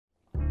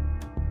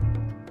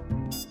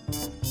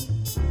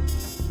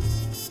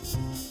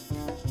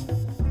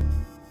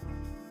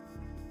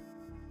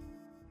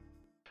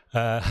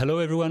Hello,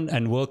 everyone,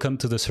 and welcome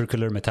to the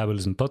Circular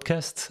Metabolism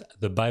Podcast,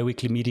 the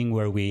bi-weekly meeting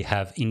where we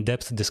have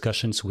in-depth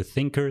discussions with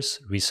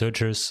thinkers,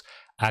 researchers,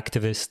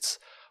 activists,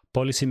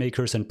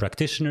 policymakers, and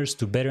practitioners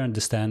to better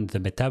understand the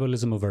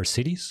metabolism of our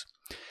cities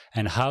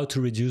and how to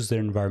reduce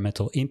their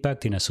environmental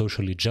impact in a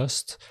socially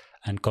just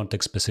and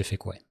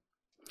context-specific way.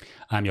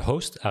 I'm your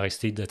host,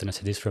 Aristide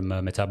Athanasidis from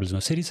Metabolism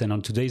of Cities, and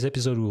on today's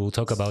episode, we will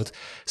talk about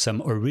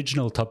some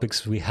original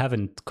topics we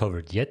haven't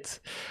covered yet.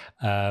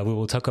 We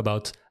will talk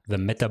about the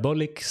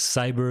metabolic,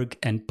 cyborg,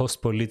 and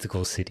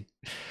post-political city.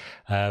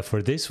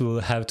 For this, we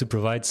will have to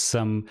provide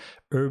some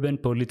urban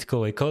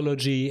political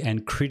ecology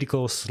and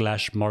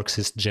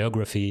critical/Marxist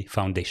geography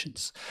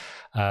foundations.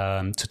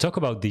 To talk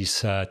about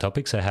these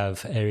topics, I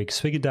have Eric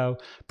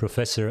Swiggendouw,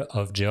 Professor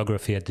of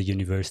Geography at the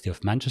University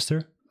of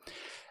Manchester.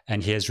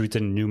 And he has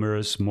written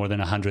more than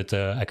 100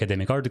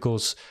 academic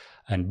articles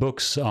and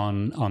books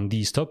on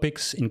these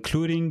topics,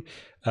 including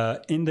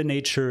In the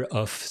Nature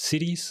of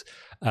Cities,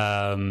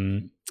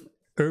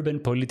 Urban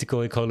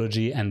Political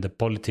Ecology and the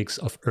Politics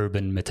of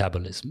Urban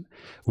Metabolism,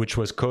 which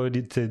was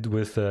co-edited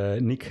with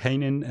Nick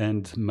Heinen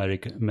and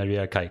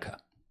Maria Kaika.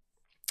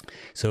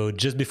 So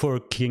just before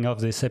kicking off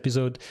this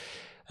episode,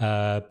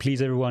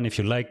 please, everyone, if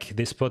you like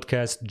this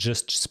podcast,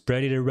 just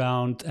spread it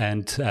around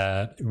and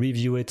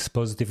review it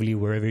positively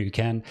wherever you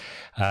can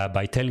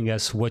by telling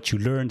us what you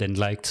learned and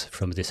liked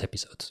from this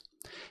episode.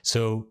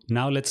 So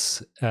now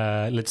let's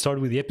start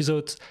with the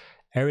episode.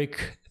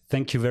 Eric,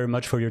 thank you very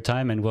much for your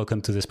time and welcome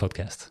to this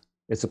podcast.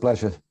 It's a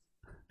pleasure.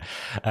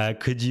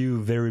 Could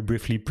you very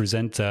briefly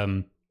present,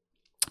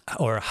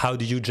 or how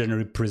do you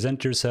generally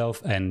present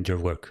yourself and your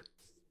work?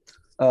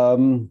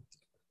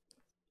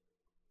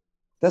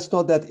 That's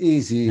not that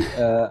easy.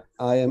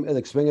 I am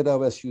Eric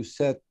Swiggendouw, as you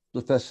said,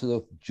 Professor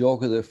of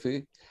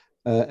Geography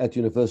at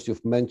University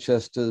of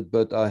Manchester,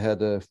 but I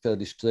had a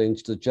fairly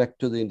strange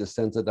trajectory in the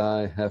sense that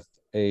I have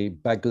a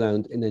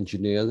background in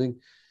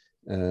engineering,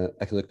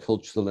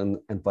 agricultural and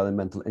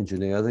environmental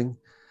engineering,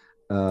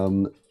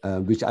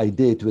 which I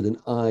did with an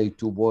eye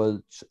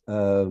towards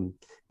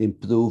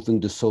improving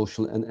the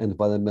social and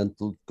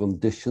environmental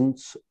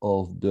conditions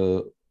of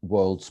the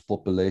world's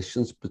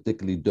populations,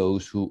 particularly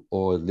those who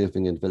are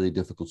living in very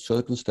difficult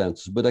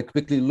circumstances. But I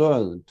quickly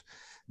learned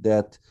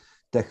that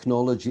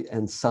technology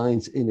and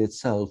science in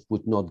itself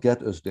would not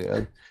get us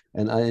there.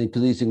 And I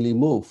increasingly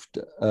moved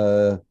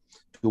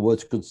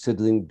towards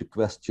considering the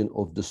question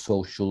of the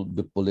social,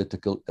 the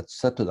political,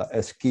 etc.,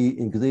 as key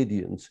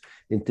ingredients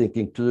in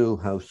thinking through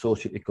how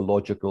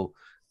socio-ecological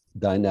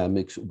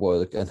dynamics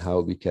work and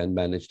how we can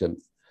manage them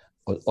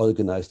or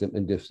organize them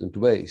in different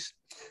ways.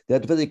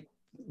 That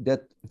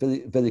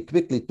very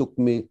quickly took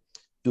me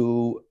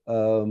to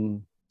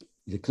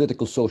the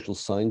critical social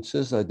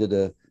sciences. I did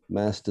a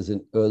master's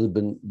in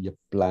urban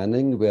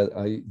planning, where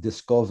I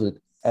discovered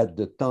at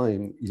the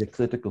time the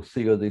critical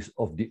theories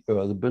of the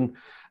urban,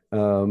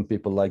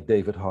 people like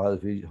David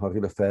Harvey, Henri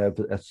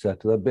Lefebvre,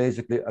 etc.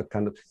 Basically a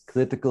kind of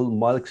critical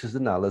Marxist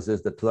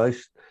analysis that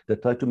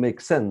try to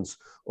make sense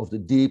of the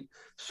deep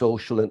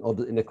social and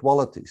other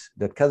inequalities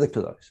that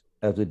characterize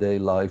everyday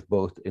life,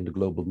 both in the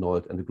global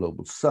north and the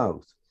global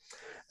south.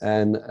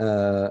 And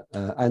I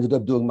ended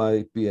up doing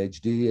my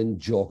PhD in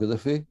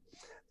geography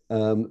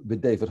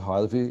with David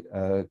Harvey,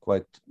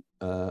 quite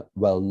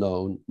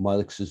well-known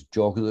Marxist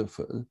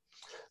geographer,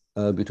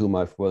 with whom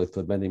I've worked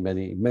for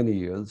many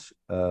years.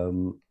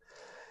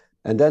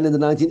 And then in the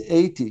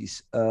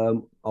 1980s,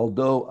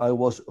 although I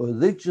was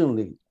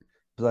originally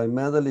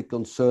primarily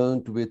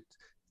concerned with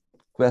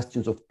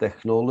questions of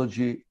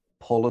technology,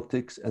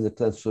 politics, and the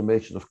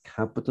transformation of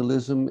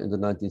capitalism in the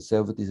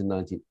 1970s and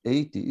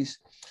 1980s,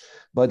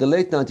 by the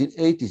late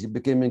 1980s, it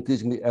became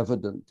increasingly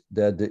evident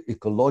that the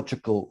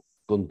ecological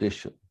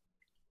condition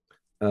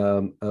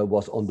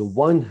was, on the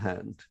one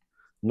hand,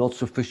 not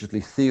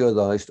sufficiently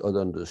theorized or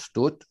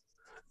understood,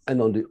 and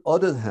on the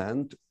other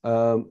hand,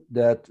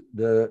 that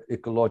the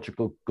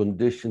ecological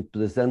condition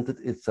presented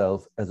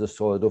itself as a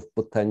sort of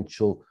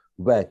potential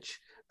wedge,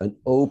 an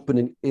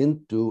opening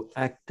into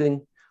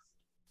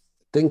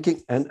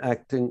thinking and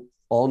acting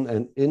on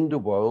and in the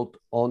world,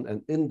 on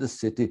and in the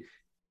city,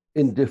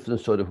 in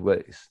different sort of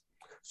ways.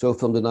 So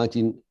from the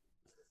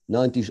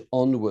 1990s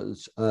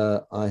onwards,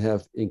 I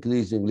have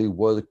increasingly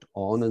worked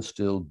on and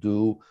still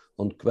do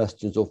on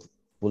questions of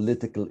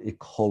political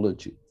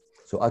ecology.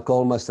 So I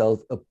call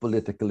myself a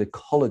political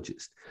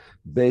ecologist.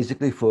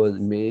 Basically, for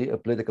me, a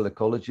political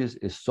ecologist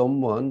is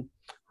someone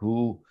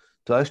who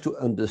tries to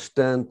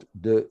understand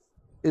the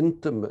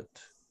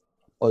intimate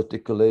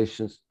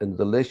articulations and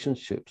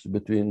relationships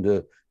between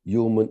the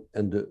human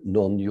and the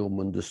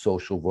non-human, the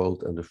social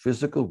world and the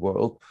physical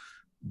world,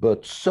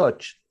 but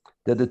such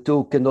that the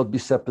two cannot be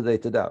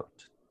separated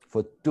out.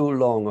 For too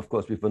long, of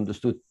course, we've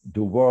understood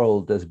the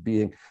world as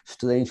being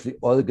strangely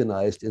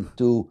organized in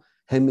two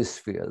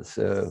hemispheres,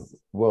 a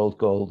world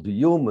called the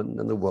human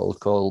and a world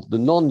called the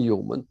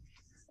non-human.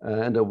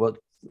 And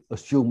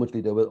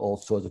assumedly, there were all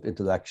sorts of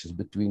interactions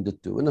between the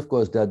two. And of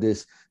course, that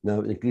is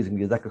now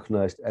increasingly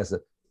recognized as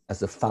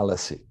a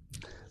fallacy.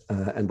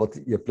 And what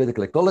your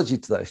political ecology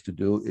tries to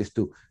do is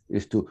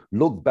to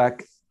look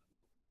back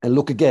and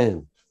look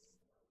again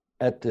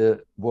at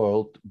the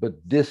world, but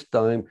this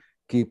time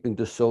keeping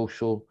the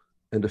social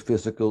and the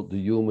physical, the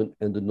human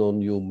and the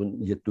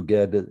non-human, yet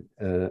together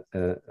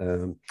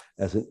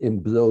as an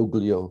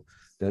imbroglio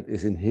that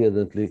is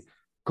inherently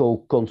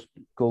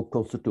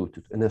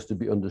co-constituted and has to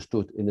be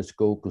understood in its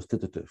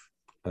co-constitutive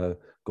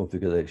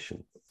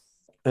configuration.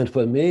 And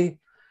for me,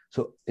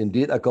 so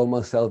indeed, I call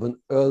myself an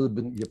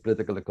urban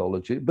geopolitical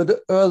ecology, but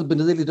the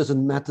urban really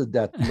doesn't matter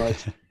that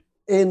much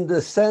in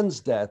the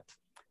sense that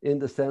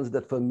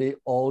for me,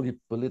 all your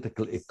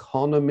political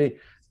economy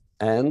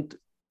and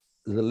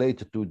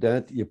related to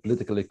that, your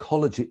political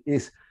ecology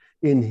is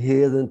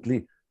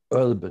inherently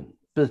urban,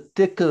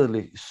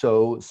 particularly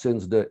so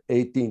since the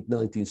 18th,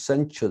 19th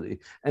century,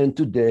 and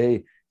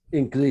today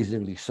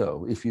increasingly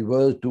so. If you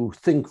were to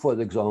think, for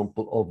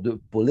example, of the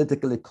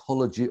political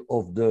ecology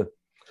of the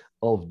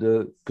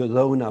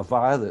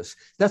coronavirus,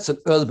 that's an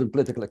urban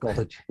political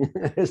ecology.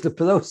 It's the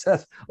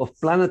process of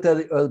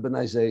planetary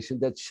urbanization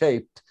that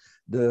shaped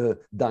the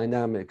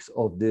dynamics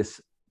of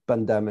this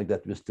pandemic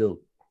that we're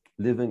still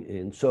living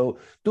in. So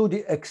to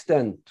the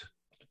extent,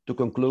 to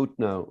conclude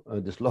now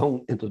this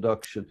long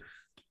introduction,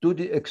 to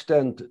the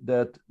extent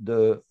that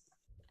the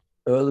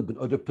urban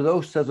or the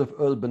process of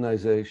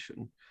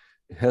urbanization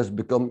has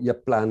become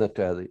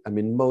planetary. I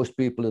mean, most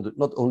people,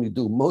 not only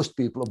do most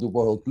people of the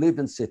world live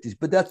in cities,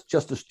 but that's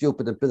just a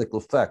stupid empirical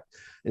fact.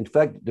 In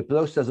fact, the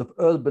process of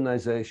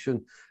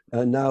urbanization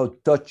now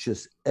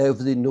touches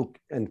every nook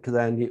and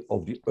cranny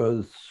of the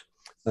Earth's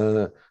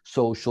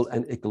social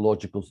and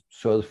ecological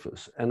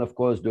surface. And of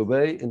course, the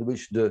way in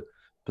which the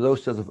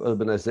process of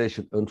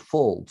urbanization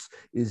unfolds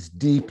is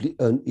deeply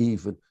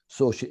uneven,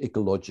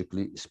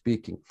 socio-ecologically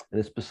speaking.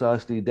 And it's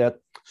precisely that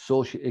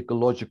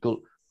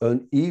socio-ecological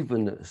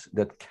unevenness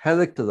that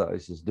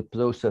characterizes the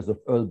process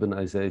of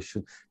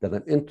urbanization that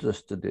I'm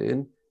interested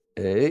in,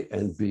 A,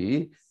 and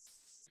B,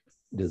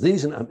 the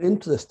reason I'm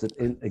interested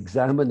in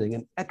examining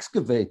and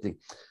excavating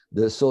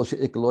the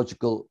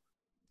socio-ecological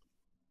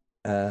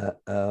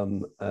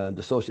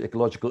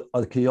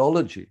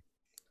archaeology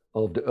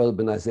of the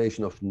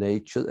urbanization of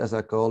nature, as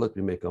I call it.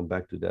 We may come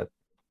back to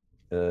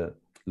that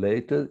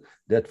later.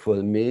 That for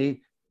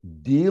me,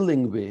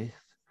 dealing with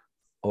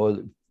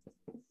or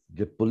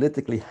the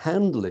politically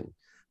handling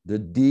the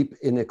deep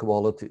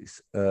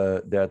inequalities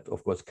that,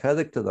 of course,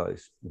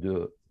 characterize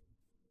the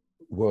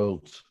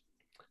world's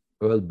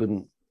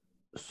urban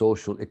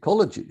social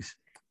ecologies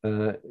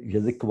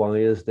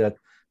requires that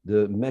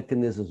the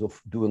mechanisms of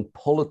doing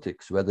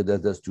politics, whether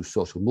that's through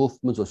social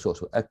movements or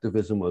social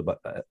activism or by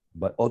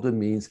other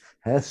means,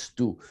 has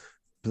to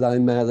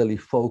primarily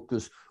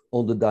focus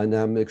on the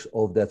dynamics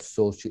of that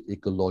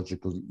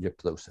socio-ecological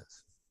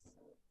process.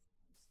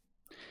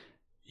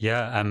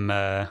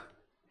 Yeah,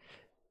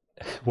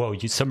 wow,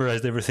 you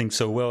summarized everything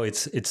so well.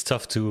 It's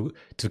tough to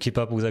keep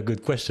up with a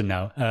good question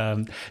now.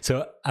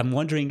 So I'm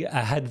wondering,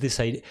 I had this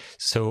idea.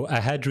 So I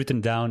had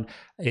written down.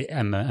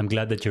 I'm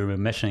glad that you're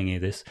mentioning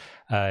this.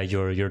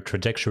 Your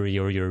trajectory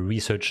or your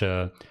research,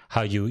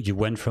 how you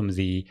went from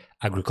the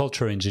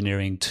agriculture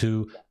engineering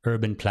to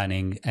urban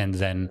planning, and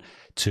then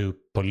to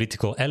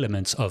political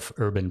elements of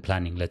urban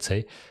planning, let's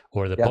say,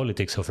 or the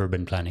politics of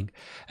urban planning.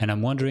 And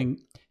I'm wondering,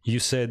 you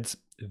said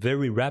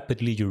very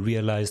rapidly you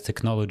realized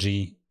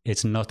technology,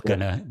 it's not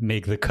gonna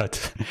make the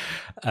cut.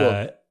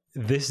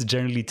 This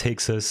generally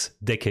takes us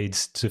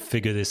decades to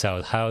figure this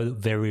out. How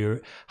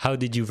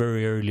did you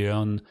very early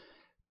on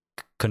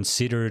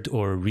considered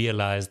or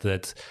realized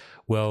that,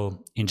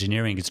 well,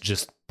 engineering is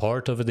just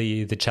part of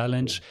the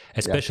challenge,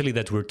 especially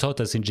that we're taught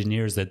as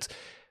engineers that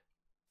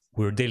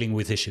we're dealing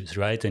with issues,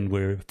 right? And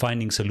we're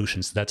finding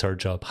solutions. That's our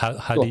job.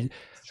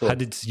 How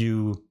did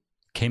you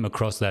came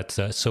across that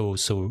so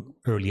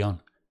early on?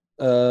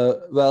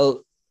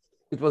 Well,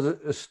 it was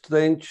a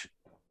strange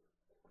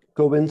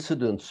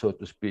coincidence, so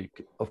to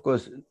speak. Of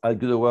course, I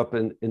grew up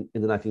in the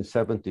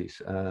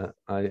 1970s.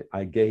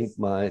 I gained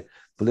my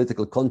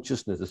political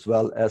consciousness as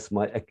well as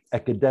my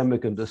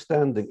academic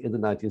understanding in the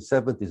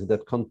 1970s. And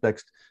that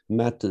context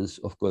matters,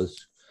 of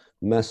course,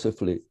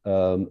 massively.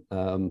 I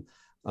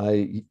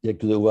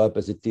grew up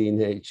as a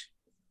teenage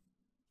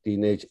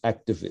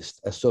activist,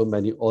 as so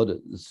many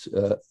others,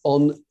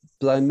 on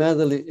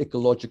primarily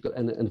ecological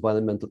and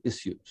environmental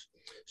issues.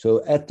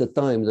 So at the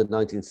time, the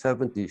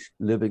 1970s,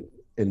 living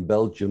in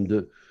Belgium,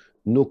 the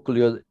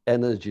nuclear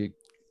energy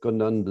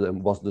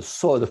conundrum was the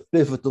sort of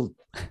pivotal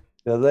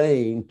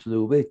terrain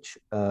through which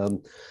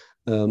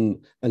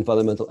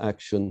environmental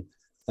action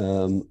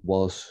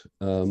was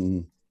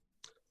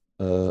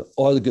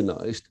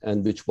organized,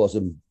 and which was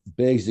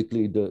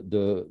basically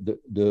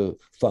the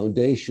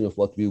foundation of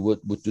what we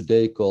would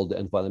today call the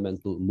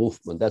environmental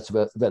movement. That's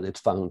where it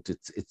found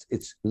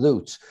its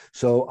roots.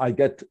 So I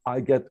get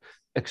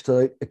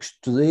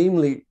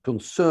extremely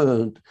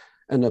concerned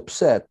and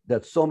upset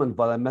that some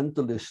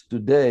environmentalists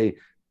today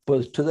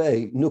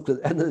portray nuclear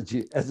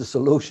energy as a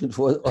solution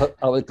for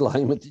our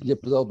climate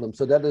problem.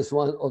 So that is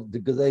one of the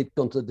great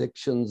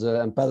contradictions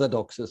and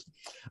paradoxes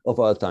of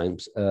our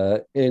times.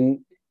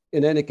 In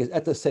in any case,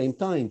 at the same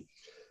time,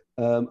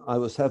 I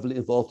was heavily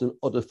involved in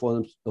other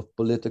forms of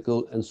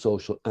political and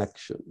social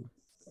action.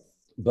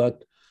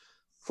 But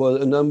for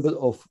a number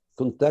of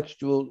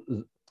contextual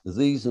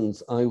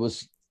reasons, I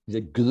was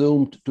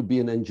groomed to be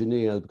an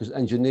engineer, because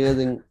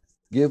engineering,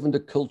 given the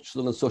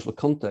cultural and social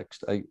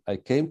context I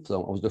came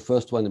from, I was the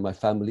first one in my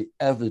family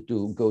ever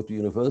to go to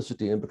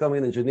university, and becoming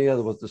an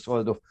engineer was the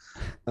sort of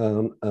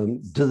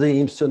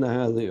dream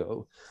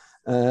scenario.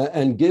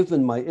 And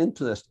given my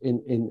interest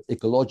in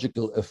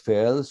ecological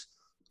affairs,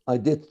 I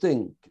did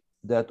think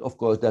that, of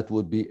course, that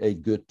would be a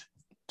good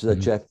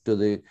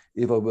trajectory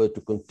if I were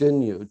to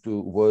continue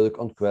to work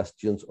on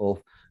questions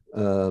of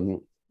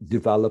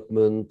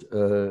development,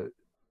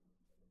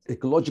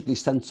 ecologically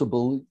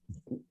sensible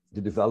the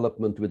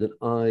development with an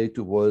eye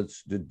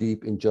towards the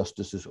deep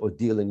injustices, or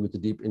dealing with the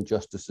deep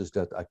injustices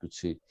that I could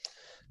see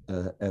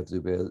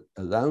everywhere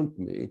around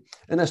me.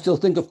 And I still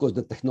think, of course,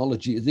 that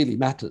technology really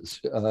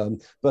matters.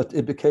 But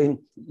it became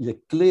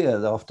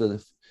clear after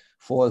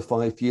 4 or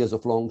 5 years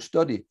of long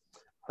study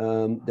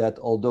that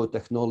although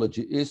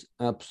technology is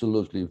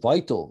absolutely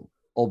vital,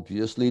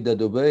 obviously, that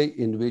the way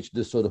in which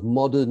the sort of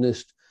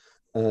modernist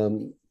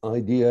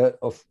idea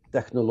of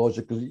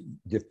technological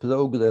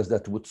progress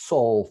that would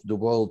solve the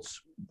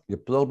world's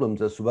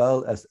problems, as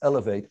well as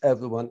elevate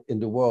everyone in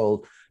the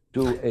world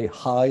to a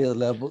higher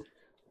level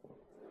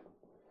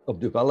of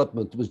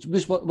development, which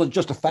was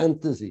just a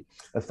fantasy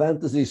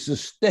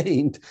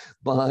sustained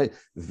by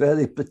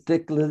very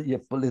particular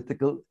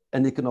political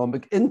and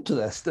economic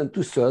interest, and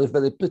to serve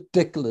very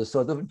particular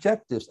sort of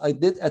objectives. I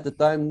did at the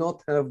time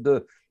not have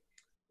the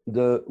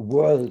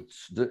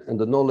words and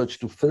the knowledge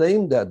to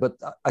frame that, but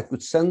I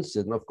could sense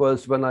it. And of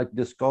course, when I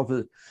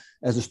discovered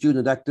as a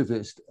student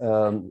activist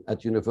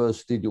at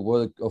university the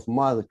work of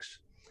Marx,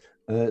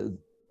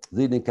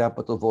 reading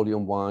Capital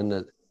Volume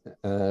 1,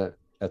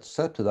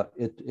 etc.,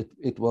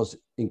 it was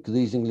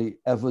increasingly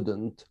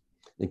evident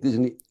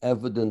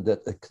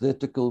that a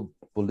critical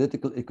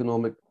political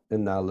economic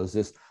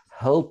analysis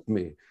helped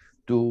me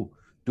to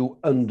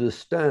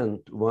understand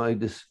why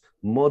this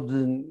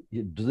modern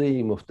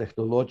dream of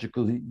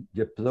technological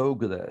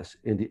progress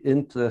in the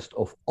interest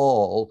of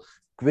all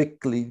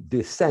quickly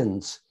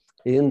descends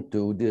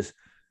into this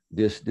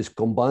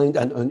combined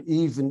and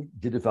uneven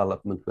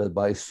development,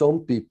 whereby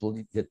some people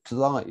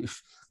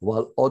thrive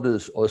while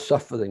others are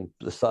suffering,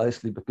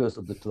 precisely because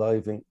of the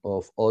thriving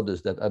of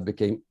others, that I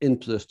became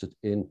interested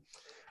in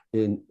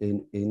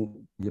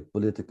the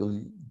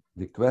political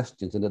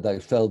questions, and that I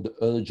felt the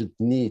urgent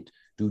need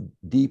to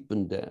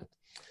deepen that.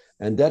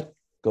 And that,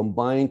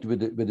 combined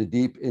with a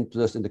deep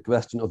interest in the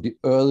question of the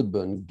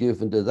urban,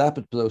 given the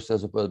rapid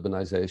process of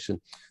urbanization,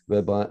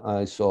 whereby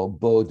I saw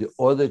both the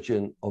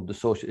origin of the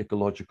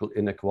socio-ecological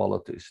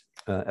inequalities,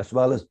 as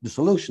well as the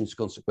solutions,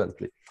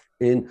 consequently,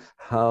 in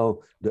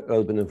how the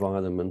urban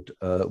environment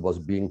was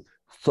being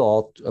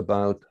thought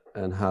about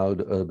and how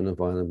the urban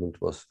environment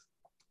was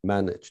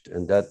managed.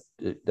 And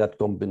that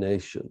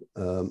combination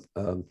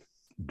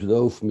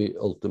drove me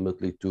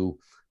ultimately to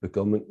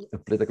becoming a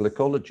political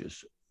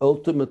ecologist.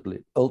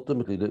 Ultimately,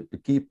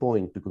 the key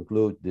point to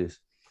conclude this,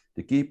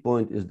 the key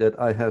point is that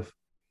I have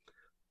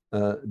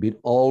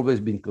always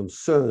been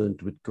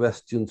concerned with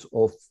questions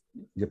of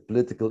the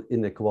political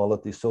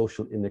inequality,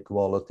 social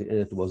inequality, and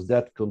it was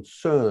that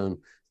concern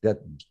that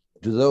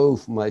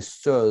drove my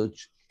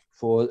search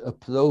for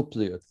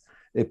appropriate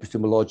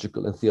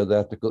epistemological and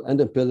theoretical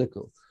and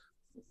empirical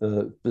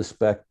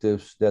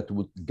perspectives that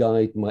would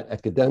guide my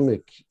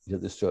academic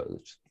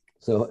research.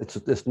 So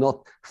it's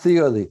not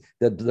theory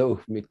that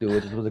drove me to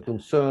it. It was a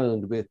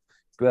concern with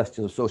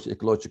questions of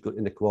socio-ecological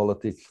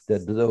inequality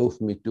that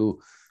drove me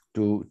to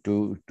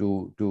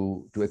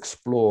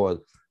explore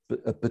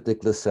a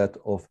particular set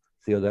of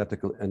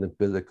theoretical and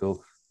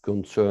empirical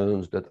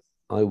concerns that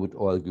I would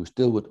argue,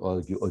 still would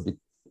argue,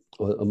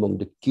 are among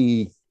the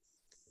key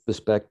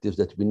perspectives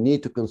that we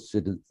need to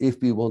consider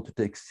if we want to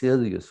take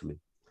seriously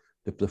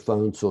the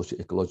profound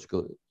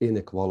socio-ecological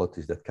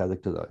inequalities that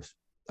characterize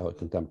our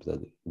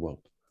contemporary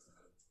world.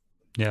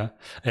 Yeah,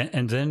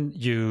 and then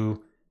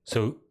you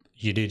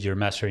did your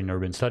master in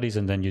urban studies,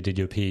 and then you did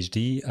your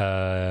PhD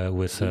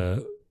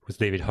with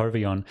David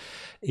Harvey on,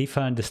 if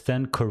I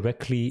understand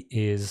correctly,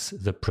 is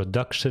the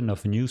production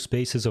of new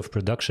spaces of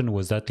production.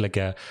 Was that like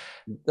a?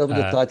 That was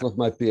the title of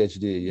my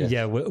PhD. Yes.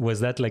 Yeah, was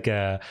that like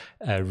a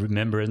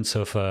remembrance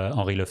of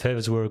Henri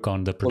Lefebvre's work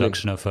on the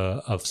production of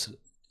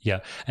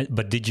yeah,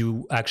 but did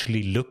you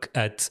actually look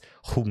at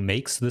who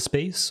makes the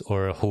space,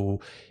 or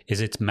who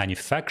is it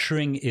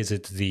manufacturing? Is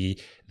it the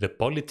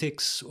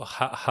politics?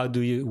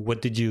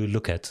 What did you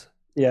look at?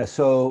 Yeah,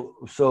 so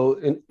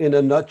in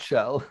a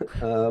nutshell,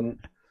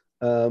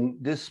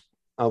 this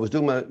I was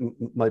doing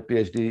my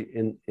PhD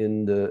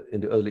in the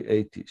early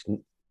 80s,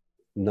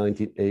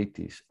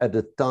 1980s, at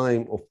the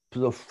time of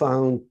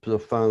profound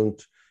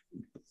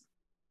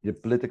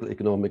political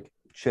economic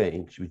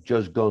change. We've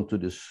just gone through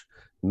this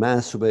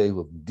mass wave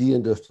of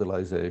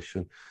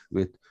deindustrialization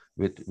with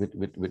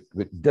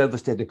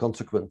devastating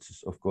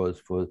consequences, of course,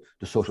 for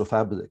the social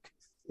fabric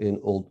in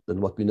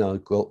what we now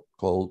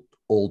call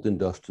old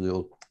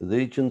industrial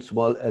regions,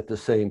 while at the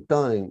same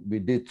time, we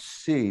did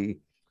see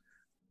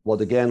what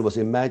again was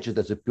imagined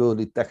as a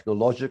purely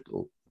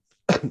technological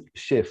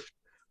shift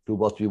to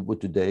what we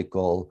would today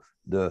call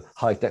the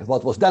high tech,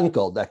 what was then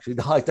called actually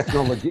the high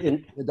technology,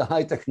 in the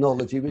high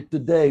technology, which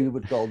today we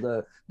would call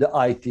the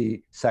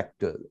IT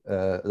sector,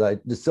 right?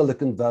 The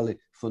Silicon Valley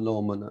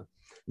phenomena,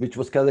 which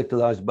was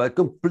characterized by a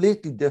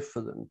completely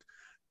different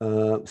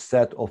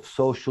set of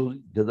social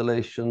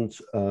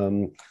relations,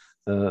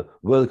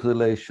 work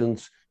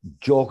relations,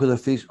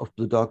 geographies of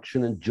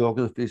production and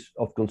geographies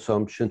of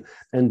consumption,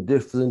 and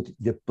different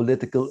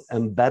political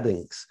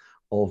embeddings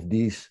of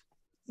these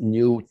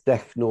new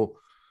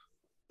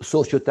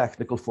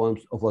socio-technical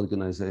forms of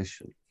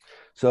organization.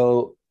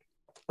 So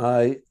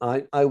I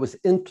was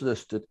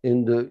interested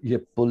in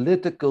the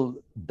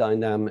political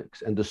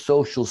dynamics and the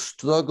social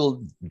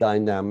struggle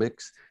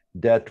dynamics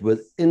that were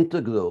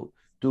integral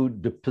to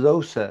the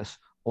process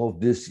of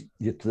this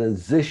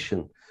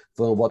transition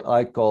from what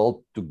I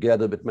called,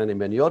 together with many,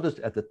 many others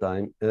at the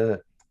time,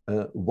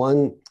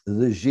 one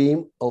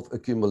regime of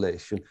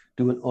accumulation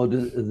to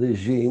another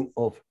regime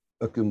of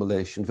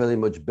accumulation, very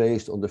much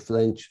based on the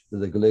French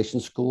regulation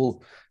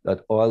school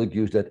that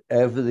argues that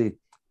every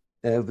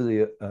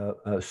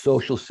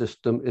social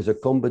system is a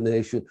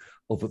combination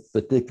of a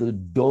particular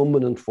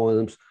dominant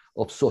forms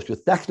of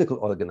socio-technical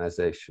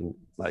organization,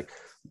 like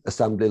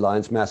assembly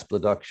lines, mass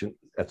production,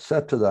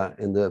 etc.,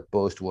 in the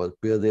post-war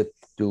period,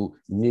 to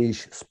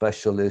niche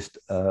specialist,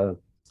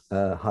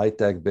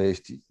 high-tech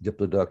based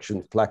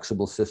production,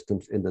 flexible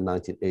systems in the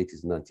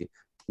 1980s and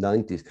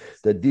 1990s,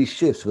 that these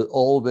shifts were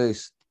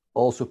always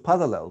also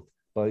paralleled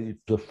by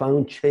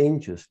profound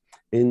changes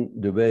in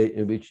the way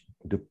in which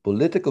the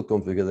political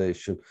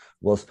configuration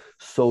was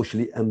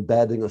socially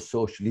embedding or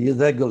socially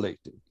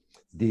regulating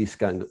these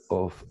kind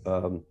of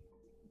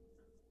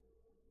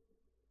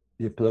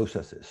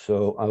processes.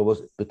 So I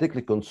was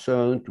particularly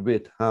concerned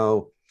with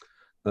how,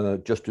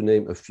 just to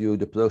name a few,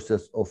 the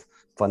process of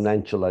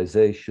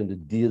financialization, the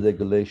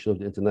deregulation of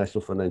the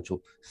international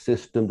financial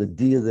system, the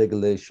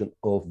deregulation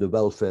of the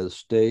welfare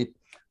state,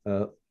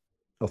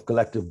 of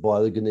collective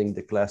bargaining,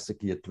 the classic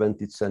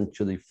 20th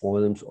century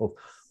forms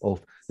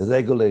of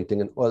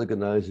regulating and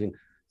organizing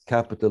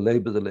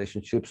capital-labor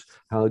relationships,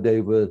 how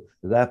they were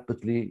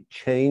rapidly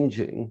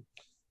changing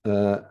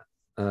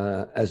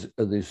as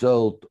a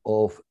result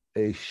of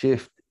a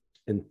shift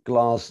in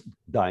class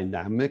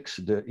dynamics,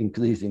 the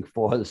increasing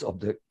force of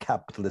the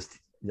capitalist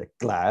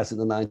class in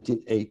the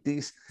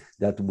 1980s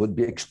that would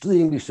be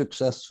extremely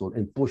successful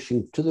in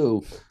pushing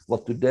through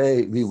what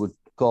today we would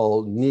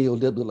call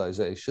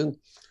neoliberalization,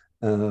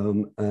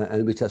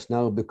 and which has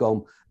now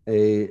become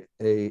a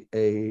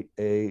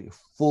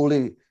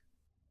fully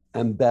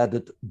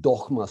embedded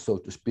dogma, so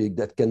to speak,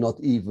 that cannot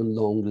even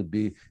longer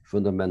be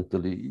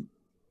fundamentally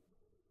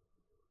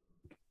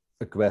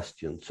a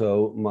question.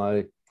 So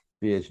my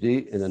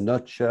PhD, in a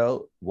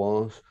nutshell,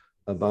 was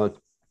about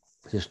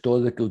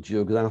historical,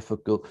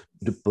 geographical,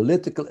 the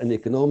political and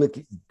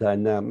economic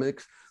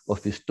dynamics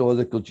of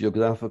historical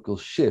geographical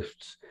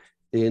shifts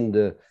in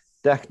the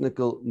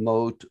technical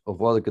mode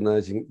of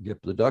organizing the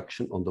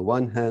production on the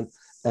one hand,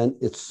 and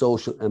its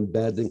social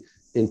embedding,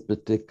 in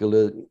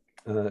particular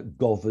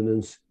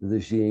governance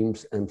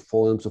regimes and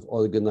forms of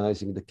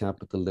organizing the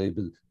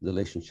capital-labor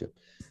relationship.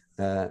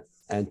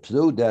 And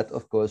through that,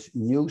 of course,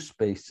 new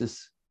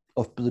spaces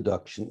of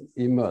production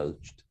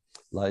emerged,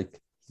 like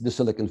the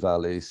Silicon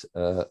Valleys,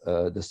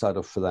 the south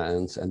of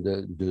France, and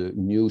the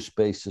new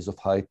spaces of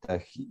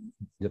high-tech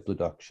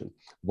production,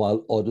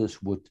 while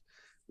others would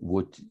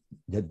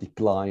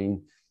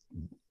decline,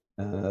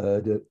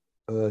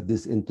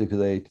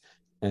 disintegrate,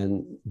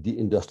 and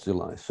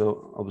deindustrialize.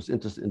 So I was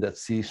interested in that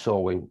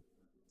seesawing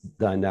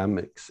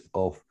dynamics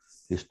of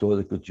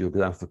historical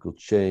geographical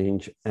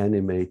change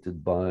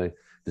animated by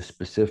the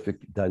specific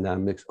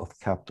dynamics of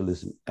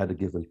capitalism at a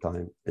given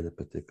time in a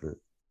particular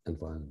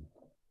environment.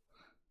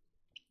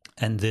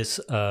 And this,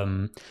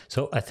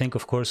 so I think,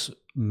 of course,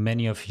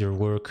 many of your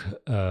work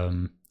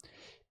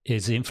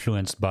is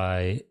influenced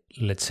by,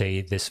 let's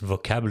say, this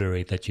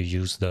vocabulary that you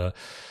use.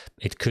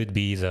 It could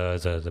be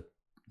the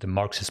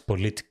Marxist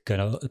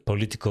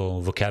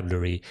political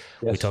vocabulary.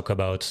 Yes. We talk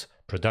about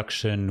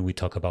production, we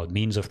talk about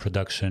means of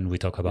production, we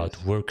talk about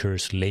yes.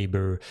 workers,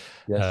 labor,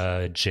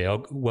 yes.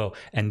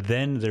 And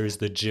then there is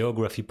the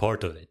geography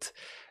part of it.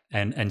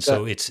 And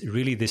so it's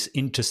really this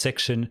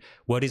intersection.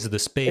 What is the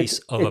space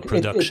of a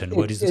production?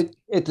 What is it?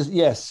 It is,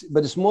 yes,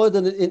 but it's more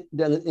than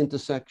an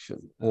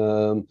intersection.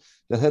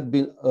 There had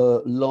been a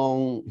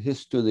long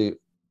history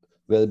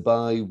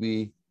whereby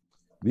we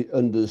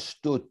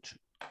understood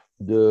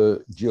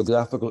the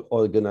geographical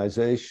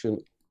organization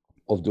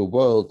of the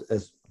world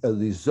as a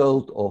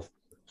result of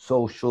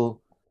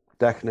social,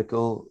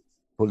 technical,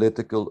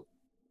 political,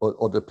 or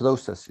other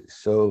processes.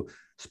 So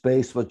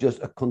space was just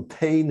a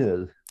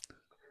container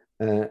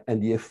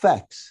and the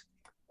effects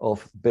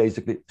of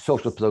basically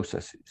social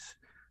processes.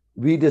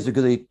 We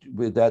disagreed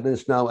with that, and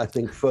it's now, I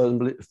think,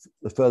 firmly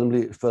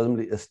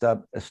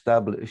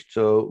established.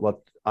 So what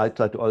I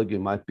tried to argue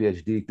in my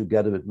PhD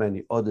together with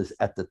many others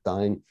at the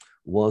time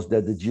was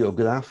that the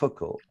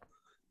geographical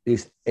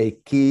is a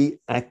key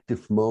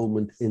active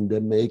moment in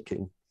the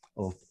making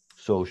of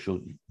social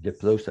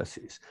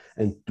processes.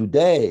 And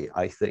today,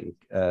 I think,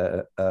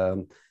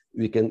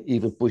 we can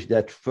even push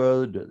that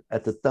further.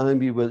 At the time,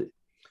 we were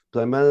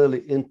primarily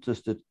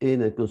interested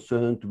in and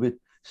concerned with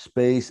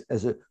space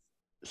as a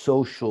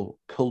social,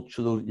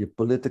 cultural,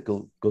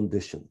 political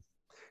condition.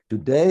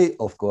 Today,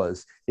 of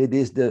course, it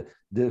is the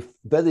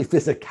very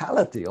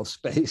physicality of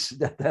space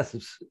that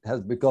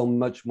has become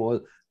much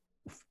more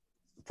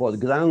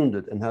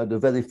foregrounded, and how the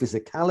very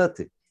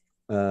physicality,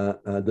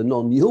 the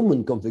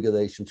non-human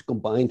configurations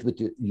combined with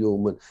the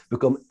human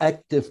become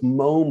active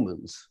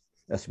moments,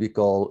 as we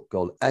call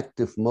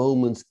active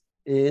moments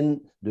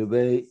in the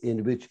way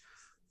in which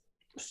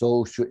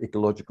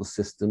socio-ecological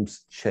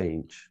systems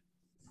change.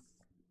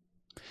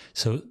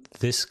 So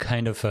this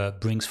kind of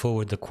brings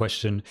forward the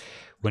question,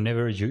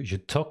 whenever you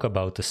talk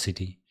about the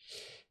city,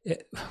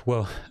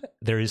 well,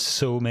 there is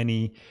so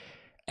many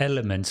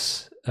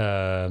elements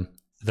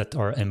that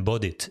are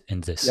embodied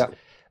in this. Yeah.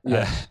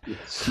 Yes.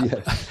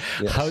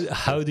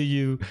 How do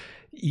you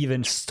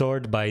even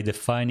start by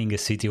defining a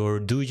city, or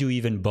do you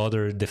even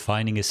bother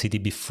defining a city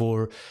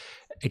before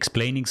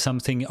explaining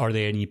something? Are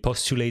there any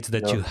postulates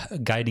that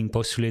guiding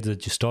postulates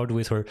that you start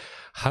with, or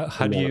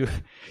how do you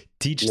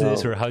teach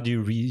this, or how do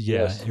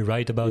you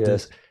write about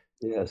this?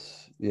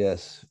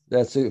 Yes.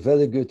 That's a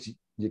very good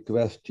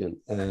question.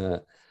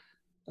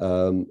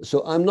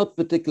 So I'm not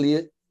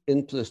particularly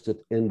interested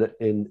in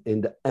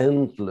the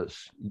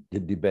endless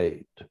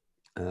debate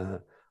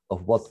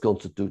of what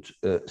constitutes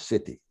a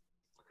city.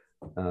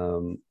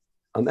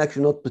 I'm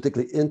actually not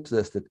particularly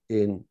interested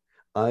in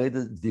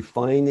either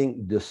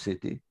defining the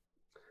city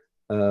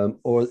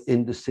or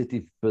in the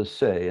city per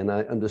se. And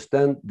I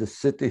understand the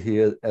city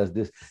here as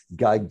this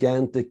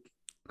gigantic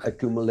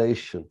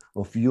accumulation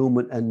of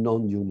human and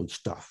non-human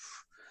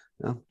stuff,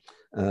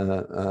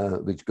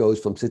 which goes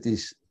from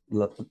cities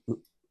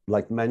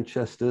like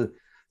Manchester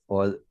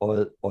or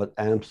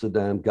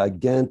Amsterdam,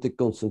 gigantic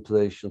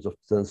concentrations of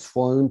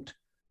transformed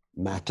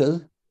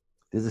matter.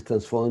 This is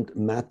transformed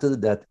matter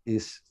that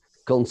is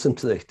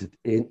concentrated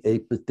in a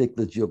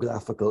particular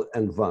geographical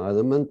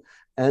environment,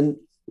 and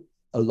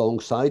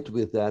alongside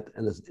with that,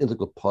 and as an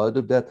integral part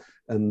of that,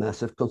 a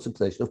massive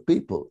concentration of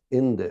people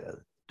in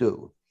there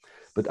too.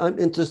 But I'm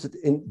interested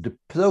in the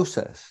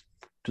process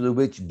to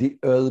which the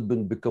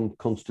urban become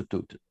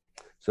constituted.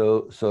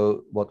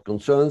 So what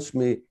concerns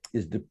me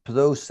is the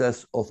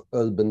process of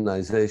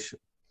urbanization.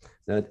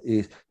 That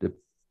is the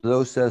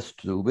process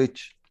through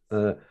which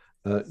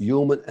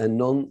human and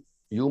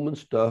non-human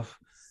stuff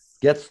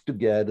gets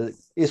together,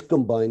 is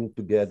combined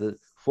together,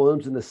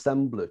 forms an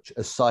assemblage,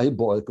 a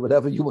cyborg,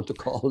 whatever you want to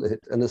call it,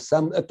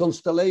 a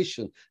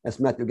constellation, as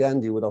Mahatma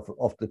Gandhi would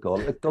often call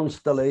it, a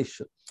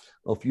constellation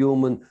of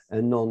human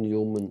and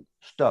non-human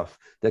stuff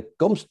that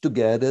comes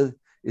together,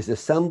 is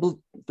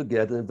assembled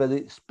together in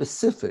very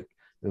specific,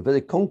 and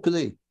very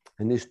concrete,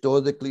 and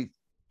historically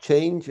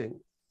changing,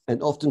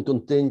 and often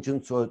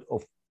contingent sort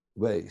of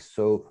ways.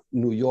 So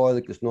New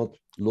York is not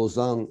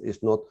Lausanne,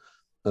 is not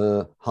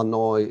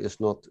Hanoi, is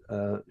not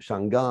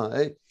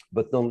Shanghai,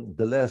 but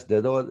nonetheless,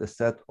 there are a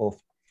set of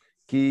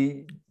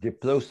key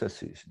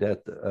processes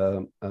that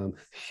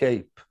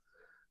shape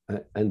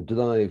and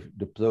drive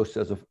the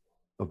process of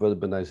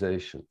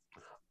urbanization.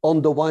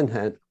 On the one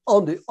hand,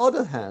 on the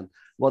other hand,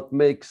 what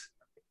makes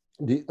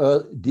the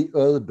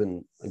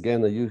urban,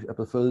 again, I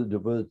prefer the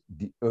word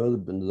the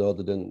urban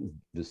rather than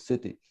the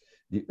city.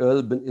 The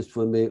urban is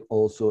for me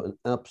also an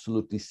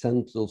absolutely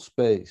central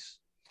space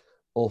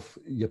of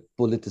your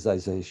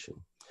politicization.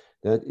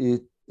 That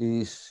it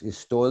is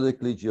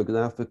historically,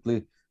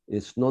 geographically,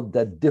 it's not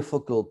that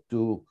difficult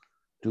to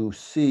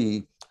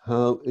see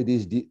how it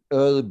is the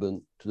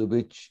urban through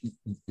which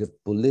the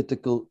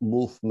political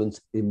movements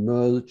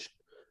emerged,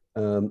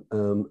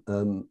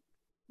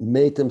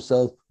 made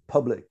themselves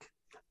public,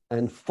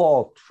 and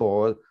fought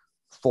for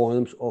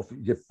forms of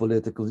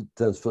political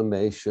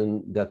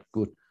transformation that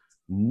could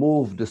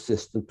move the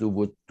system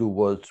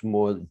towards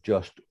more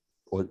just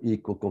or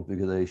equal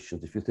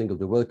configurations. If you think of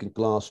the working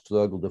class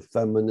struggle, the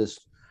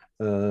feminist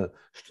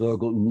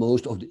struggle,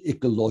 most of the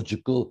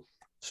ecological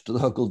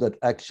struggle that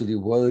actually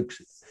works,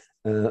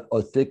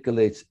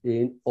 articulates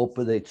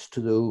operates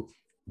through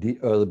the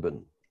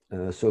urban.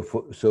 So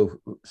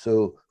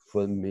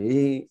for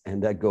me,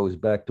 and that goes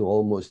back to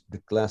almost the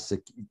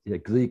classic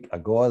Greek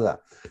agora.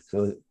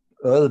 So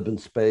urban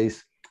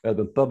space,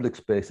 urban public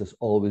space has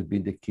always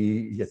been the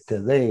key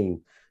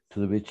terrain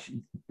through which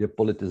the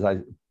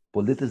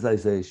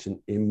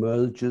politicization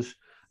emerges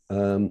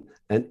and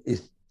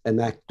is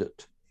enacted,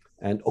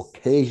 and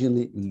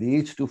occasionally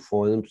leads to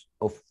forms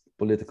of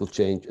political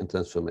change and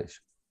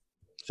transformation.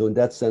 So in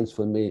that sense,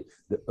 for me,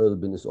 the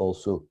urban is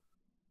also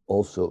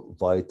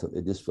vital.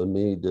 It is for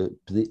me the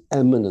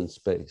preeminent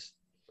space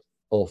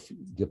of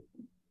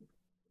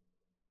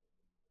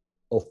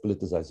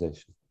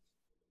politicization.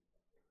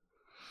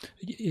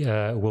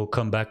 Yeah, we'll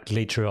come back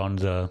later on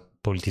the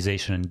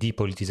politicization and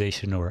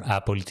depolitization or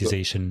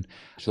apolitization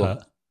Sure.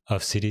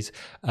 Of cities.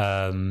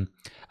 I'm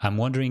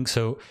wondering,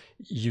 so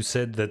you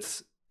said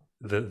that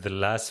the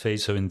last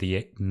phase, so in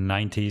the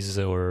 90s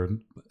or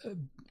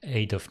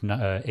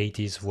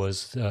 80s,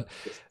 was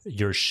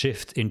your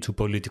shift into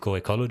political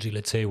ecology,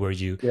 let's say, where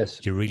you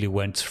really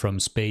went from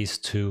space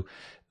to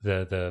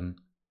the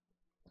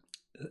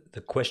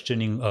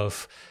questioning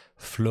of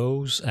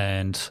flows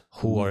and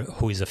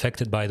who is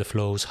affected by the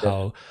flows,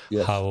 how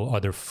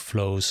other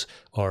flows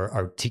are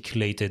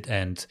articulated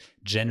and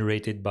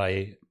generated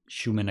by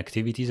human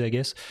activities, I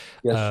guess.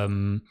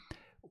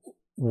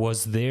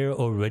 Was there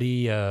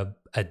already a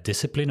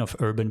discipline of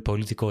urban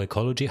political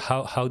ecology?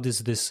 How does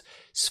this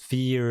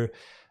sphere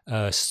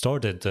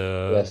started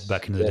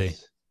back in the day?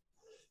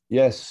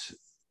 Yes.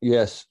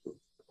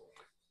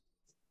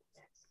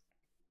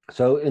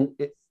 So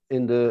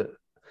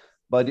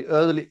by the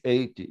early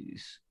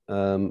 80s,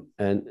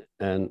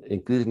 and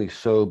increasingly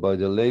so by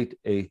the late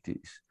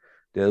 80s,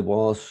 there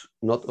was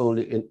not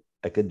only in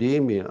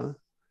academia,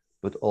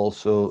 but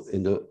also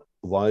in the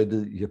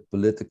wider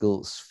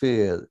political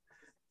sphere,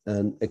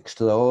 an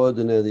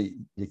extraordinary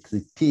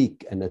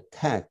critique and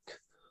attack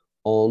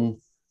on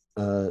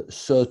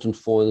certain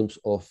forms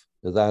of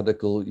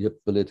radical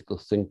political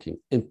thinking,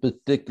 in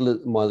particular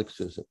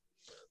Marxism.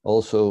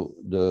 Also,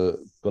 the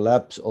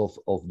collapse of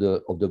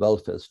the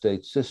welfare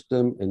state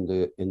system in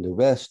the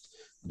West,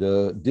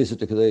 the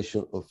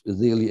disintegration of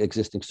really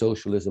existing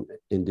socialism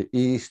in the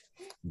East,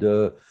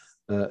 the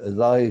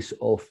rise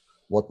of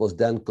what was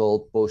then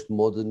called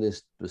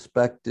postmodernist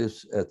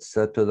perspectives,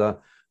 etc.,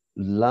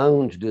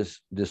 launched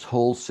this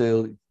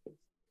wholesale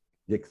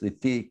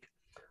critique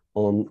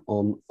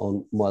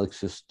on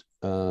Marxist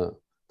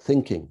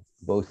thinking,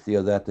 both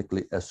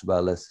theoretically as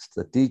well as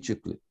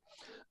strategically.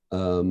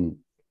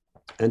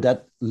 And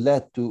that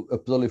led to a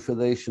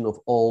proliferation of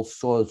all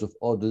sorts of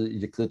other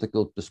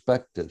critical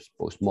perspectives,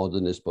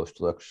 postmodernist,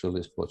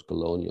 post-structuralist,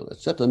 post-colonial,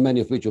 etc.,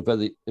 many of which are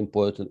very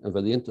important and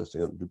very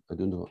interesting. I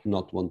do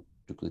not want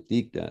to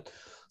critique that,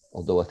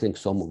 although I think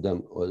some of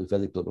them are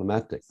very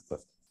problematic,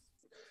 but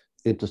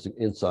interesting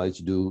insights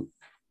do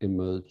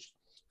emerge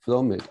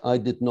from it. I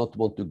did not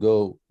want to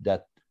go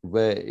that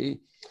way,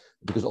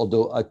 because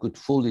although I could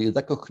fully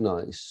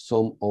recognize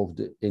some of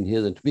the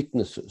inherent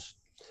weaknesses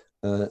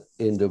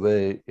in the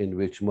way in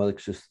which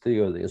Marxist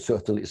theory, and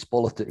certainly its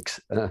politics,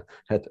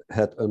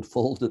 had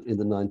unfolded in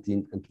the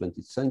 19th and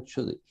 20th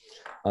century,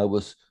 I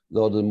was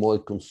rather more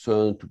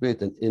concerned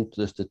with and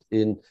interested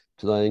in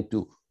trying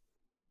to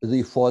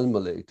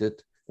reformulate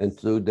it and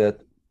through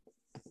that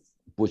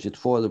push it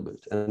forward.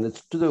 And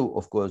it's true,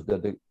 of course,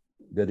 that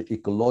the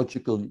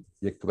ecological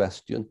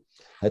question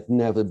had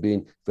never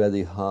been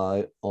very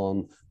high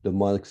on the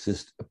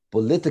Marxist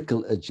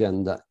political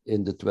agenda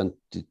in the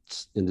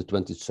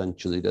 20th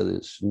century. There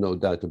is no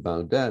doubt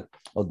about that,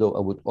 although I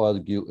would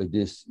argue it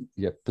is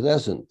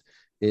present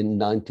in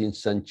 19th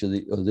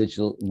century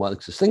original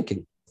Marxist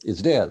thinking.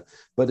 It's there,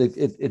 but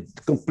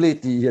it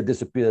completely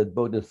disappeared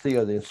both in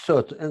theory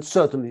and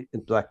certainly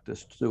in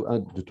practice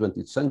throughout the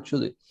 20th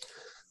century.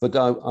 But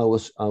I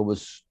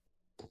was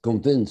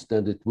convinced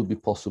that it would be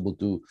possible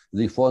to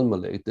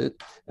reformulate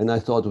it. And I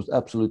thought it was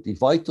absolutely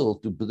vital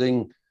to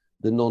bring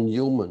the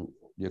non-human,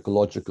 the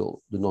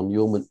ecological, the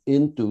non-human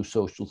into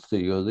social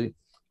theory,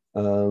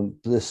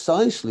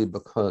 precisely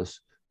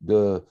because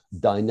the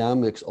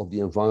dynamics of the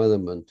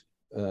environment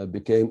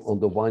became, on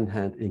the one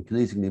hand,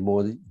 increasingly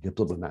more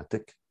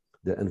problematic.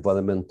 The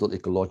environmental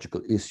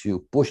ecological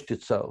issue pushed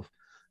itself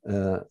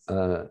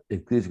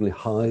increasingly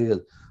higher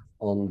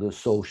on the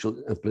social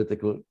and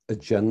political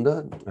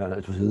agenda.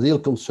 It was a real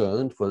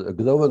concern for a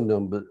growing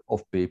number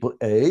of people,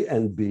 A,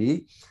 and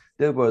B,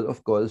 there were,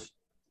 of course,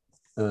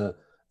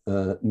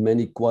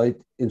 many quite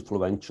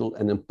influential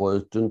and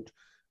important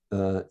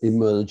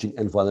emerging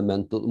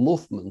environmental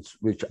movements,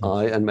 which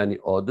I and many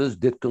others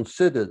did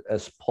consider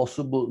as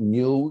possible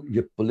new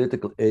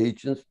political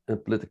agents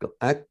and political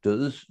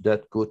actors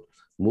that could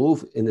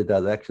move in a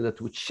direction that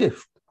would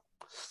shift,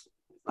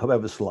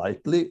 however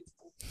slightly,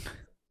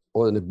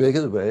 or in a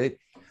bigger way,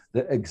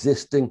 the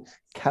existing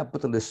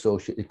capitalist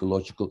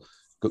socio-ecological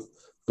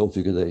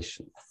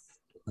configuration.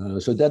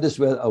 So that is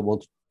where I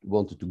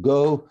wanted to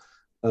go.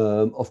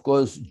 Of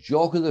course,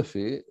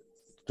 geography,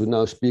 to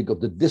now speak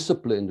of the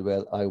discipline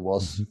where I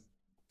was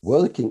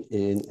working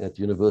in at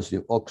the University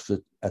of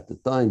Oxford at the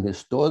time,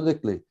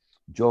 historically,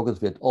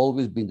 geography had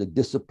always been the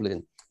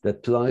discipline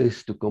that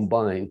tries to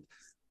combine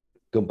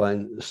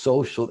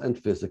social and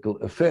physical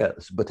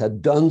affairs, but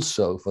had done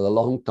so for a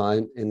long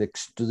time in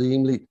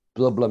extremely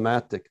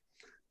problematic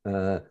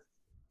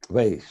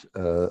ways,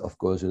 of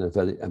course, in a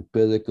very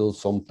empirical,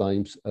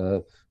 sometimes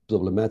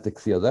problematic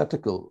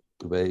theoretical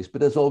ways,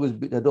 but had always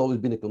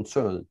been a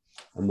concern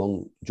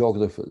among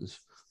geographers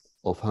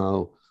of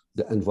how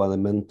the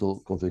environmental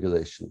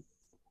configuration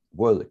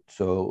worked.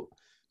 So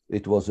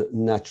it was a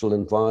natural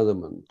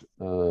environment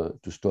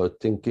to start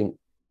thinking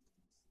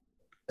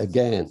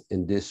again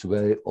in this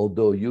way,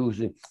 although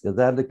using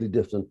radically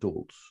different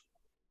tools.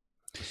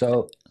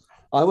 So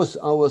I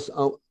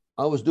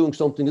I was doing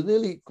something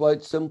really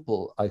quite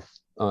simple,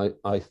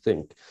 I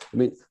think. I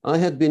mean, I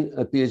had been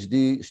a PhD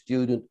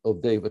student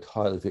of David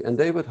Harvey, and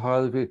David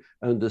Harvey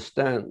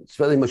understands,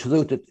 very much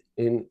rooted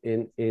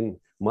in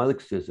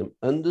Marxism,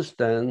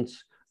 understands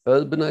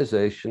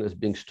urbanization as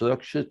being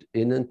structured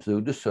in and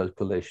through the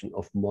circulation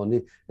of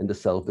money and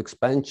the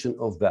self-expansion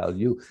of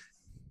value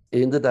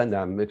in the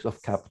dynamics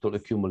of capital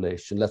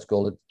accumulation. Let's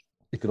call it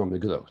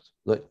economic growth,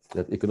 right?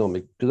 That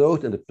economic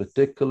growth and the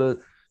particular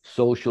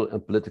social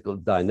and political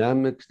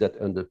dynamics that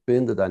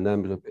underpin the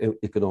dynamics of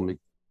economic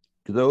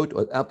growth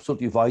are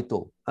absolutely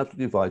vital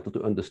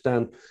to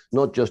understand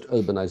not just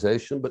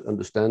urbanization, but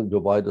understand the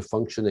wider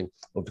functioning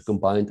of the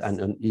combined and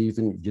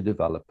uneven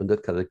development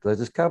that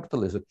characterizes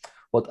capitalism.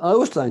 What I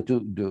was trying to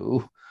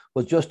do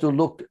was just to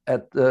look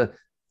at the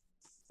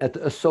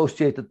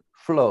associated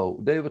flow.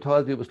 David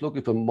Harvey was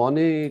looking for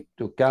money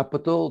to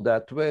capital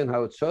that way and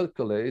how it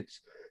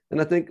circulates. And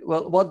I think,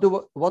 well,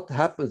 what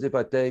happens if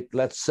I take,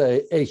 let's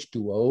say,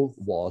 H2O,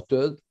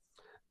 water,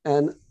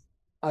 and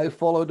I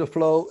follow the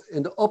flow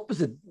in the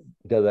opposite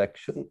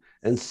direction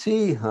and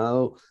see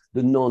how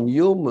the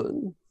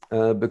non-human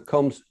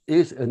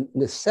is a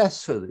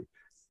necessary,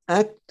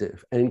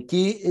 active, and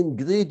key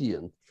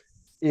ingredient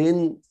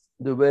in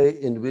the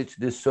way in which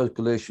this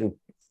circulation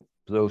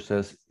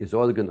process is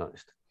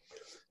organized.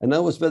 And I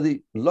was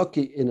very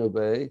lucky in a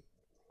way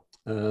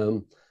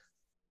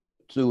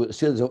through a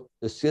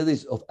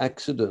series of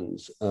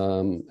accidents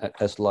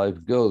as life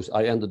goes.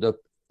 I ended up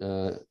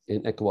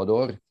in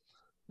Ecuador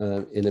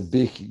in a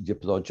big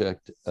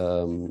project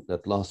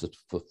that lasted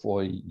for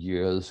 4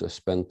 years. I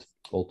spent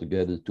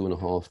altogether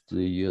 2.5,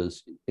 3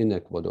 years in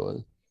Ecuador.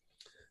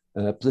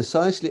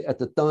 Precisely at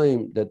the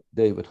time that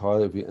David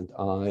Harvey and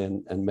I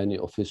and many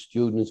of his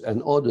students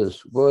and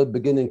others were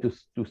beginning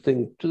to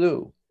think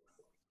through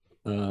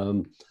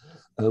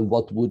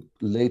what would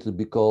later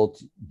be called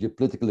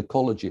geopolitical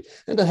ecology.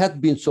 And there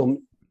had been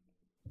some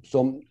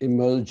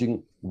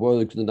emerging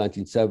work in the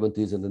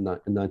 1970s and the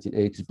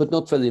 1980s, but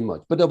not very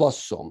much. But there was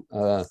some.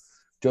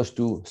 Just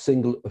to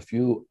single a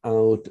few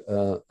out,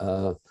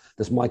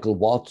 there's Michael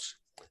Watts,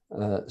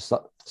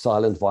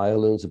 Silent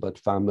Violence, about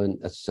famine,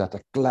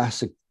 etc.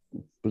 Classic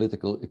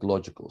political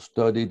ecological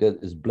study.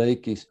 That is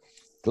Blakey's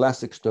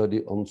classic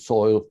study on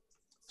soil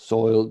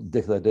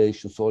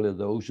degradation, soil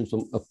erosion,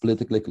 from a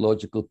political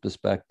ecological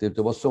perspective.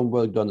 There was some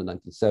work done in the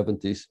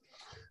 1970s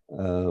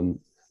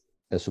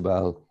as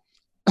well.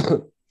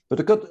 But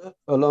to cut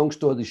a long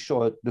story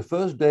short, the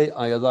first day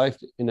I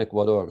arrived in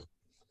Ecuador,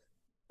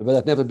 where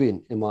I'd never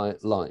been in my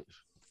life,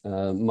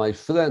 my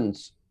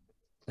friends,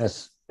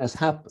 as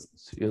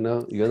happens, you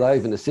know, you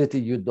arrive in a city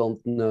you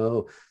don't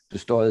know, to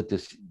start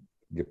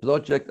the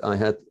project. I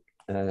had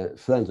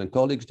friends and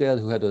colleagues there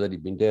who had already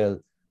been there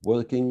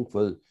working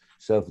for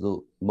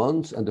several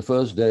months, and the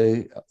first day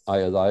I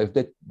arrived,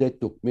 they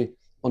took me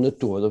on a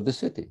tour of the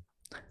city.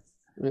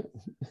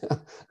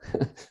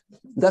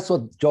 That's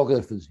what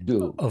geographers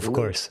do. Of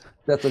course.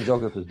 That's what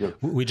geographers do.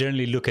 We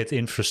generally look at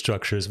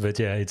infrastructures, but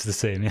yeah, it's the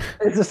same. Yeah.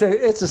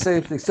 It's the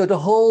same thing. So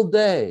the whole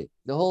day,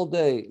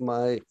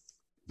 my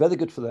very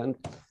good friend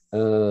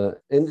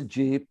in the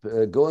Jeep,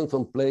 going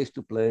from place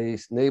to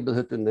place,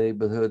 neighborhood to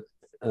neighborhood,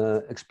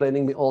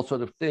 explaining me all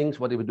sorts of things,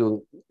 what they were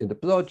doing in the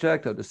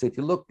project, how the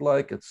city looked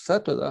like,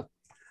 etc.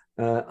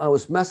 I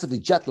was massively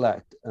jet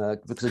lagged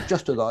because I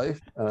just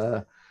arrived.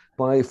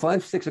 By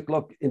 5, 6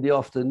 o'clock in the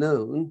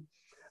afternoon,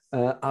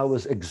 I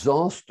was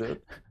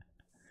exhausted,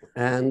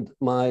 and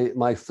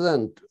my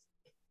friend,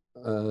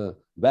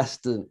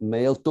 Western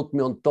male, took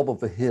me on top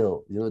of a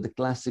hill. You know, the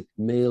classic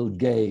male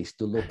gaze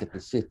to look at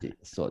the city,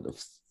 sort of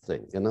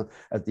thing. You know,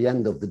 at the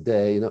end of the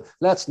day, you know,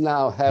 let's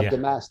now have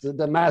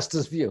the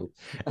master's view.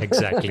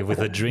 Exactly, with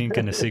a drink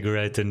and a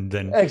cigarette, and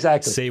then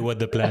say what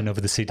the plan of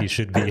the city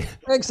should be.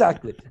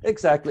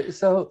 Exactly.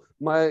 So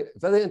my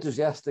very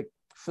enthusiastic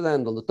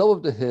friend on the top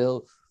of the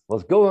hill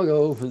was going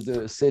over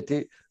the city.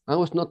 I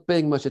was not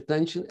paying much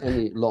attention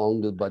any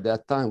longer by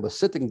that time. I was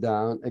sitting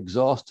down,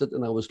 exhausted,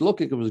 and I was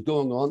looking at what was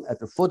going on at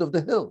the foot of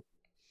the hill.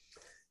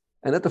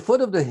 And at the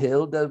foot of the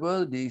hill, there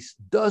were these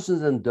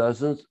dozens and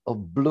dozens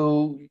of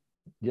blue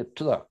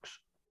trucks,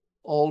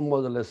 all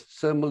more or less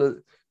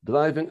similar,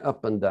 driving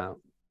up and down.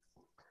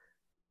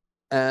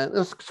 And it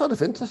was sort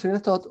of interesting. I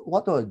thought,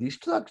 what are these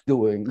trucks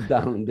doing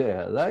down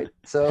there, right?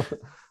 So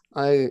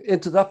I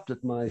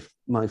interrupted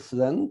my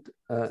friend.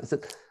 I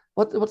said,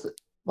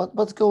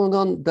 what's going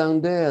on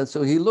down there?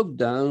 So he looked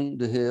down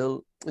the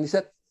hill and he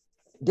said,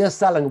 they're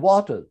selling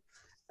water.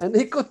 And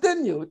he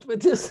continued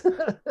with this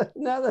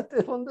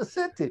narrative on the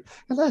city.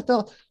 And I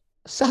thought,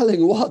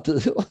 selling water,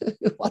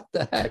 what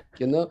the heck,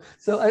 you know?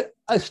 So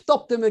I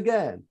stopped him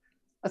again.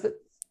 I said,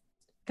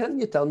 can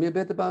you tell me a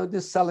bit about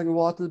this selling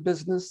water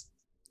business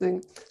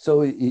thing?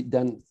 So he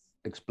then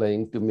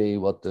explained to me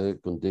what the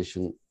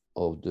condition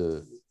of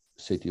the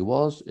city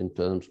was in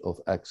terms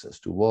of access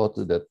to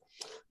water, that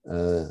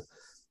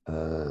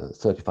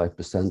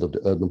 35% of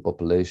the urban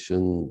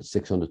population,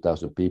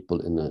 600,000 people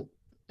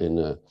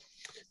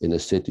in a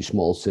city,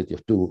 small city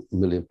of 2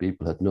 million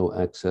people, had no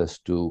access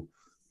to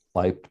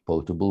piped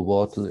potable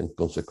water, and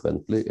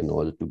consequently, in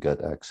order to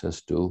get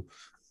access to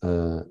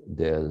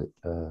their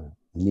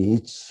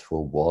needs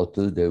for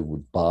water, they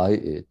would buy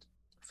it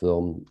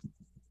from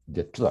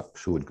the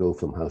trucks who would go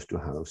from house to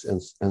house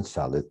and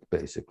sell it,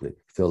 basically,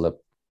 fill up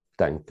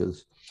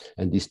tankers.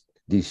 And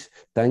these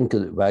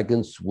tanker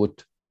wagons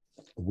would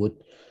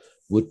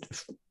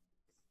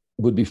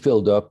be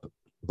filled up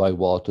by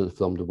water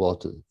from the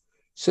water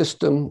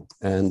system,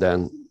 and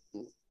then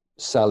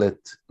sell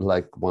it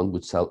like one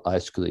would sell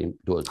ice cream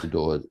door to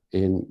door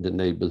in the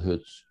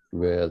neighborhoods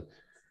where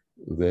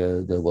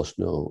there was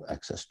no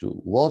access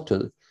to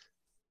water,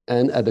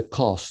 and at a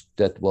cost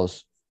that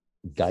was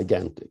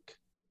gigantic.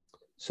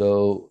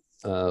 So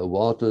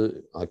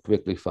water, I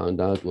quickly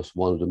found out, was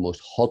one of the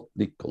most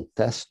hotly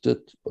contested,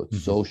 both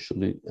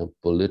socially and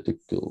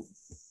political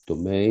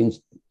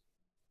domains,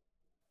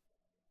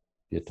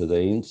 the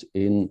terrains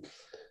in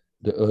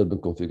the urban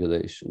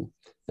configuration.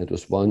 It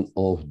was one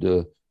of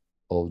the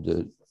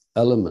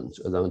elements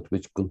around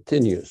which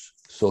continuous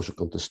social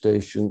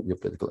contestation,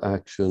 political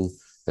action,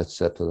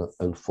 etc.,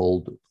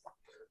 unfolded.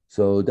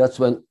 So that's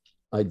when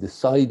I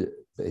decided,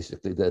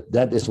 basically,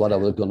 that is what I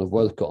was going to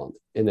work on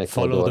in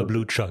Ecuador. Follow the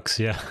blue trucks,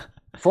 yeah.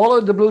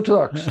 Follow the blue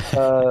trucks.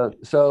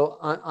 So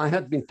I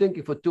had been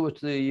thinking for 2 or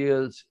 3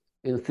 years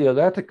in a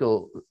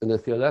theoretical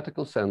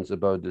sense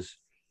about this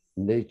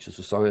nature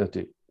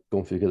society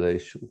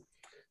configuration,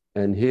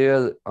 and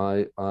here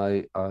I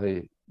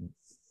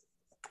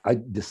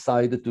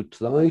decided to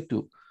try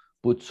to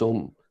put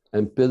some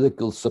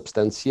empirical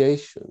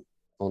substantiation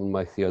on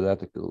my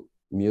theoretical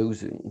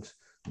musings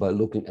by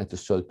looking at the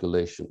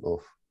circulation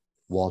of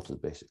water,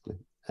 basically.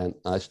 And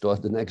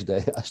the next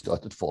day, I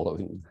started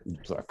following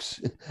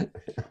trucks.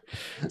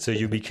 So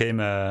you became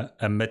a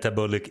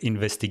metabolic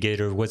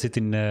investigator. Was it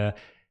in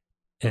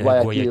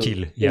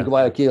Guayaquil? Yeah. In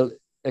Guayaquil,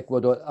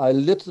 Ecuador. I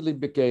literally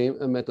became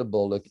a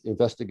metabolic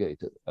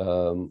investigator.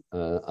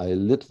 I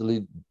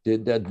literally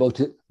did that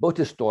both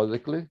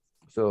historically.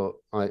 So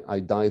I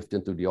dived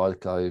into the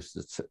archives,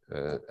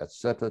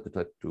 etc., to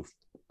try to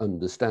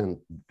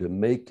understand the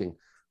making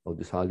of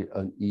this highly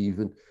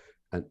uneven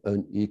and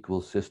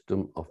unequal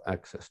system of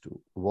access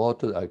to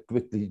water. I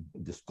quickly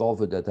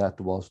discovered that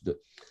was the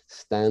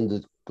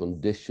standard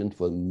condition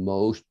for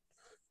most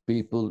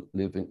people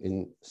living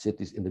in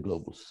cities in the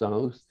global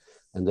south,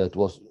 and that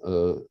was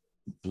a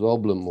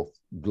problem of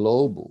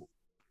global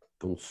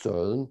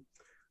concern,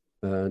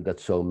 that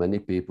so many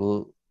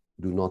people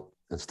do not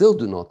and still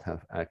do not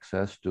have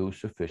access to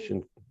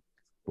sufficient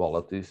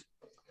quantities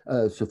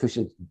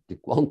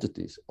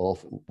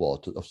of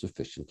water of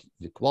sufficient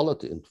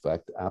quality. In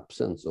fact,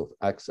 absence of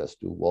access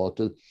to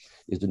water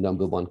is the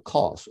 #1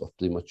 cause of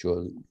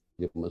premature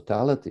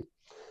mortality.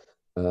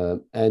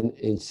 And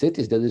in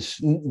cities, there is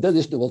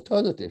no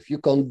alternative. You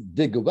can't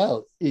dig a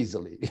well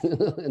easily.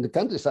 In the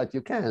countryside,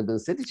 you can, but in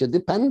cities, you're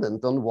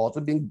dependent on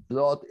water being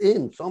brought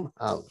in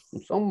somehow,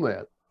 from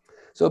somewhere.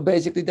 So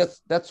basically,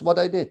 that's what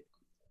I did.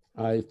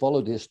 I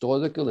followed the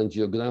historical and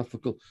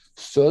geographical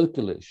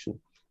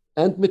circulation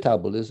and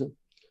metabolism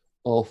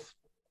of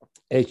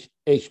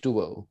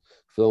H2O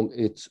from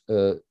its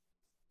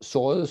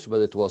source,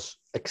 where it was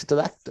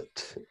extracted,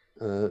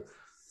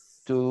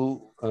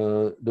 to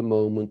the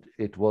moment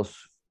it was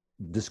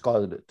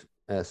discarded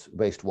as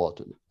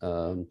wastewater.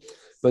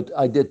 But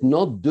I did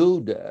not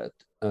do that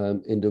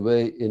in the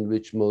way in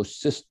which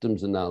most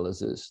systems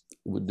analysis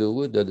would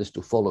do it, that is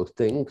to follow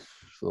things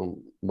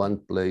from one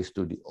place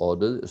to the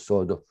other, a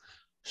sort of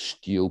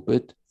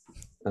stupid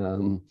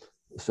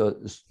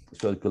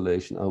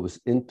circulation. I was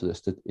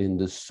interested in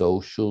the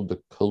social,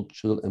 the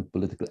cultural, and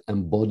political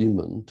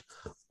embodiment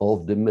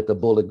of the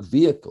metabolic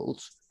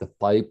vehicles, the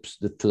pipes,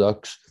 the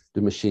trucks,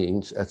 the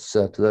machines,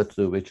 etc.,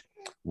 through which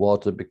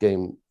water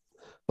became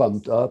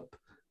pumped up,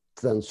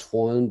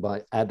 transformed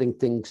by adding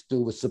things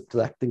to it,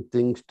 subtracting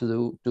things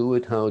to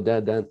it, how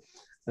that then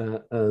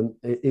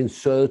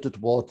inserted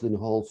water in a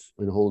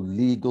whole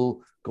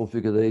legal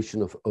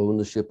configuration of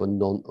ownership and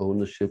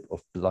non-ownership,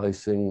 of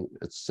pricing,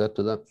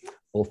 etc.,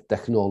 of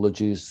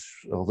technologies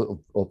of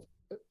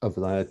a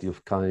variety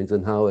of kinds,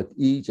 and how at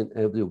each and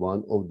every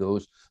one of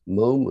those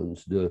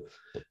moments, the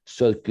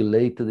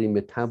circulatory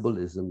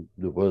metabolism,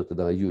 the word that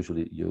I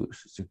usually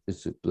use,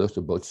 it's first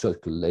about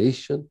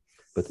circulation,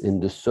 but in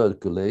the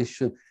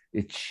circulation,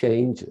 it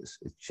changes.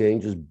 It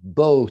changes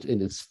both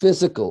in its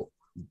physical,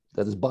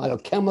 that is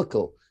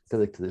biochemical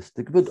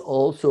characteristic, but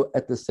also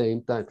at the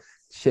same time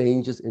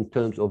changes in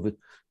terms of its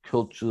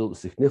cultural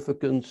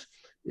significance,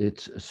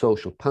 its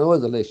social power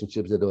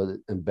relationships that are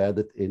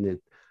embedded in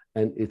it,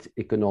 and its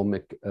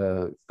economic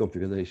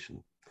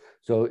configuration.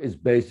 So it's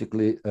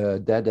basically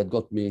that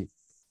got me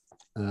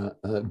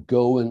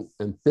going,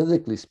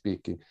 empirically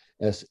speaking,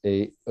 as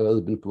a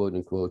urban, quote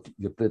unquote,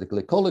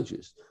 political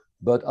ecologist.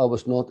 But I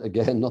was not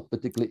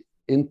particularly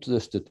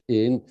interested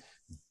in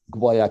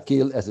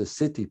Guayaquil as a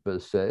city per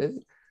se,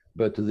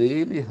 but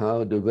really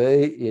how the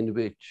way in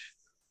which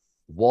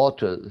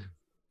water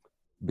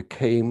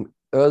became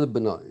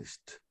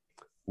urbanized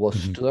was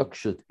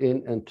structured in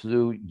and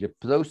through the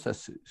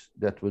processes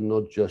that were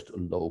not just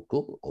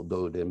local,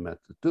 although they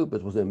mattered too,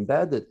 but was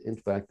embedded, in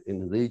fact, in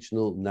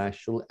regional,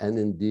 national, and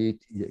indeed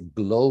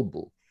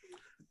global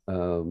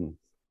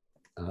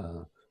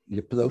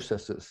the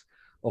processes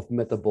of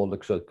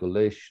metabolic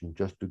circulation.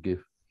 Just to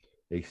give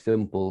a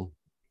simple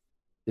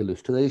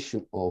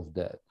illustration of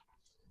that,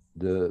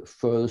 the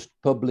first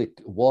public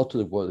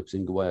waterworks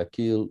in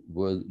Guayaquil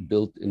were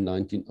built in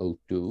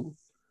 1902.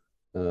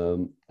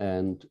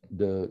 And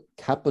the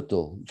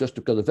capital, just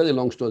to cut a very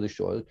long story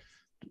short,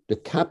 the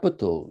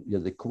capital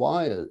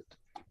required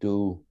to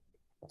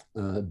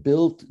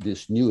build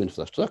this new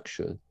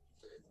infrastructure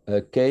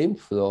came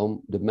from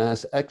the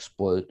mass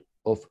export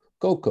of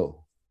cocoa,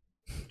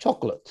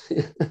 chocolate.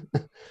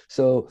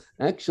 So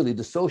actually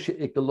the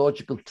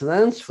socio-ecological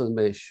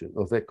transformation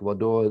of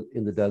Ecuador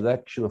in the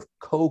direction of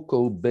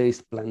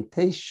cocoa-based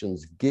plantations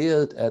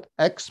geared at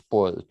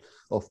export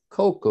of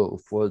cocoa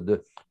for the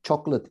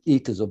chocolate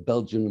eaters of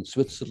Belgium and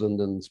Switzerland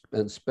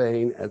and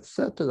Spain,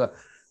 etc.,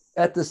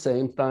 at the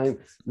same time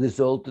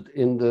resulted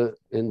in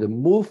the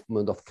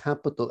movement of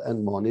capital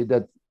and money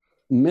that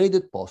made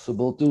it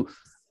possible to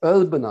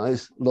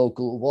urbanize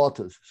local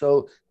waters.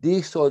 So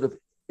these sort of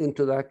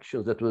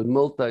interactions that were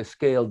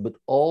multi-scale but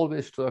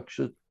always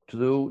structured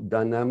through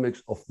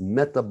dynamics of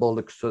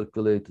metabolic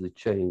circulatory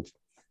change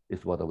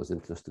is what I was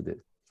interested in.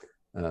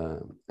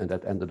 And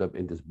that ended up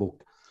in this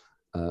book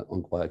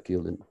on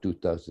Guayaquil in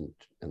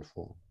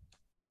 2004.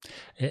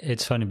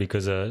 It's funny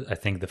because I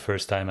think the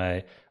first time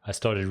I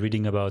started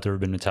reading about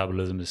urban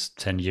metabolism is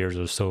 10 years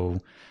or so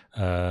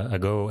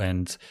ago,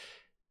 and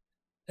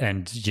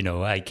you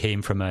know, I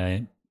came from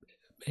a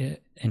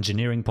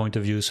engineering point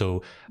of view,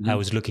 so I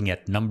was looking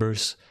at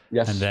numbers,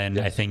 and then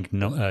I think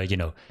you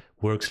know,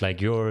 works like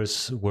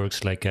yours,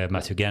 works like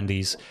Matthew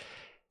Gandhi's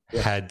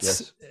had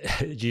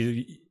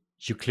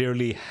you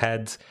clearly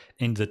had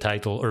in the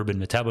title urban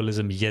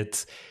metabolism,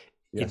 yet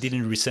it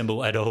didn't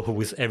resemble at all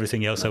with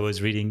everything else I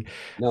was reading.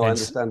 No, I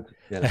understand.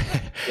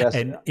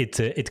 And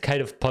it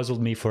kind of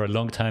puzzled me for a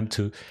long time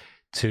to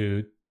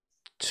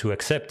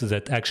accept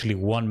that actually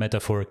one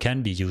metaphor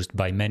can be used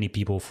by many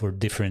people for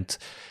different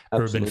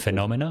urban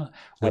phenomena,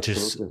 which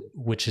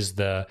is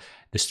the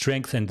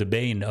strength and the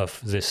bane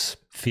of this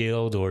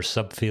field or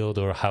subfield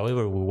or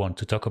however we want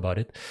to talk about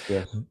it.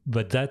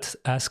 But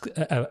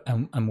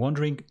I'm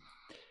wondering,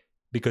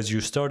 because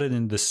you started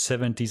in the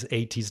 70s,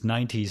 80s,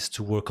 90s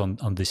to work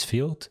on this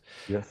field.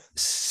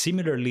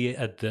 Similarly,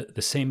 at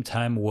the same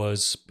time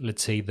was,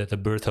 let's say, the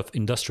birth of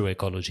industrial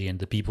ecology and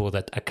the people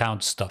that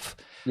account stuff.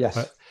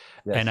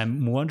 And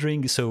I'm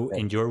wondering, so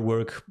in your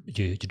work,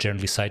 you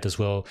generally cite as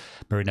well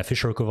Marina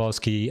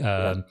Fisher-Kowalski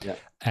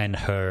and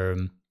her,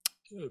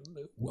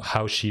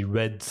 how she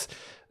read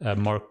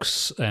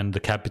Marx and the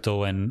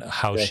Capital and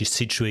how she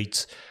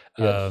situates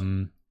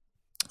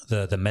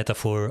the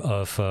metaphor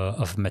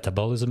of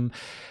metabolism.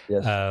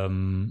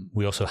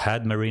 We also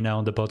had Marina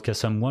on the podcast.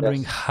 So I'm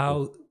wondering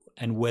how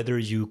and whether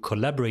you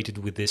collaborated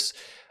with this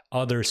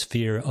other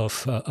sphere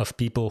of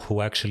people who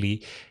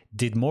actually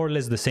did more or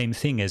less the same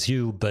thing as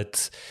you,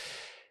 but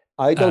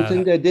I don't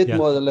think they did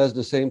more or less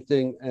the same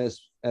thing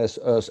as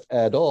us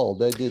at all.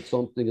 They did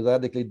something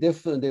radically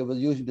different. They were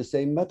using the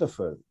same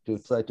metaphor to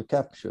try to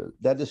capture.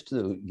 That is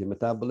true. The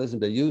metabolism,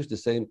 they used the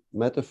same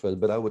metaphor,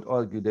 but I would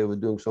argue they were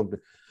doing something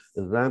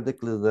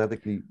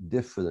radically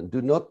different.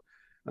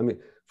 I mean,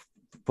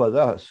 for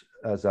us,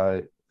 as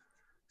I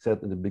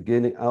said in the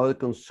beginning, our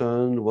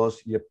concern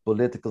was your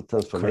political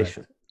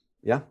transformation.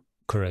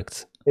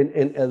 Correct.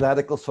 In a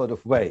radical sort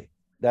of way.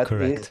 That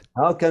is,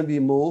 how can we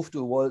move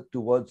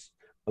towards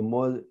a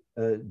more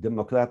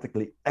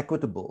democratically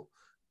equitable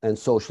and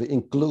socially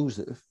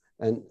inclusive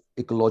and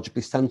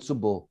ecologically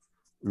sensible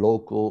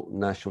local,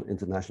 national,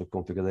 international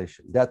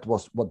configuration? That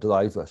was what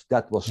drives us.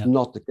 That was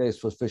not the case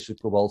for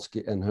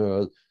Fisher-Kowalski and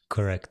her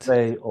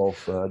way of,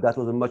 that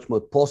was a much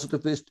more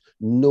positivist,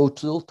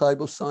 neutral type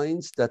of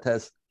science that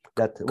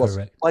was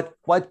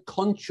quite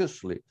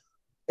consciously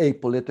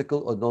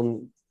apolitical or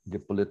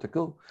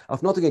non-political. I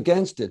have nothing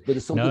against it, but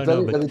it's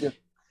something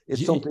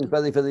something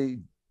very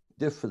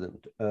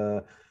different.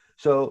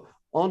 So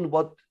on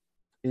what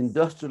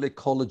industrial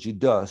ecology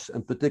does,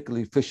 and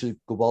particularly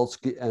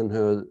Fisher-Kowalski and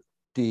her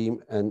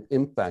team and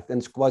impact, and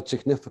it's quite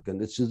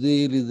significant. It's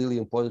really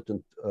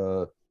important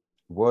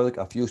work.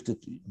 I've used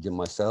it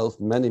myself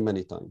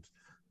many times.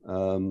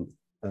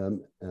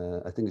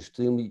 I think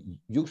extremely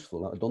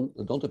useful. I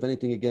don't have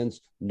anything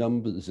against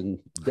numbers and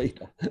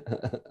data,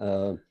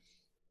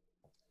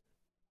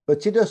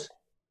 but she does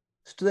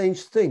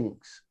strange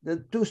things. There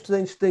are two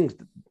strange things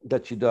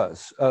that she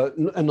does,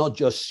 and not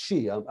just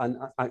she.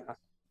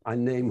 I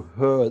name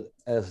her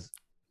as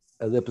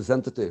a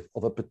representative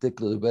of a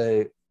particular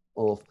way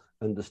of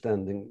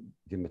understanding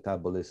the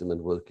metabolism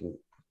and working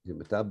the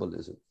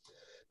metabolism.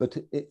 But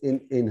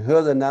in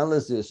her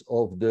analysis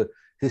of the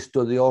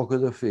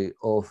historiography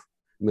of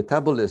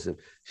metabolism,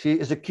 she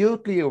is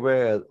acutely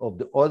aware of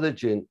the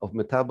origin of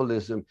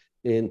metabolism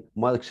in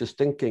Marxist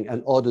thinking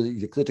and other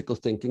the critical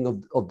thinking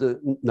of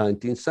the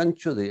 19th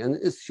century. And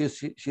she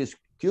is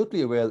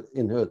acutely aware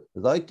in her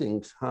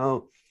writings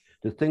how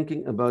the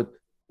thinking about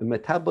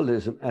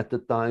metabolism at the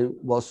time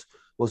was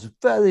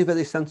very,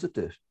 very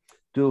sensitive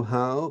to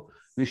how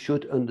we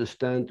should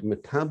understand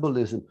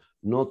metabolism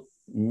not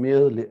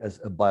merely as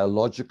a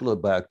biological or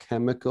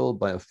biochemical,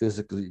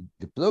 biophysical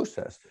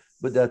process,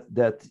 but that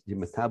the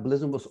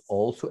metabolism was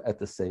also at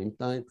the same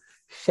time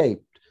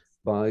shaped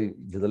by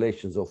the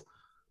relations of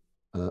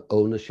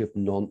ownership,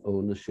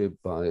 non-ownership,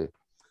 by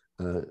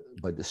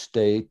the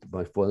state,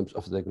 by forms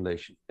of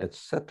regulation,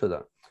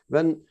 etc.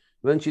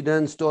 When she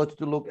then started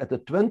to look at the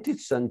 20th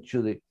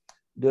century,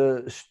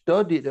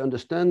 the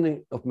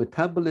understanding of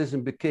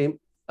metabolism became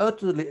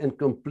utterly and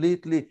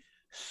completely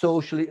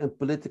socially and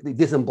politically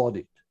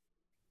disembodied.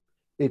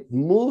 It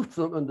moved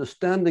from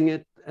understanding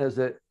it as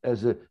a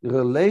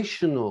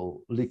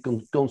relationally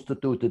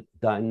constituted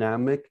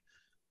dynamic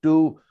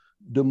to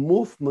the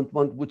movement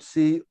one would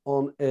see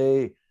on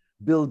a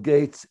Bill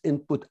Gates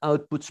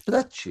input-output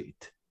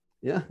spreadsheet.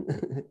 Yeah,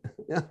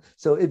 yeah.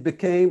 So it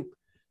became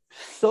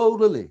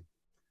solely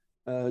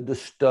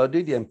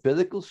the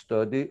empirical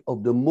study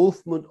of the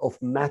movement of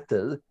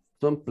matter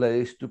from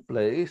place to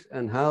place,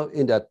 and how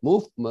in that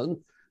movement,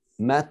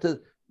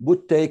 matter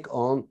would take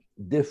on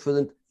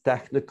different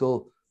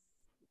technical,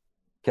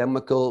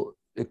 chemical,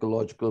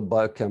 ecological,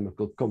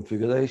 biochemical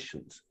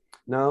configurations.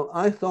 Now,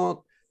 I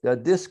thought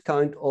that this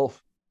kind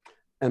of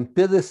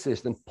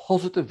empiricist and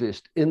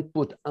positivist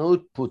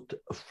input-output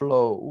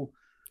flow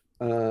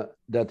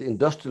that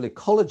industrial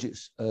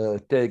ecologists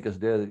take as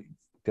their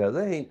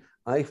terrain,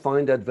 I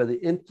find that very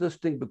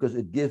interesting because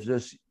it gives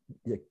us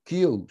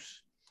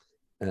cues,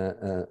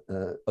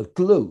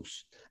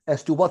 clues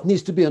as to what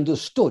needs to be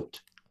understood.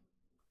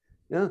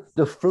 Yeah?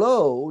 The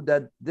flow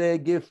that they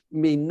give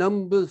me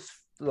numbers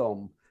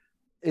from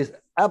is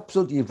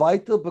absolutely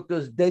vital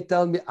because they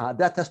tell me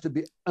that has to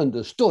be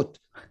understood,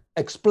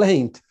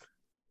 explained,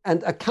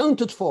 and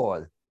accounted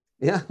for.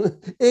 Yeah,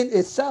 in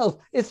itself,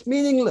 it's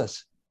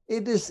meaningless.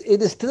 It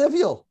is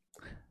trivial.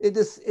 It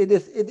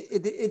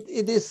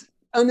is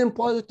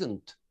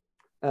unimportant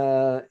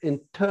in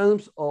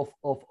terms of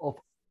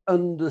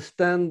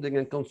understanding,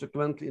 and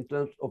consequently in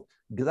terms of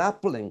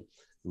grappling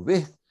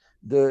with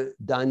the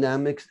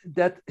dynamics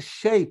that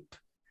shape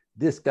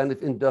this kind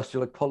of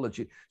industrial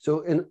ecology.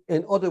 So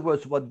in other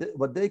words,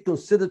 what they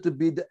consider to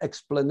be the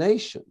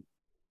explanation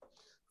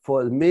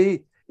for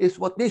me is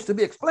what needs to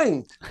be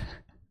explained.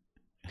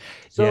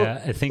 So,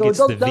 yeah, I think it's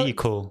the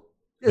vehicle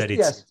that it's...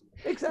 Yes,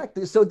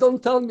 exactly. So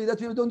don't tell me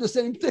that we're doing the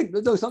same thing.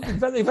 We're doing something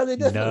very, very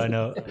different.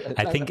 No.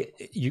 I think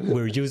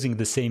we're using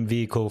the same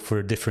vehicle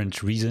for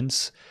different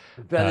reasons.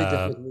 Very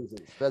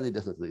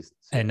different reasons.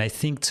 And I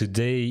think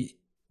today,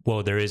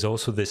 well, there is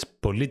also this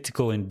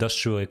political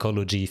industrial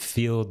ecology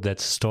field that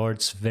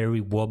starts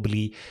very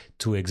wobbly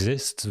to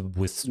exist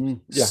with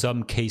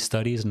some case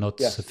studies, not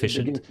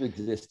sufficient. It begins to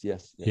exist,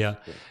 yes. Yeah.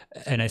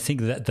 And I think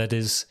that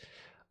is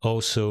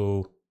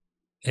also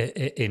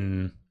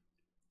in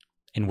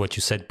what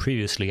you said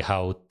previously,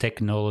 how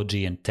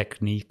technology and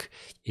technique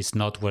is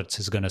not what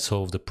is going to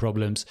solve the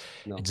problems.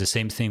 No. It's the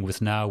same thing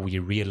with now. We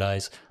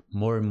realize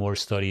more and more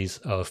studies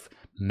of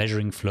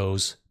measuring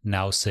flows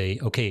now say,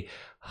 okay,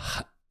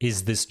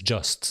 is this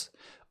just?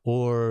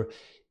 Or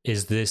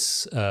is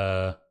this,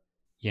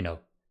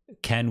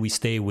 can we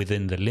stay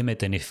within the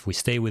limit? And if we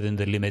stay within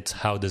the limit,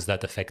 how does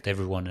that affect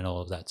everyone and all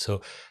of that?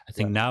 So I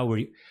think now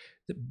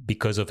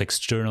because of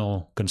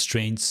external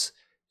constraints,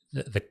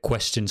 the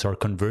questions are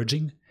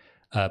converging.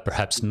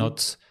 Perhaps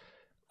not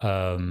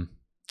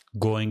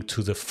going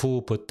to the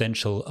full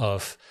potential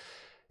of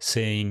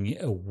saying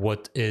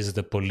what is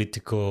the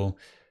political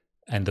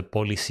and the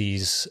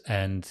policies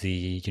and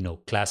the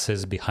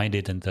classes behind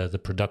it and the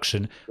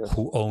production,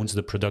 who owns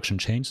the production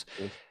chains.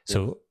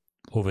 So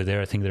over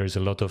there, I think there is a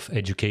lot of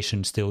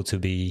education still to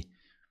be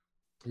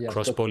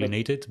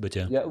cross-pollinated. But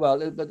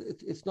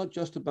it's not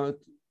just about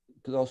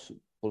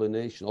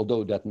cross-pollination,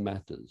 although that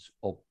matters,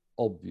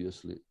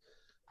 obviously.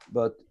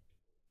 But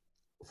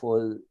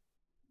for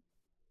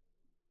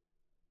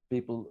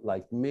people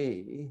like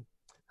me,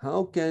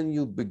 how can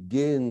you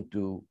begin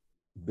to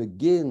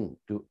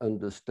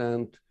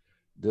understand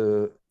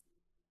the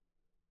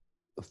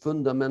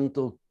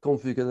fundamental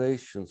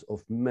configurations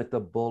of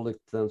metabolic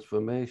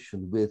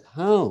transformation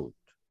without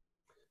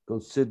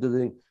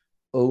considering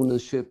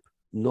ownership,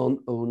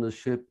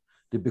 non-ownership,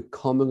 the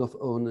becoming of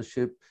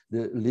ownership,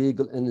 the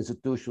legal and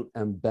institutional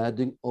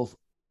embedding of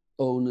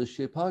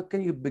ownership? How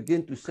can you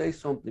begin to say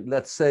something,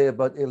 let's say,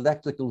 about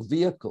electrical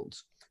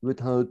vehicles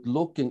without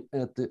looking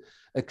at the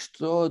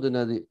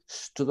extraordinary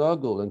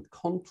struggle and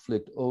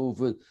conflict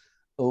over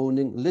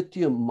owning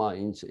lithium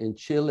mines in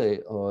Chile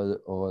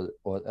or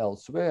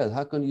elsewhere?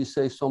 How can you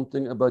say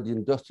something about the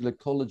industrial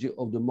ecology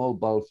of the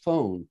mobile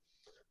phone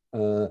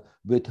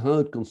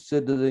without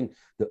considering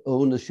the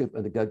ownership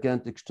and the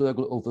gigantic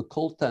struggle over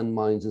coltan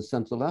mines in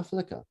Central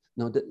Africa?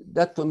 Now,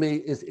 that for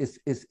me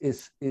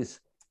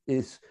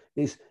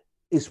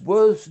is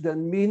worse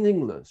than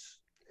meaningless.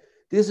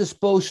 This is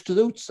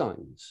post-truth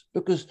science,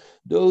 because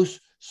those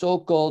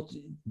so-called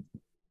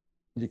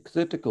the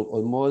critical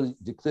or more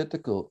the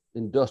critical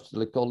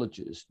industrial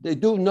ecologists, they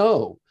do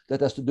know that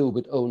has to do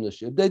with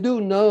ownership. They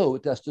do know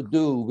it has to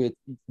do with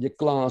the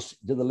class,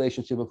 the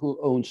relationship of who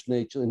owns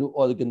nature and who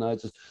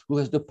organizes, who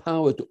has the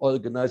power to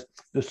organize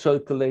the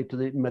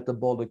circulatory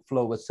metabolic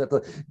flow,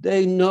 etc.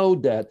 They know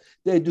that.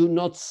 They do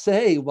not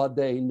say what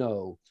they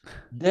know.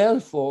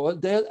 Therefore,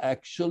 they're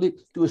actually,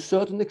 to a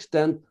certain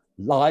extent,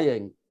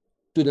 lying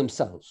to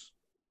themselves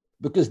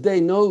because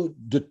they know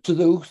the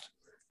truth,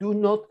 do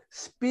not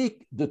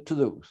speak the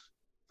truth.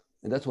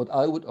 And that's what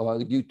I would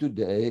argue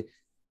today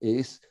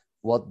is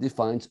what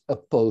defines a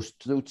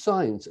post-truth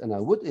science. And I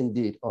would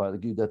indeed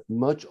argue that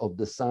much of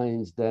the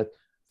science that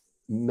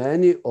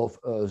many of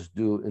us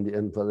do in the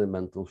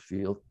environmental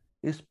field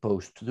is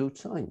post-truth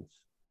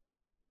science.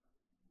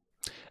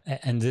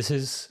 And this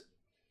is,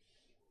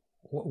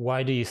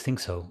 why do you think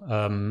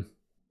so?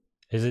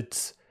 Is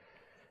it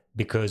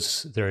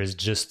because there is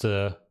just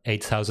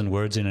 8,000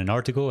 words in an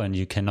article and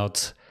you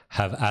cannot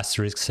have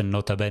asterisks and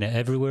nota bene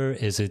everywhere?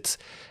 Is it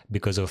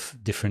because of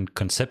different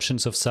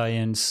conceptions of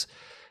science,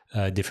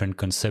 different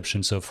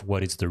conceptions of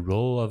what is the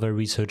role of a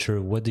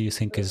researcher? What do you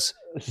think is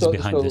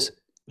behind this?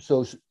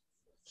 So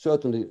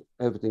certainly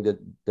everything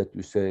that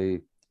you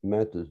say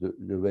matters,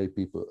 the way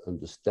people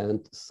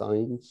understand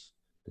science,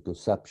 the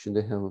conception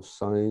they have of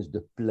science,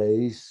 the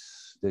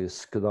place they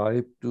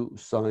ascribe to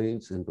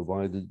science and the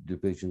wider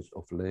divisions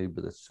of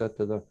labor,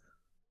 etc.,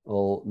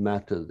 all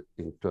matter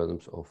in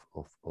terms of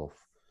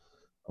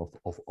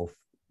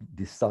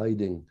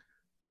deciding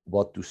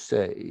what to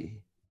say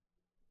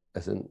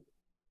as an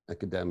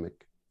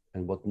academic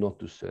and what not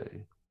to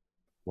say,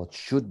 what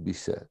should be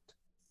said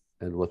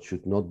and what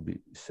should not be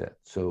said.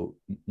 So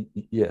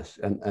yes,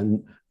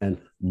 and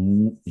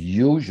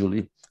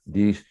usually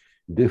these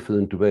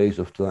different ways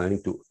of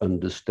trying to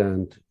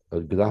understand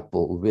or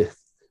grapple with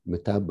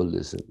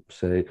metabolism,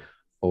 say,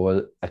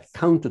 or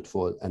accounted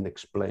for and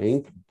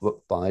explained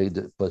by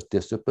the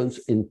participants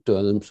in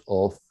terms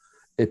of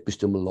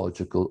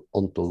epistemological,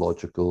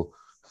 ontological,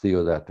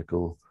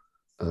 theoretical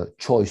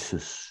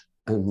choices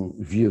and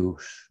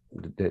views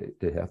that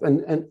they have.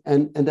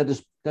 And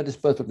that is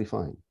perfectly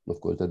fine.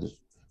 Of course, that is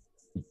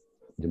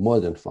more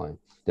than fine.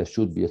 There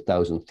should be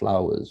 1,000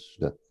 flowers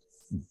that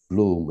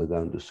bloom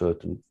around a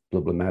certain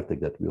problematic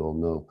that we all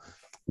know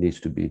needs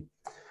to be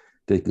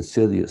taken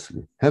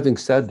seriously. Having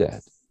said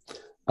that,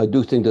 I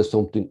do think there's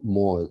something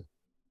more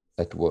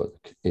at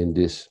work in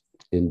this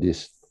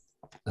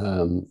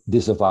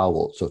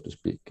disavowal, so to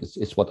speak.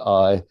 It's what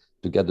I,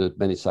 together with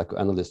many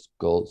psychoanalysts,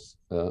 calls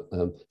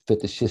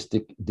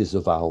fetishistic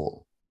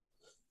disavowal,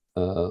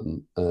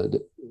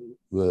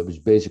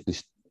 which basically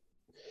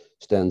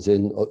stands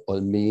in or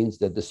means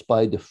that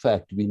despite the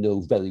fact we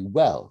know very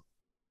well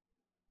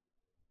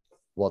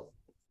what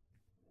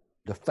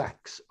the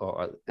facts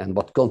are and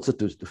what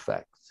constitutes the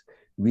facts,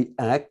 we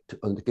act,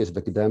 in the case of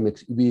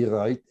academics, we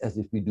write as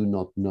if we do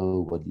not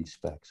know what these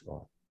facts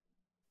are.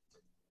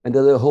 And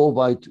there are a whole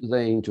wide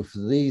range of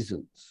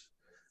reasons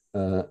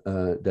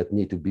that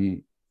need to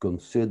be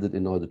considered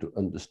in order to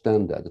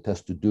understand that. It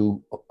has to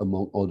do,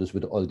 among others,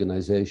 with the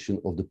organization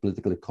of the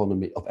political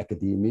economy of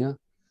academia.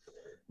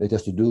 It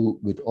has to do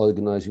with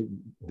organizing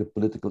the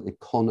political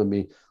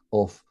economy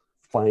of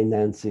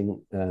financing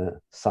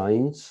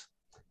science.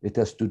 It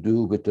has to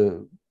do with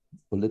the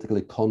political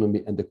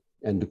economy and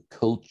the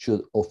culture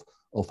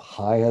of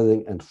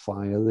hiring and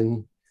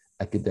firing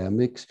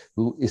academics,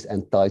 who is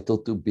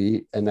entitled to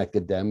be an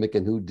academic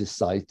and who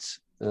decides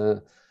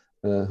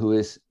who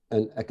is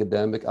an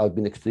academic. I've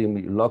been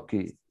extremely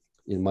lucky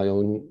in my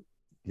own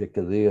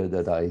career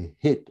that I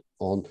hit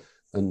on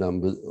a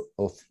number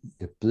of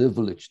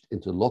privileged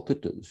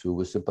interlocutors who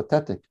were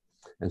sympathetic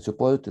and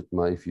supported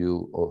my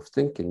view of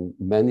thinking.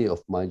 Many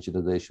of my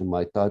generation,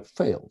 my type,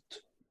 failed.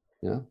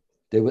 Yeah,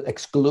 they were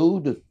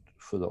excluded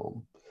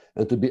from.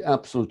 And to be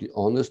absolutely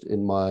honest,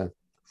 in my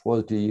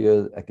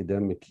 40-year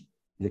academic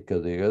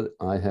career,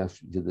 I have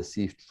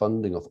received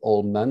funding of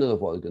all manner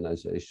of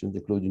organizations,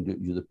 including the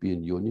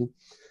European Union.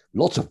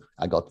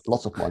 I got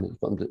lots of money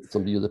from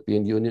the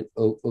European Union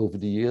over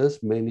the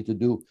years, mainly to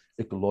do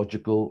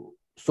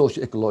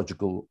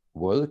socio-ecological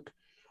work.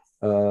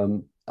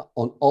 On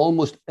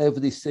almost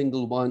every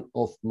single one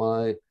of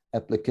my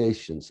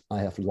applications,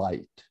 I have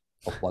lied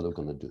of what I'm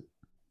going to do.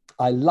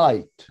 I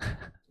lied.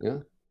 Yeah.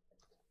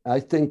 I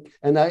think,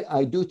 and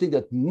I do think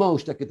that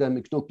most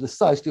academics know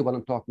precisely what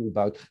I'm talking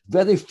about.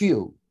 Very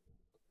few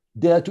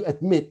dare to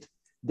admit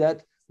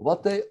that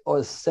what they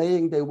are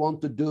saying they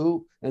want to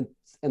do and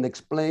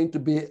explain to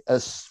be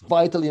as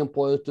vitally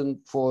important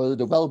for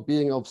the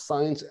well-being of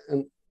science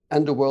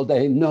and the world,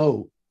 they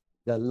know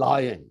they're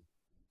lying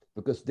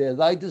because they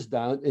write this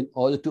down in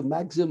order to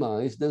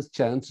maximize their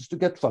chances to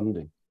get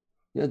funding.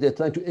 Yeah, they're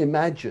trying to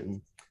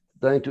imagine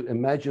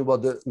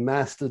what the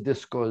master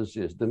discourse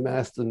is, the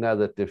master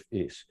narrative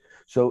is.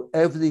 So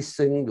every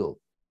single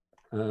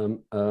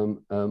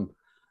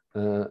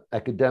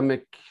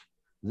academic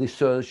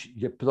research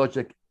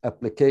project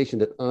application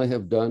that I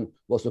have done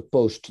was a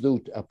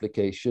post-truth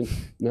application.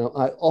 Now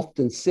I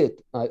often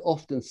sit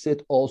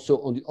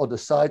also on the other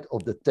side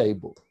of the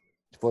table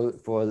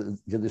for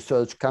the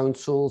research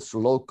councils,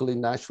 locally,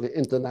 nationally,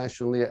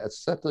 internationally,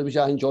 etc., which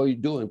I enjoy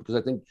doing because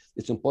I think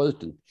it's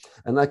important.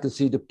 And I can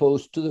see the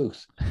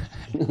post-truth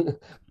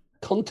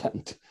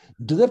content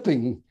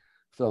dripping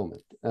from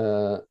it.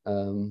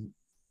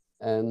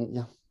 And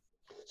yeah,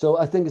 so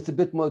I think it's a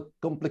bit more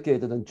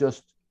complicated than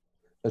just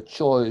a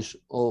choice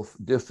of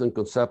different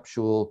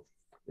conceptual,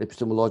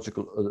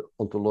 epistemological,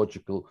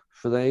 ontological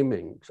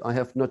framings. I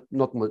have not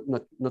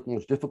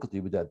much difficulty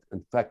with that.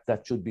 In fact,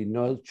 that should be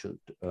nurtured,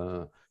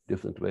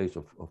 different ways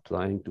of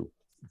trying to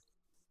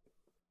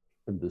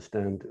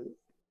understand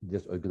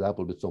this or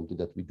grapple with something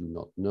that we do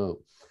not know.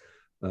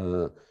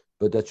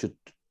 But that should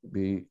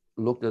be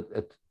looked at,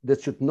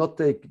 that should not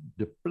take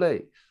the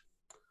place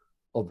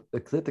of a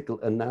critical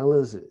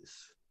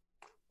analysis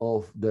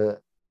of the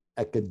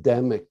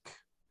academic,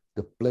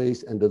 the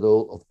place and the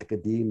role of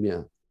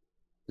academia,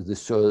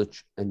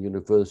 research and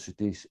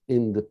universities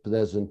in the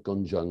present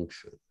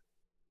conjuncture,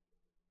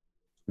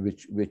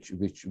 which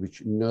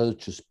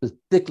nurtures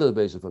particular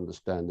ways of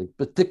understanding,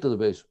 particular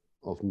ways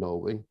of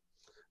knowing,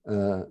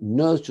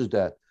 nurtures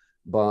that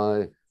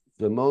by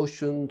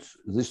promotions,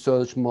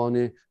 research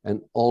money,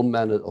 and all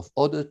manner of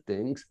other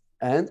things,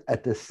 and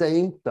at the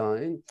same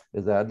time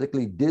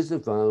radically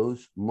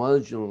disavows,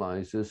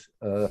 marginalizes,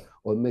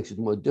 or makes it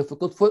more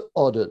difficult for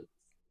other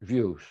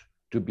views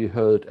to be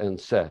heard and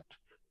said.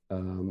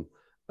 And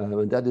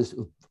that is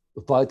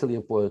vitally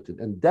important.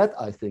 And that,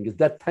 I think, is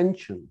that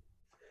tension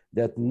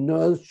that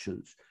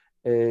nurtures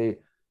a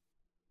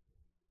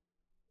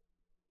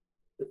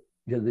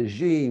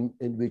regime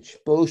in which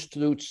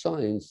post-truth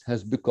science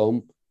has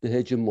become the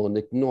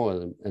hegemonic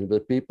norm, and where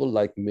people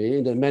like me,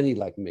 and there are many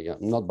like me,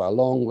 I'm not by a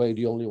long way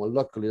the only one,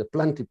 luckily, there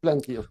are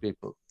plenty of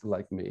people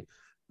like me,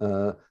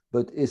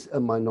 but is a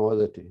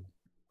minority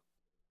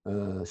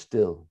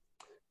still,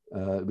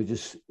 which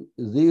is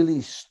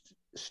really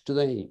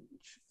strange,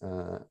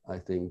 I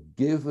think,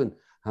 given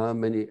how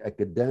many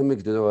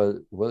academics there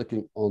are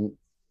working on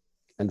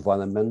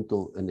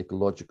environmental and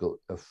ecological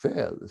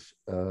affairs.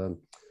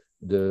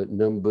 The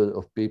number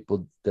of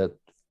people that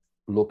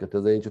look at a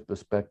range of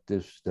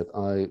perspectives that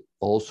I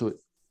also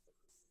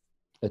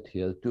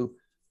adhere to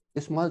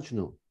is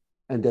marginal,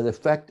 and their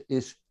effect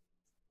is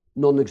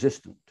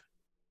non-existent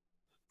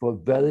for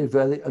very,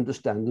 very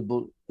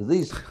understandable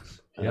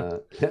reasons.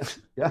 Yep.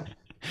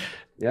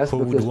 Yes. Who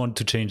would want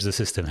to change the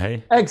system,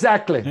 hey?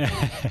 Exactly.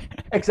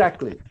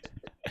 Exactly.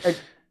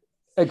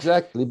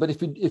 But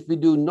if we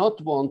do not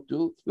want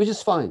to, which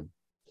is fine.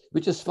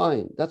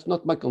 That's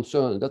not my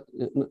concern.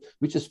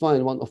 Which is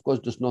fine. One, of course,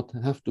 does not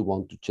have to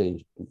want to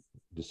change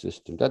the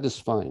system. That is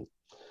fine.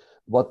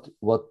 What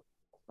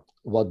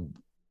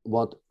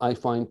I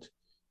find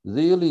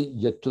really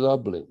yet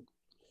troubling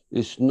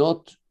is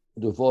not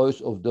the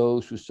voice of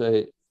those who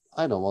say,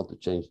 I don't want to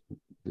change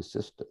the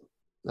system.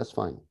 That's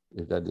fine,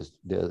 if that is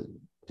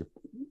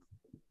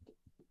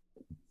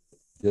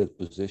their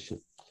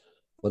position.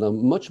 What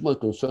I'm much more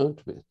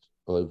concerned with,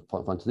 or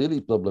find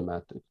really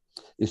problematic,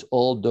 is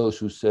all those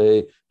who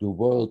say the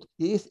world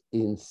is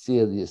in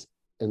serious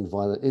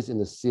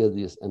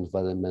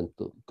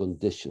environmental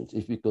conditions.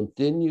 If we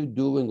continue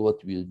doing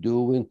what we're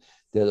doing,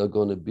 there are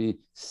going to be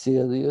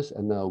serious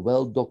and now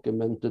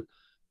well-documented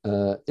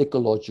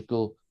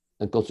ecological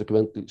and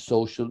consequently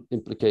social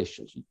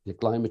implications. The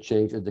climate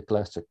change is the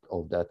classic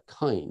of that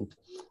kind.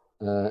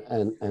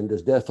 And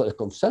there's therefore a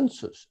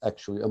consensus,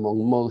 actually,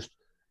 among most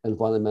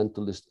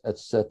environmentalists,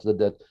 etc.,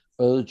 that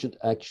urgent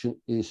action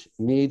is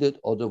needed,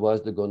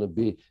 otherwise they're going to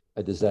be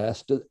a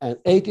disaster. And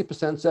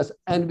 80% says,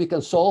 and we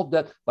can solve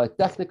that by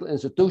technical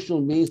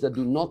institutional means that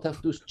do not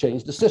have to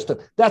change the system.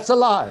 That's a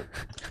lie.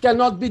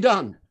 Cannot be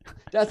done.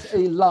 That's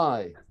a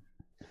lie.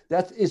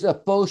 That is a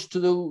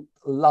post-truth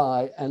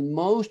lie, and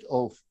most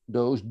of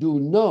those do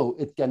know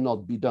it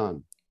cannot be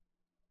done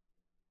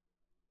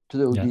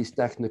through these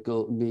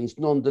technical means.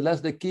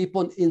 Nonetheless, they keep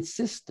on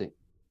insisting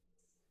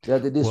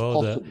that it is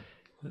possible.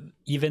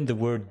 Even the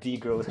word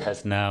degrowth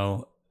has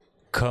now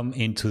come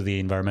into the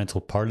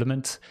environmental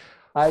parliament.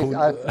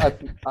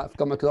 I've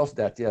come across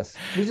that, yes,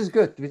 which is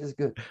good.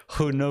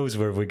 Who knows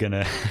where we're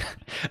gonna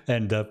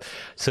end up?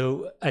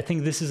 So I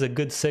think this is a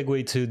good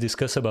segue to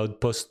discuss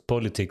about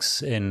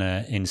post-politics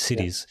in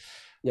cities.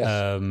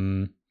 Yes.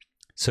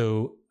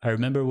 So I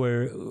remember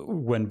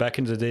when back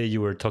in the day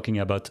you were talking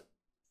about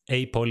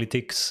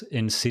apolitics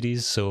in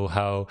cities. So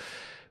how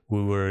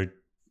we were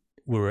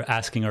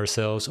asking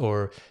ourselves,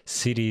 or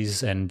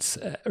cities and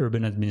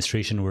urban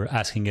administration were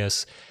asking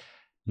us,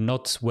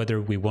 not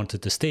whether we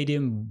wanted the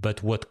stadium,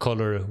 but what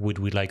color would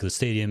we like the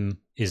stadium?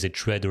 Is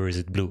it red or is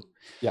it blue?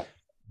 Yeah.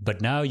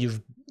 But now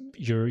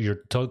you're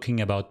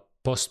talking about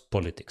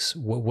post-politics.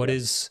 What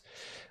is?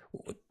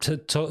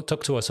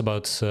 Talk to us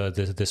about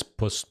this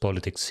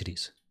post-politics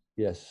cities.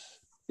 Yes.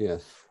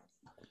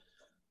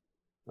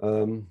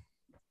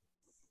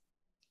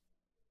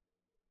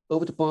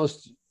 Over the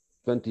past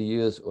 20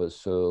 years or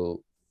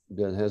so,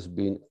 there has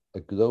been a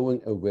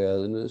growing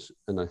awareness,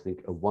 and I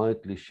think a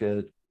widely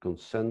shared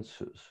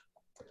consensus,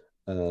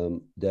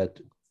 that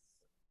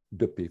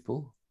the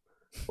people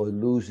are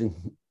losing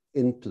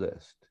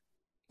interest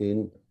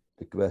in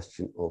the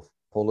question of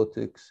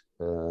politics.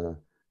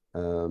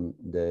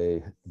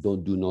 They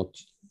do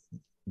not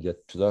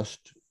yet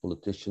trust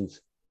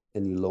politicians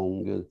any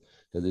longer.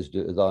 There is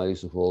the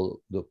rise of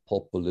all the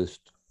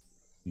populist,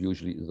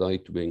 usually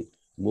right-wing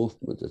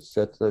movements,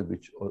 etc.,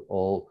 which are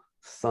all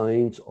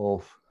signs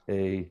of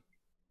a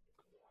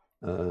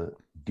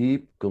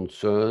deep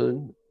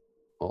concern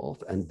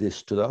of and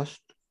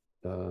distrust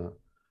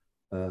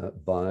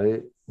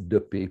by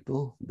the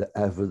people, the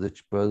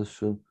average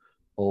person,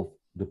 of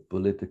the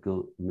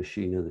political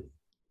machinery.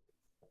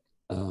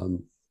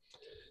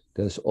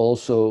 There's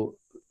also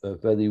a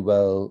very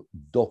well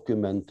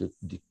documented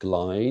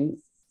decline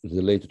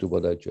related to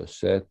what I just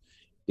said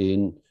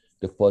in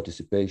the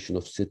participation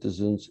of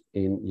citizens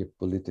in your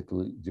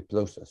political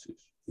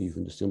processes,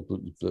 even the simple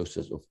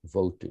process of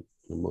voting.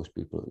 And most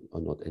people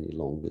are not any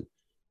longer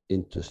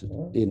interested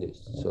in it.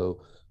 So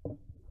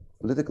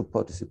political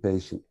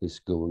participation is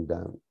going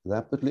down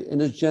rapidly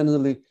and is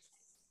generally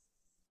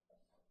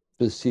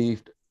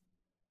perceived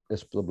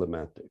as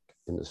problematic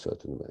in a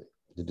certain way,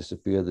 the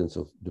disappearance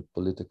of the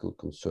political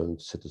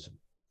concerned citizen.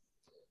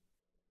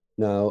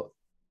 Now,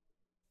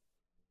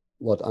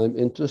 what I'm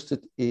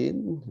interested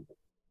in,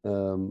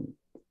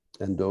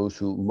 and those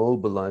who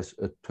mobilize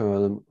a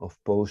term of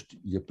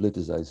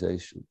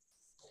post-politicization,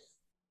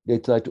 they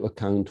try to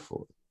account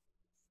for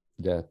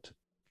that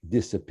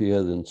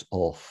disappearance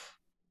of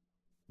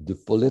the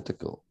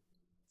political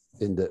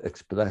in the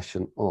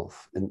expression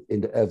of,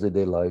 in the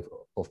everyday life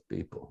of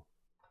people.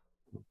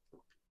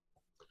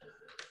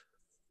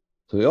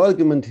 So the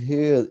argument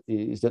here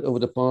is that over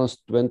the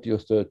past 20 or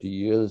 30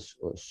 years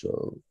or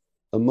so,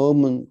 a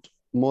moment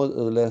more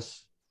or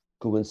less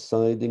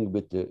coinciding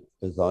with the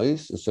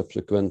rise and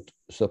subsequent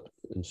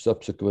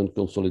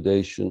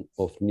consolidation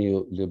of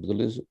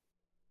neoliberalism,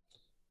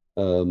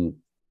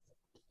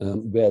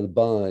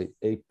 whereby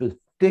a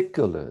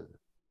particular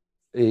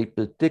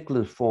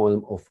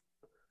form of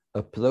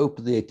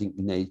appropriating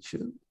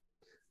nature,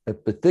 a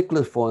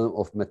particular form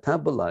of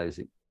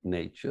metabolizing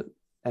nature,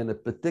 and a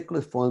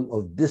particular form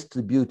of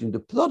distributing the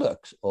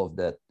products of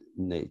that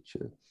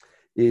nature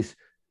is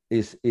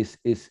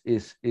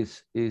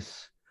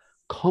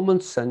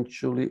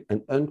commonsensually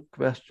and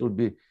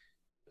unquestionably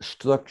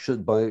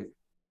structured by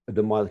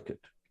the market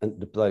and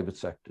the private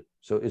sector.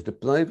 So it's the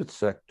private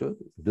sector,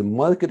 the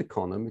market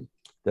economy,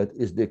 that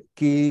is the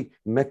key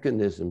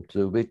mechanism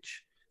through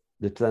which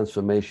the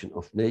transformation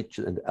of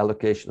nature and the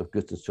allocation of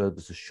goods and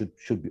services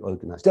should be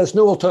organized. There's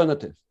no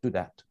alternative to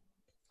that.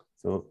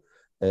 So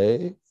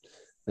A,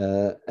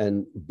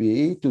 and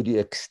B, to the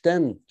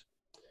extent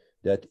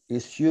that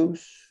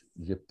issues,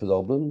 the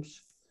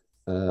problems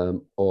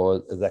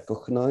are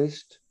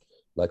recognized,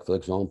 like for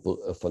example,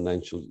 a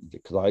financial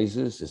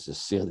crisis is a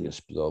serious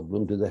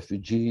problem, the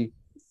refugee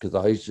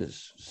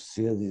crisis,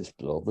 serious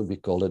problem, we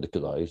call it a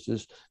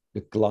crisis,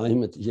 the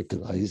climate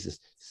crisis,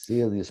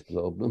 serious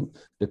problem,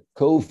 the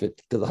COVID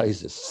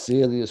crisis,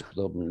 serious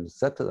problem,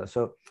 etc.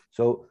 So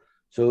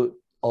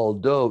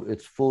although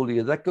it's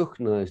fully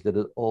recognized that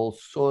there are all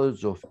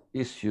sorts of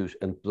issues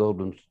and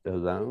problems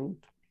around,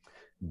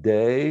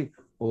 they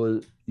are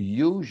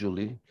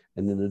usually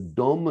and in a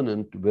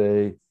dominant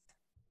way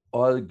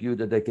argue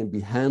that they can be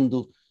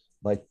handled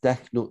by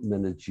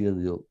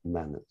techno-managerial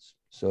manners.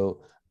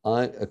 So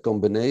a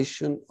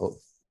combination of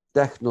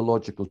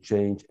technological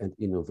change and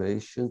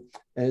innovation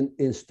and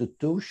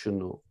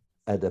institutional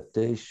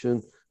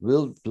adaptation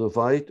will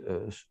provide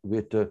us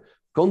with a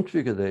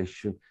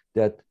configuration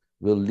that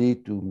will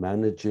lead to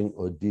managing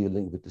or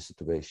dealing with the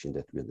situation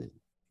that we're in.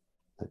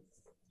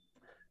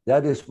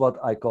 That is what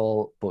I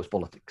call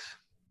post-politics.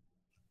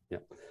 Yeah.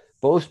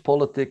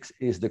 Post-politics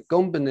is the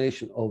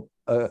combination of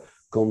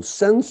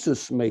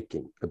consensus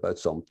making about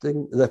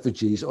something.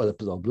 Refugees are a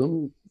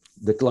problem.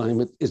 The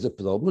climate is a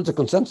problem. There's a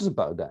consensus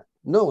about that.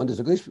 No one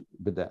disagrees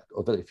with that,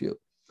 or very few.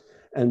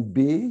 And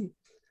B,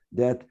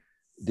 that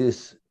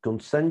this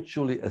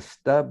consensually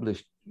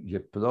established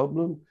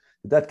problem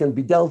that can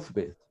be dealt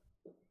with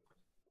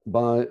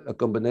by a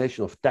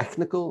combination of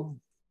technical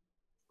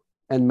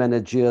and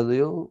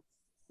managerial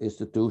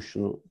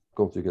institutional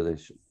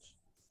configurations.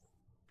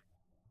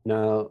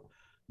 Now,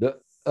 the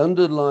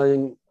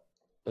underlying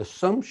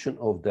assumption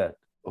of that,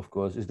 of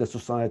course, is that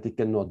society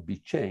cannot be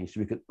changed.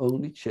 We can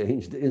only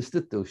change the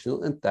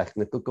institutional and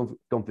technical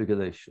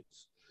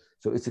configurations.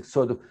 So it's a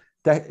sort of,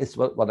 it's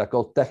what I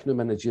call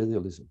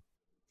techno-managerialism.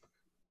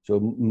 So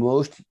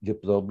most of the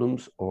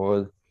problems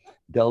are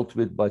dealt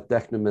with by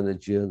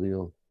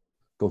techno-managerial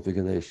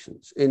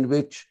configurations in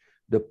which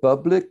the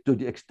public, to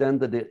the extent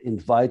that they're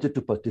invited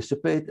to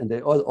participate, and they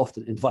are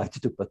often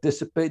invited to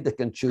participate, they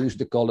can choose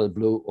the color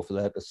blue or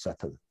red,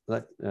 etc.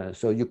 Right?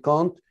 So you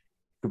can't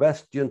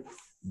question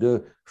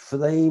the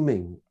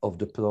framing of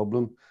the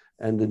problem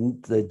and the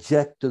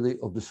trajectory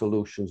of the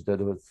solutions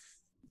that are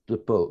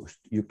proposed.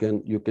 You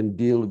can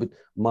deal with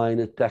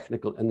minor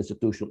technical and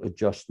institutional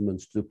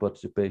adjustments to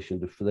participation.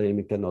 The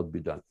framing cannot be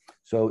done.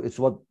 So it's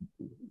what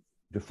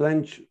the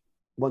French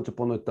once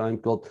upon a time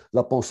called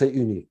la pensée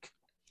unique.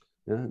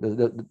 Yeah?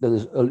 There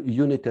is a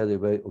unitary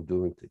way of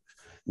doing things.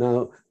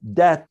 Now,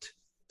 that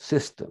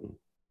system,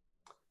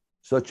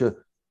 such a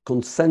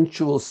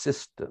consensual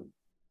system,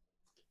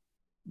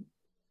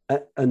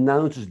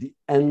 announces the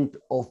end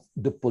of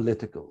the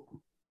political.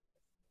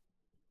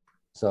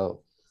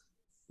 So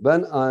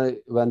when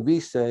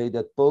we say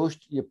that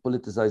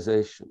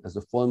post-politicization as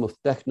a form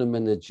of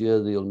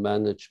techno-managerial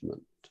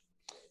management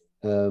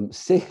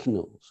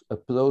signals a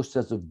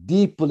process of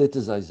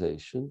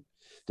depoliticization,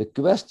 the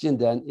question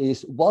then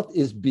is, what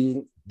is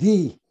being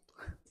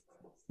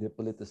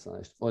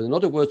depoliticized? Or in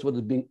other words, what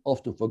is being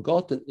often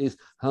forgotten is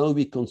how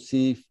we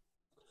conceive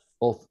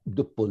of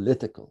the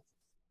political.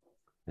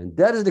 And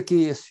that is the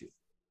key issue,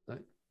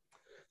 right?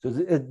 So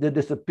the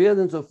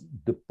disappearance of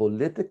the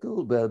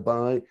political,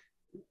 whereby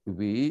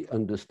we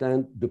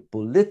understand the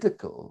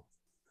political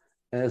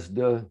as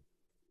the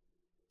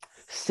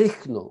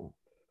signal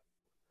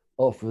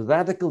of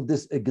radical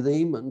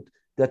disagreement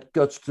that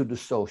cuts to the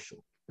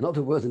social. In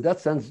other words, in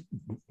that sense,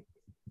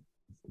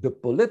 the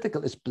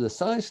political is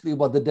precisely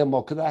what the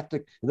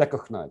democratic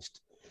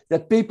recognized,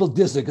 that people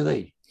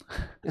disagree,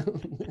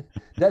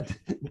 that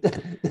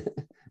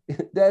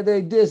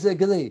they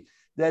disagree,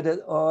 that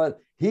there are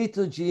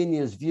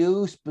heterogeneous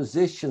views,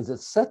 positions,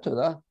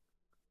 etc.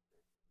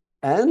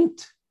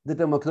 And the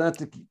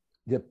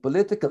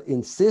political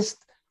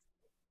insist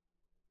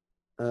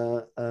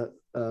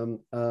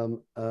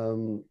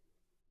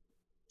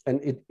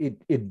and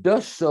it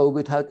does so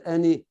without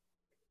any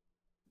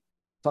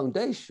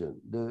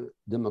foundation. The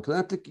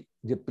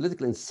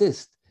political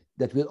insist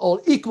that we're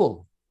all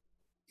equal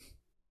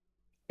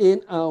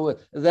in our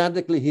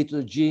radically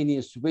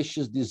heterogeneous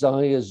wishes,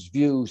 desires,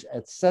 views,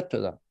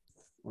 etc.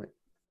 Right.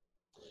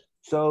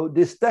 So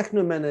this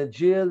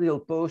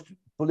techno-managerial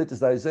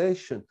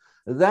post-politicization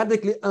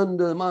radically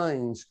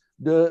undermines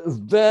the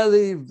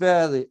very,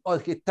 very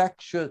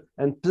architecture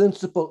and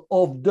principle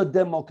of the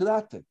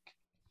democratic.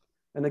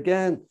 And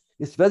again,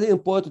 it's very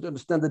important to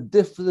understand the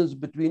difference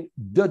between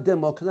the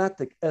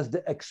democratic as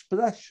the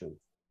expression,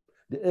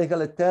 the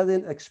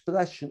egalitarian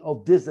expression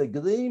of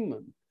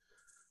disagreement.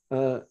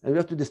 And we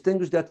have to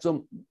distinguish that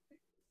from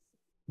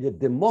the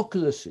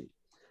democracy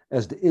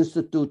as the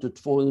instituted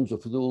forms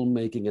of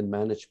rule-making and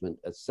management,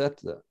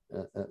 etc.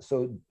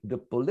 So the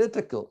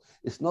political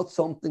is not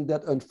something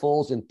that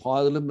unfolds in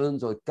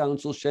parliaments or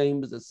council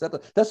chambers, etc.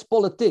 That's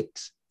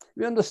politics.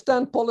 We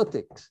understand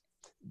politics.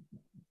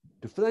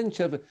 The French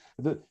have a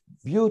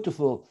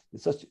beautiful,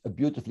 it's such a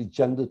beautifully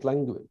gendered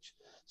language.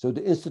 So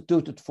the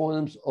instituted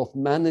forms of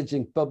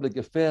managing public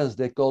affairs,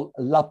 they call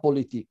la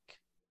politique.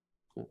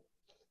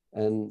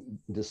 And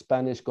the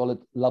Spanish call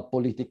it la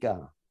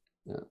politica.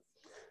 Yeah.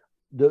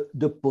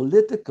 The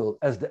political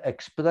as the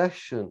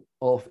expression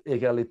of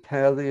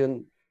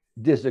egalitarian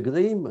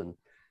disagreement,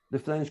 the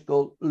French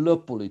call le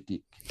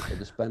politique, or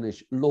the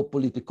Spanish lo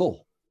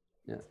politico.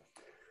 Yeah.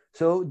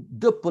 So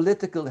the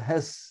political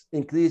has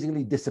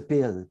increasingly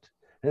disappeared,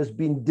 has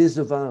been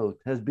disavowed,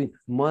 has been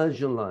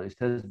marginalized,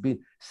 has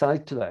been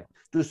sidetracked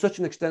to such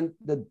an extent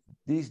that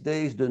these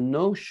days the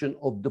notion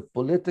of the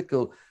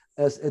political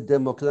as a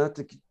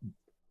democratic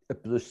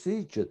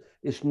procedure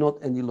is not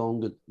any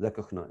longer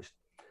recognized.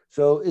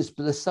 So it's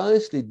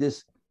precisely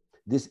this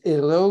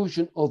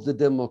erosion of the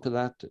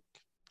democratic,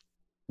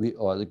 we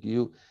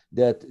argue,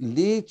 that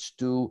leads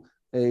to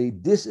a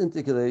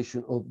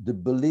disintegration of the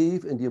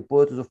belief in the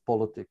importance of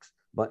politics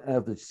by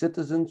average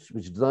citizens,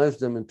 which drives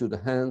them into the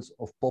hands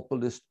of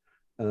populist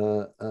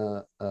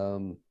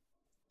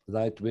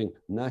right-wing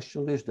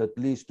nationalists, that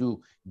leads to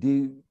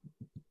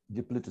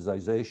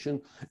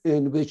depoliticization,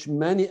 in which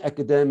many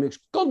academics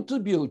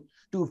contribute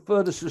to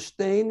further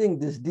sustaining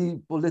this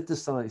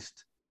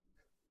depoliticized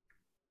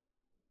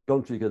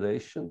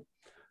configuration.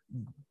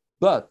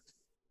 But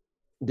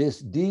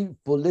this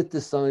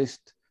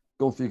depoliticized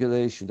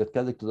configuration that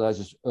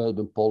characterizes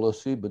urban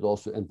policy, but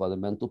also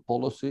environmental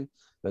policy,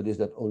 that is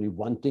that only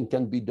one thing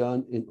can be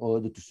done in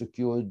order to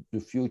secure the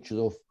future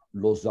of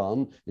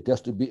Lausanne. It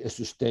has to be a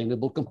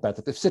sustainable,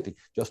 competitive city,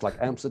 just like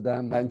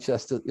Amsterdam,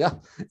 Manchester, yeah.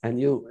 And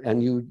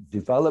you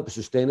develop a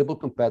sustainable,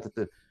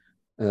 competitive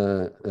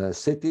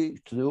city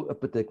through a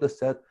particular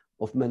set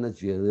of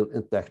managerial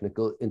and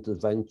technical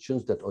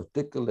interventions that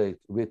articulate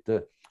with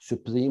the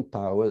supreme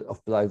power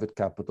of private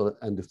capital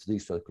and the free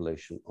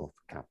circulation of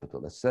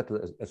capital, etc.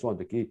 As one of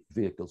the key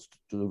vehicles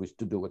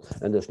to do it.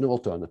 And there's no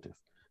alternative.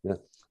 Yeah.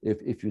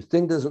 If you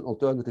think there's an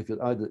alternative,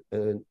 you're either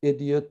an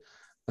idiot,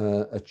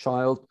 a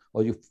child,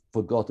 or you've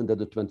forgotten that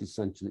the 20th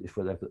century is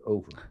forever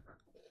over.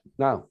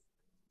 Now,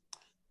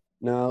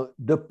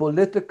 the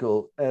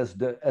political as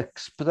the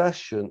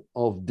expression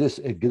of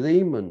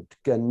disagreement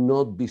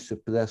cannot be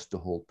suppressed the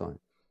whole time,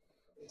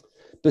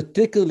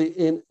 particularly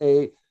in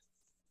a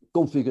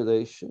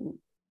configuration,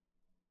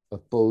 a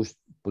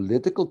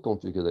post-political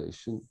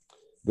configuration,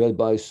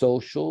 whereby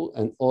social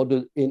and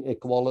other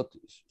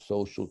inequalities,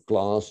 social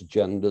class,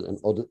 gender, and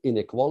other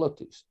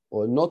inequalities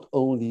are not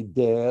only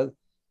there,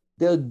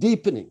 they're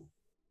deepening.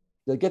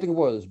 They're getting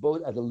worse,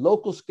 both at a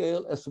local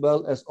scale as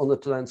well as on a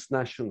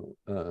transnational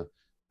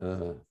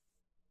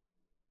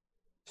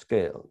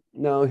scale.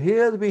 Now,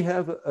 here we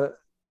have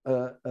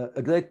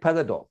a great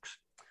paradox.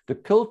 The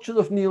culture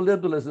of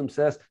neoliberalism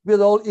says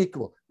we're all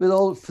equal, we're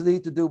all free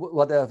to do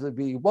whatever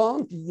we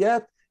want,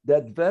 yet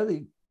the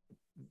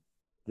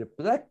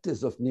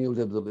practice of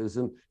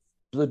neoliberalism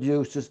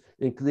produces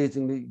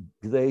increasingly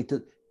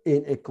greater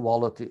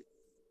inequality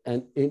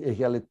and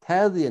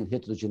inegalitarian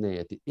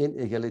heterogeneity.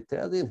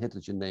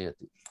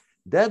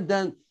 That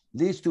then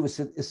leads to a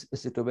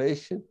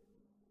situation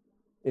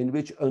in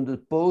which, under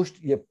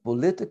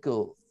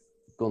post-political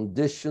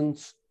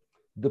conditions,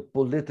 the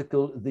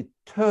political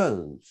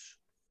returns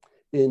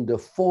in the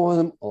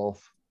form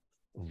of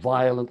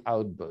violent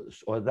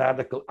outbursts or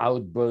radical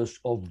outbursts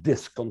of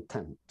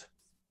discontent.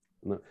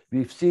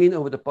 We've seen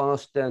over the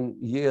past 10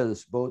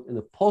 years, both in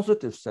a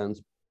positive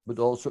sense, but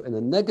also in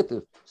a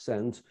negative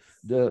sense,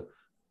 the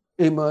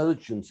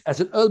emergence, as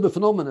an urban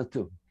phenomenon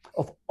too,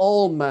 of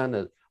all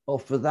manner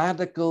of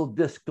radical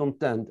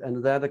discontent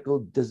and radical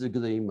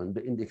disagreement.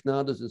 The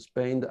indignados in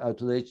Spain, the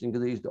outrage in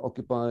Greece, the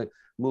Occupy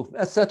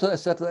movement, etc.,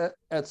 etc.,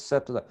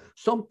 etc.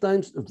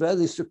 Sometimes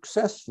very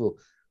successful.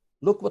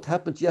 Look what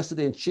happened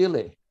yesterday in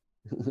Chile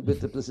with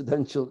the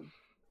presidential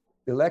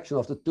election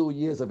after 2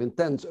 years of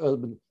intense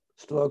urban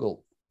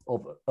struggle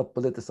of a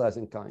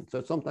politicizing kind. So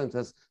it sometimes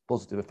has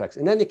positive effects.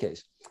 In any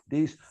case,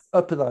 these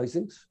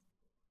uprisings,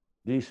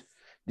 these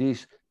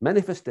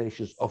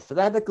manifestations of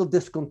radical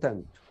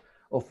discontent,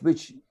 of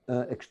which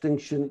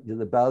Extinction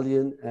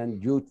Rebellion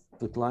and Youth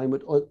for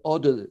Climate or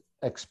other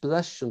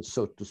expressions,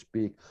 so to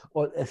speak,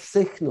 or a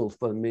signal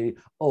for me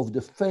of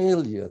the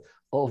failure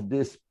of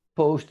this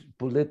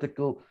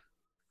post-political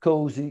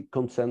cozy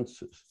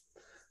consensus.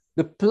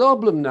 The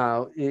problem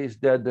now is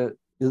that the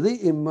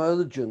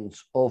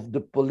re-emergence of the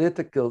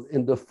political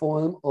in the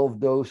form of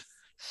those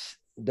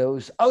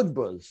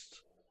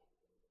outbursts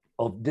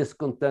of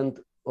discontent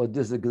or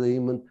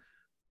disagreement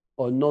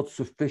are not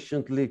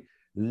sufficiently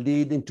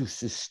leading to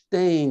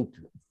sustained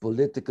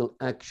political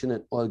action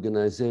and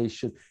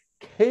organization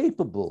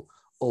capable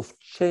of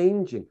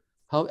changing,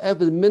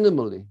 however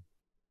minimally,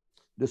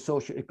 the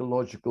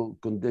socio-ecological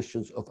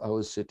conditions of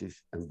our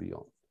cities and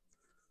beyond.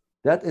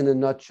 That, in a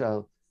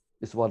nutshell,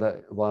 is what I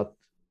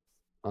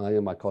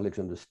and my colleagues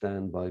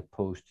understand by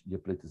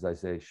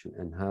post-geopoliticization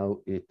and how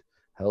it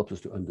helps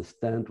us to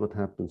understand what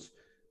happens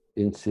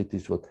in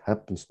cities,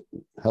 helps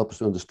us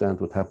to understand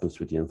what happens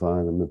with the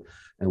environment,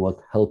 and what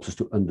helps us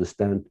to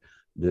understand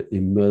the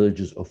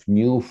emergence of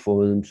new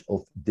forms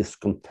of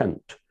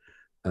discontent,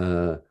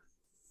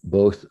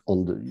 both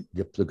on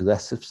the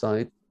progressive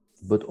side,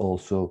 but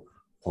also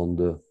on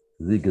the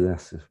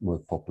regressive, more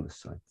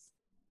populist side.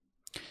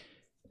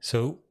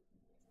 So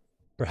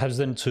perhaps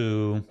then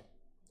to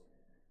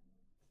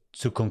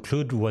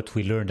conclude what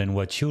we learned and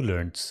what you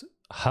learned,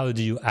 how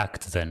do you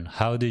act then?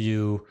 How do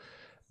you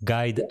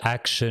guide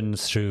action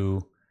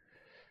through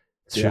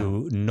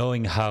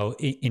knowing how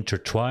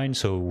intertwined,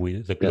 so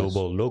with the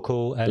global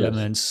local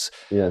elements,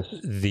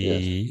 the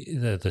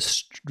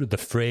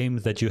frame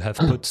that you have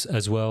put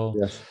as well,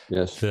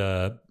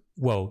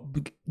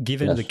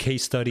 given the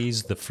case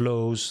studies, the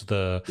flows,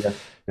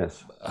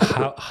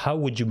 how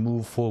would you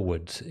move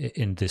forward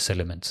in this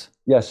element?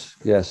 Yes.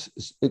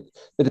 It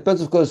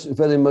depends, of course,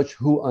 very much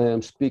who I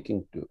am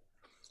speaking to,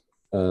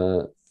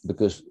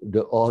 because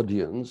the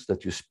audience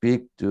that you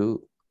speak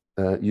to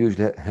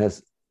usually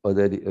has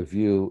already a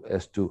view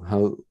as to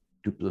how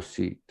to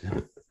proceed.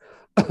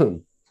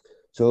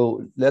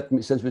 So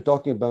since we're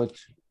talking about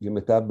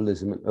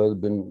geometabolism and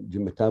urban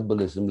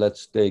geometabolism,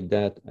 let's take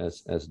that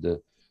as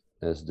the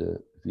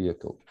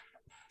vehicle.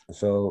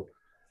 So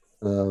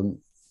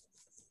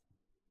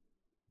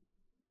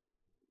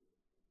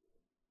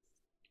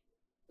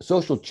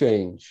social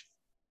change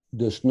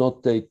does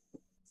not take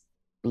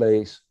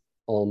place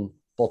on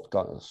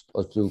podcast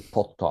or through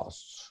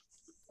podcasts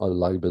or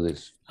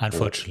libraries.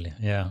 Unfortunately,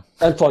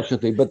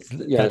 Unfortunately, but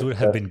that would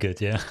have been good,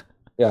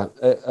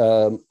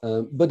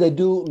 but they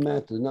do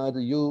matter. Neither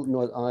you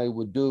nor I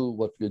would do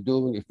what we're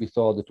doing if we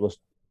thought it was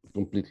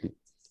completely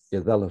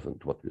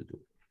irrelevant what we're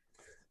doing.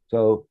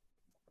 So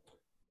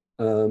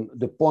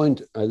the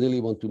point I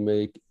really want to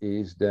make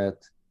is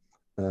that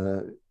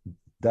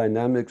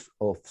dynamics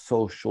of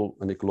social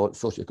and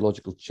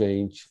socio-ecological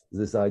change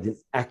reside in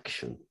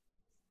action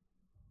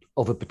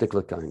of a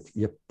particular kind,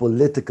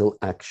 political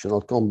action.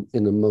 I'll come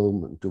in a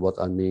moment to what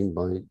I mean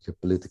by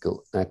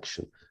political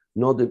action,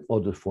 not in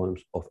other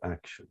forms of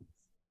action.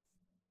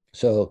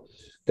 So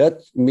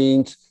that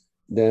means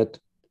that,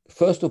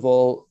 first of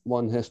all,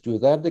 one has to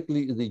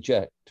radically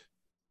reject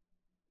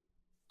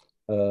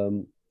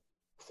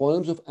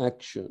forms of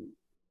action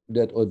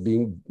that are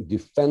being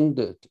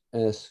defended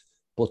as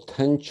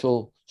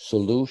potential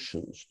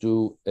solutions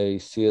to a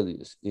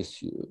serious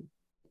issue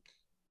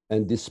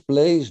and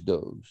displace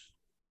those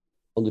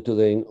on the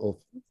terrain of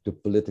the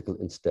political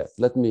instead.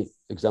 Let me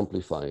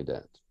exemplify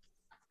that.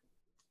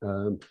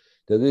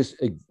 There is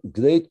a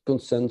great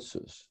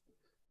consensus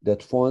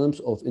that forms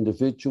of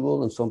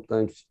individual and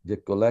sometimes the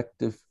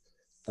collective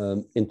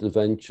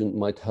intervention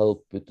might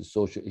help with the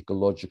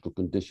socio-ecological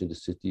condition the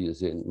city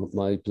is in.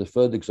 My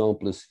preferred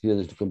example is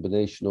the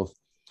combination of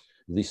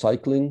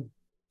recycling,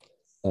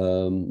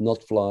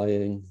 not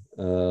flying,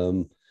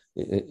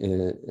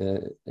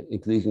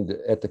 increasing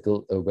the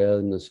ethical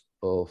awareness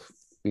of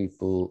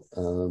people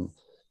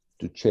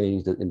to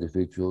change their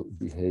individual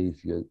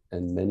behavior.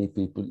 And many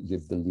people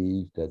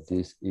believe that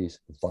this is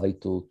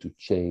vital to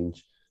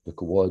change the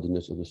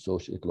coordinates of the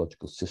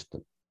socio-ecological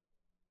system.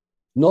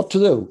 Not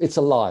true, it's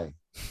a lie.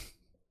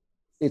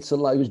 It's a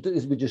lie,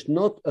 which is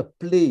not a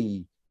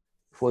plea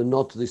for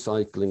not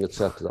recycling,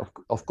 etc.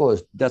 Of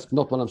course, that's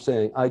not what I'm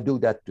saying. I do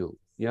that too.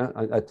 Yeah,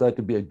 I try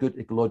to be a good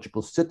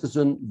ecological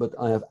citizen, but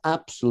I have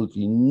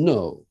absolutely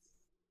no,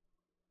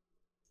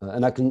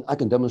 and I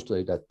can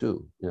demonstrate that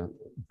too. Yeah,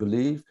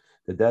 believe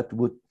that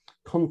would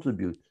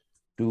contribute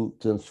to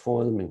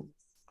transforming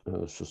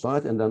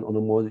society, and then on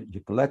a more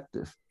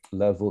collective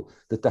level,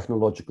 the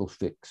technological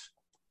fix.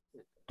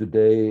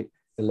 Today,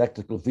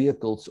 electrical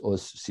vehicles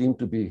seem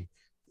to be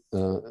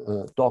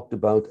talked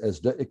about as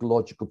the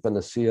ecological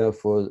panacea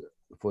for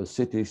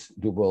cities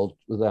the world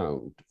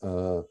around.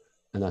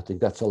 And I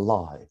think that's a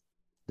lie.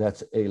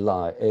 That's a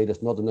lie.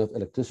 There's not enough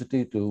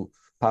electricity to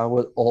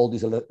power all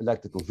these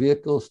electrical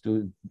vehicles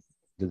to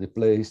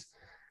replace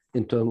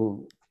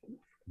internal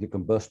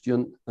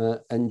combustion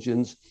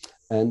engines.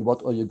 And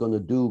what are you going to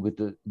do with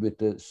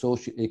the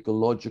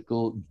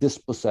socio-ecological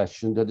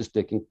dispossession that is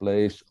taking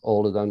place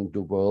all around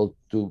the world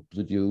to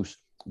produce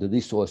the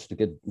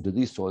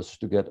resources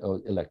to get our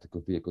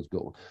electrical vehicles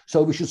going?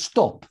 So we should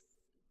stop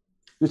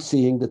with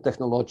seeing the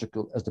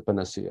technological as the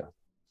panacea.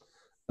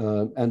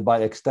 And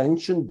by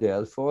extension,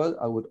 therefore,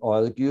 I would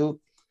argue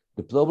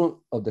the problem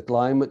of the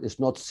climate is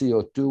not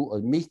CO2 or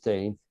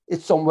methane,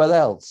 it's somewhere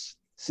else.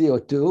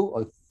 CO2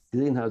 or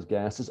greenhouse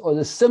gases are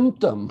the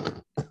symptom,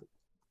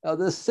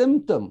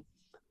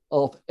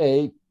 of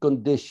a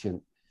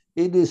condition.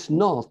 It is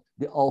not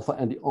the alpha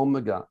and the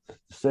omega.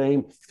 The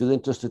same if you're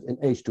interested in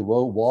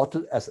H2O,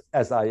 water,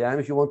 as I am,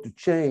 if you want to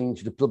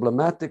change the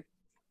problematic,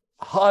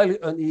 highly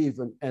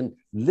uneven and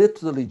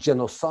literally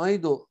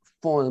genocidal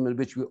form in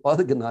which we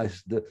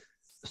organize the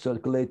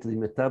circulatory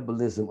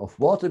metabolism of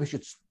water, we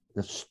should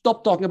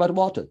stop talking about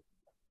water.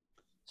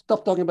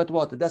 Stop talking about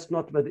water. That's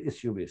not where the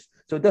issue is.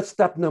 So that's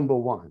step number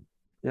one.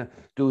 Yeah,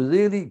 to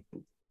really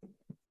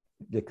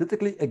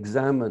critically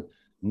examine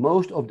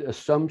most of the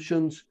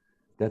assumptions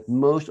that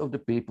most of the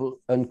people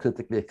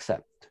uncritically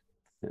accept.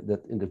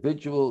 That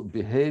individual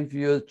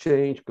behavior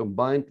change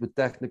combined with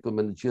technical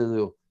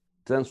managerial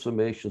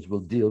transformations will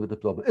deal with the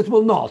problem. It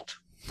will not.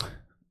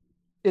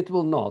 It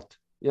will not.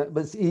 Yeah,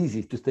 but it's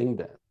easy to think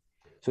that.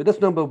 So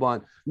that's number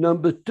one.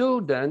 Number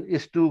two then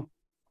is to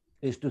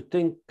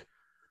think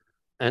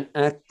and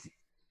act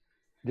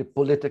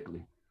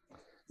politically.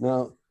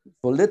 Now,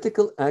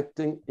 political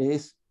acting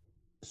is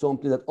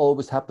something that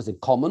always happens in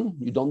common.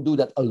 You don't do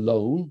that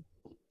alone.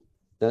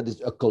 That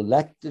is a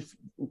collective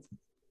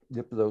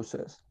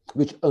process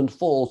which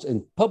unfolds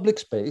in public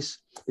space.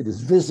 It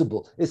is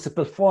visible. It's a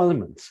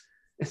performance.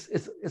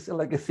 It's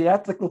like a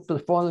theatrical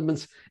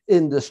performance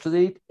in the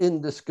street,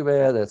 in the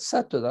square,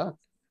 etc.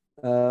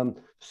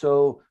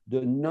 So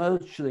the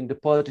nurturing, the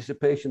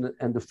participation,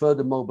 and the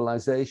further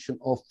mobilization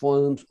of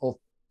forms of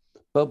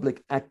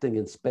public acting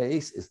in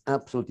space is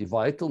absolutely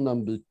vital.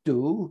 Number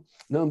two.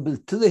 Number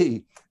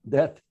three,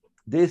 that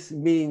this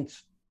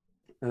means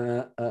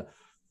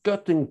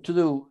cutting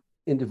through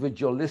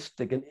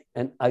individualistic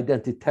and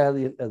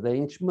identitarian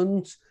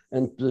arrangements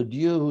and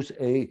produce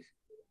a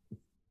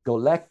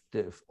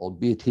collective,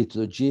 albeit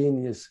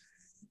heterogeneous,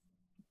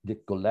 the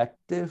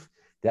collective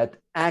that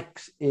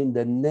acts in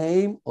the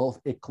name of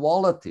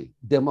equality,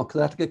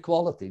 democratic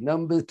equality.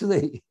 Number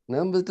three.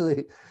 Number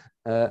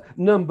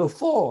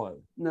four,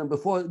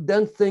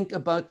 then think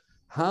about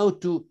how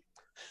to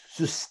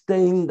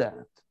sustain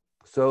that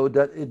so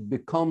that it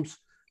becomes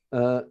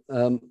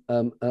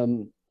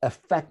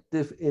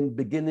effective in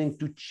beginning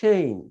to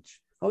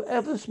change,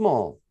 however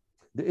small,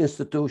 the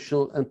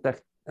institutional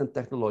and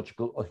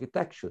technological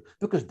architecture,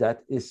 because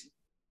that is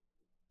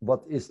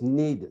what is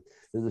needed.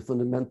 There's a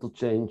fundamental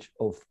change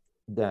of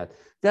that.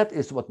 That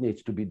is what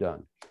needs to be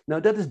done. Now,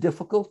 that is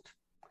difficult.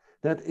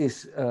 That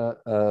is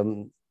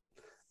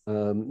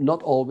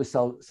not always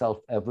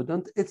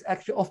self-evident. It's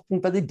actually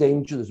often very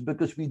dangerous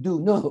because we do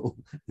know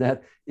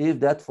that if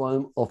that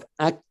form of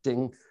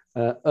acting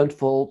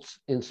unfolds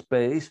in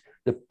space,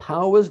 the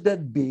powers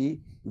that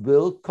be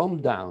will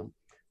come down.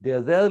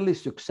 They're rarely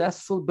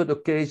successful, but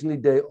occasionally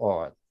they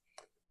are.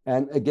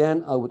 And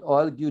again, I would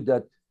argue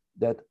that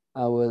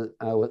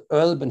our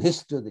urban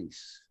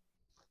histories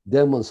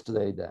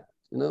demonstrate that.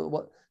 You know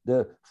what?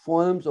 The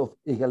forms of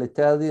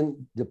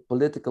egalitarian, the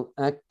political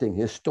acting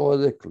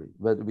historically,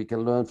 that we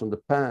can learn from the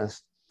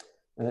past,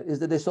 is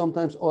that they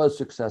sometimes are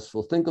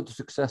successful. Think of the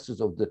successes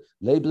of the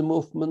labor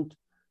movement,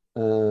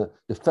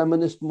 the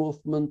feminist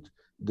movement,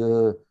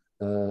 the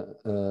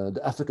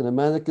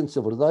African-American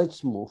civil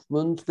rights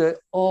movement. They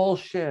all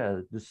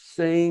share the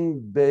same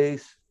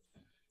base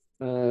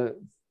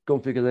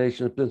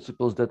configuration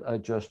principles that I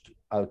just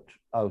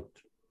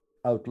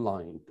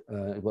outlined.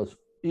 It was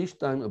each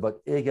time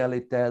about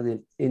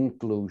egalitarian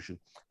inclusion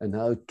and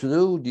how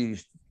through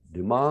these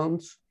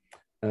demands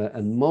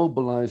and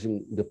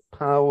mobilizing the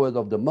power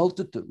of the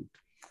multitude,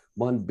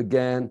 one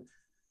began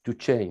to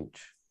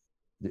change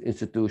the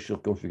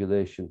institutional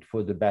configuration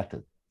for the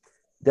better.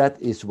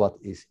 That is what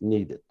is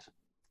needed.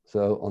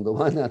 So on the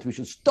one hand, we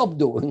should stop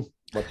doing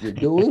what we're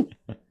doing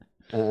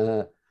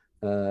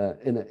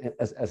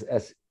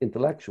as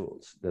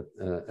intellectuals,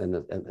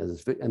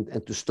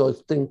 and to start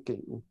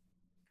thinking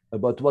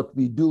about what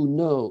we do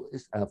know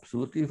is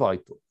absolutely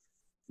vital.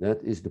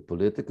 That is the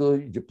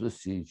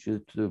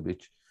procedure through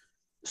which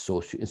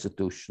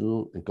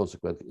socio-institutional and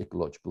consequently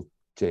ecological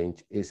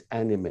change is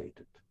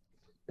animated.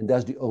 And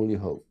that's the only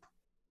hope.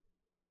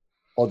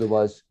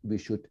 Otherwise, we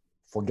should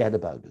forget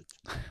about it.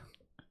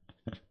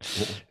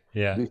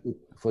 Yeah. We should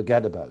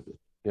forget about it.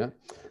 Yeah.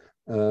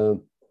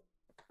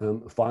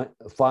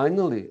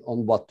 Finally,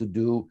 on what to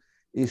do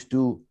is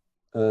to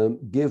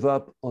give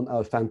up on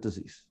our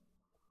fantasies.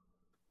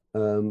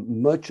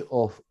 Much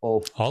of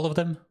all of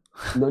them?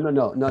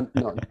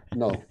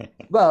 No.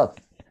 Well,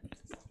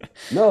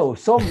 no.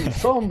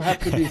 Some have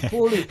to be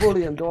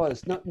fully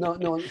endorsed.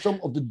 No. Some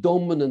of the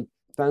dominant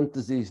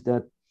fantasies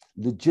that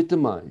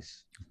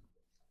legitimize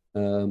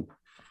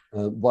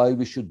why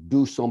we should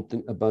do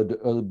something about the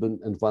urban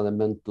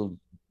environmental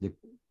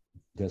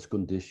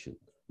condition.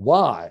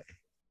 Why?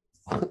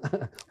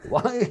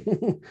 Why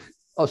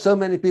are so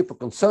many people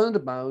concerned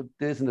about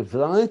this in a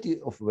variety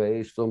of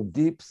ways, from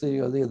deep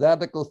theory,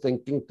 radical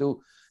thinking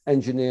to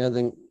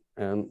engineering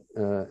and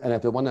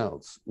everyone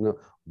else? You know,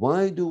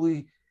 why do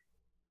we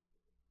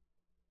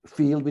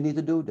feel we need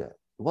to do that?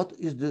 What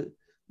is the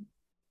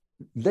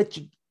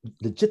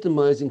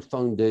legitimizing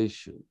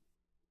foundation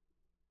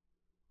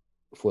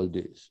for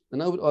this?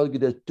 And I would argue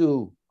there are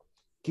two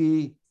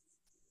key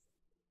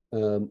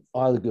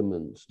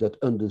arguments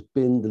that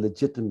underpin the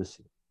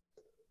legitimacy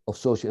of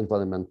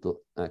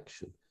socio-environmental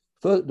action.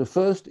 The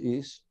first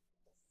is,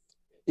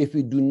 if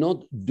we do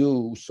not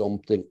do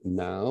something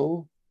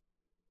now,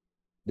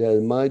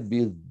 there might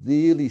be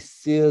really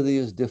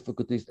serious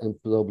difficulties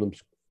and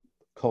problems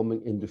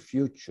coming in the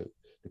future,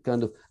 the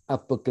kind of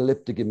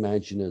apocalyptic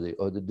imaginary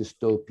or the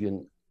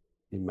dystopian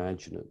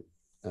imaginary,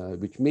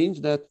 which means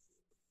that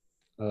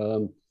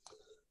there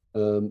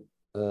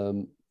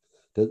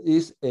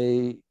is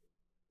a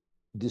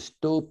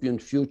dystopian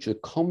future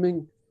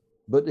coming,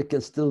 but it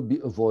can still be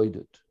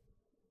avoided.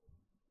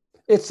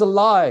 It's a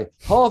lie.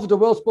 Half of the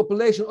world's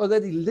population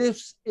already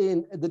lives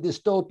in the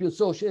dystopian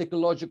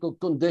socio-ecological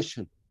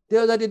condition.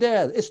 They're already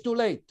there. It's too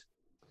late.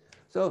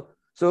 So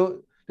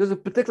there's a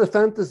particular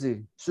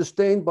fantasy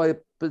sustained by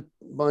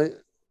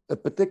a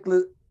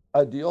particular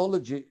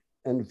ideology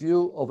and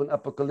view of an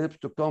apocalypse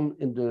to come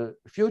in the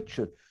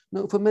future.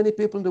 No, for many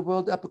people in the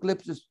world, the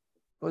apocalypse is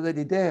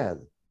already there.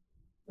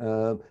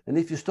 And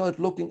if you start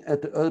looking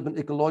at the urban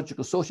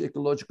ecological,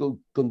 socio-ecological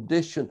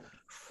condition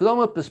from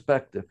a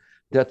perspective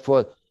that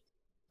for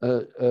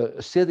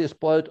a serious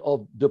part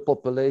of the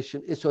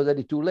population, it's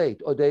already too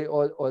late, or they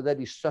are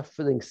already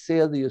suffering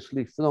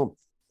seriously from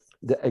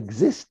the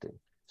existing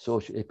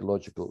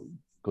socio-ecological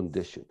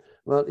condition.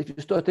 Well, if you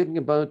start thinking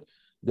about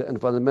the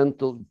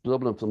environmental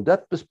problem from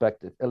that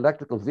perspective,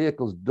 electrical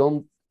vehicles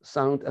don't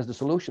sound as the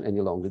solution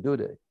any longer, do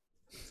they?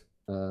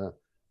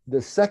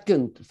 The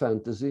second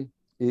fantasy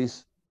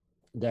is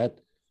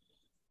that,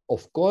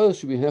 of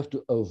course, we have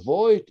to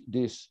avoid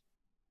this,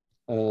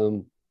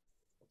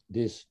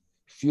 this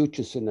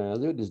future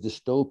scenario, this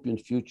dystopian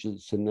future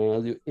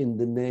scenario, in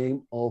the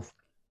name of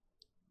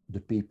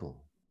the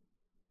people,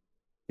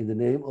 in the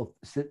name of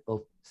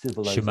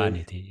civilization.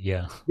 Humanity,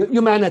 yeah.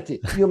 Humanity,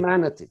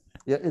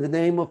 yeah, in the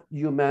name of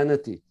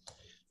humanity.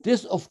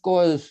 This, of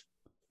course,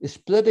 is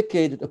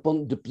predicated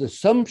upon the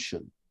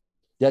presumption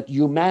that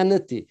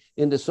humanity,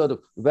 in the sort of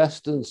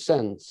Western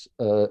sense,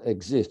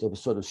 exists, of a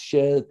sort of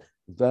shared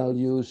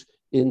values,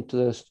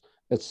 interests,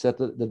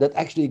 etc., that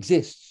actually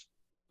exists.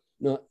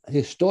 Now,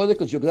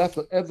 historical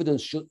geographical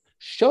evidence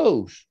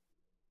shows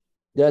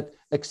that,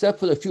 except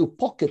for a few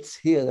pockets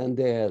here and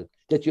there,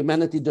 that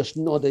humanity does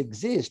not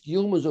exist.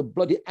 Humans are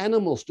bloody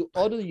animals to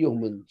other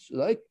humans,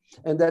 right?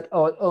 And that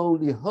our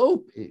only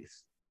hope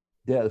is,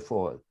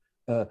 therefore,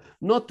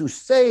 not to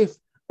save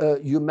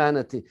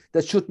humanity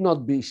that should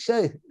not be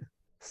safe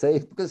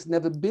because it's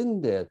never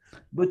been there,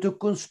 but to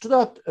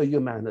construct a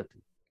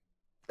humanity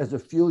as a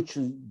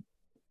future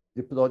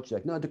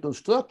project. Now, the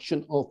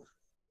construction of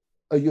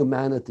a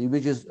humanity,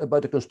 which is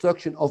about the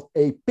construction of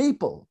a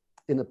people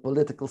in a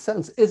political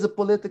sense, is a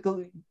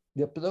political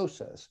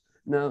process.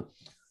 Now,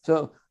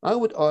 so I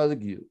would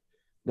argue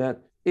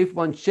that if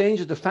one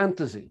changes the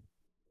fantasy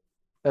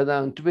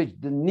around which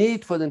the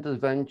need for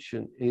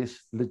intervention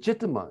is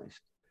legitimized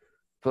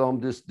from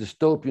this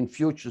dystopian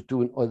future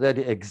to an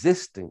already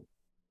existing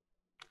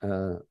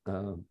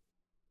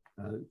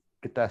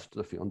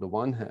catastrophe on the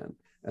one hand,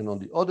 and on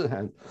the other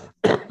hand,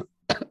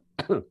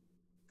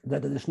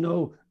 that there is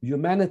no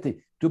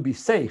humanity to be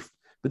saved,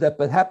 but that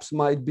perhaps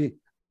might be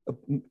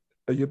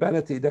a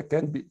humanity that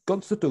can be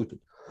constituted.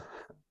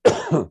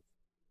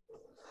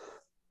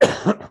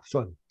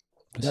 Sorry.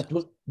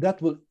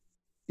 That will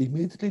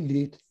immediately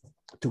lead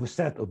to a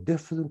set of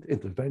different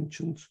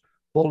interventions,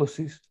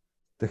 policies,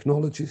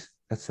 technologies,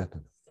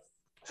 etc.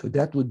 So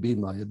that would be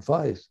my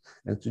advice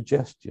and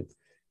suggestion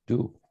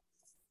to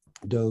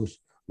those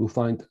who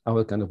find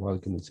our kind of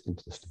arguments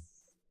interesting.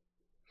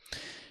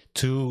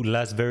 Two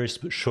last very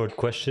short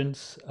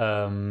questions.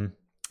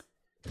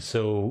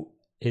 So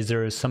is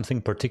there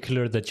something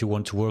particular that you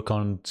want to work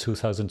on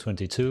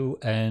 2022?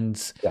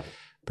 And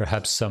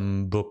perhaps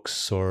some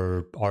books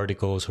or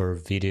articles or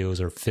videos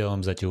or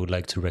films that you would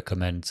like to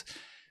recommend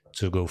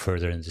to go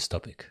further in this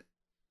topic?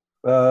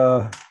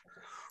 That's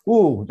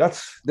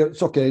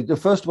okay. The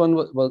first one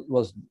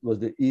was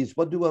the ease.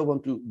 What do I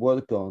want to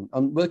work on?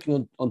 I'm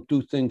working on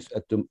two things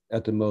at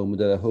the moment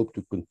that I hope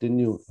to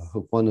continue. I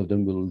hope one of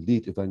them will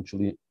lead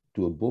eventually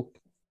to a book.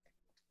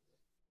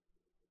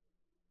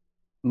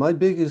 My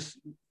biggest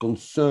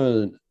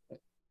concern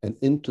and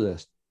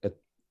interest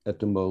at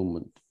the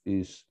moment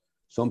is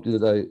something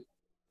that I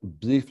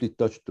briefly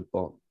touched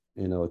upon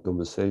in our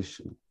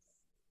conversation,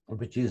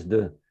 which is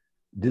the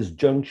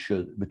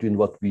disjuncture between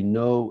what we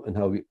know and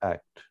how we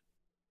act.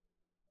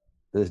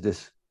 There's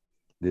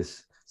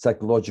this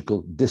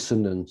psychological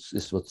dissonance,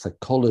 is what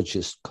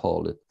psychologists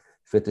call it.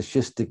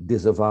 Fetishistic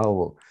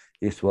disavowal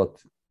is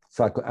what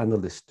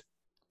psychoanalysts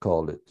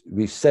call it.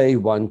 We say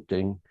one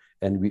thing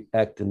and we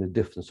act in a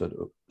different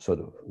sort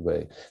of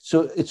way.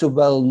 So it's a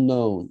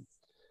well-known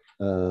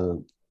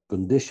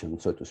condition,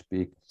 so to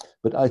speak,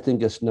 but I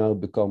think it's now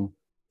become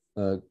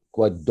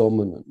quite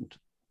dominant,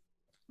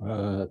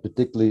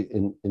 particularly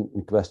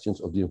in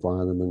questions of the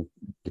environment,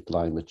 the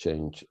climate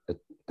change,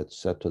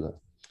 etc.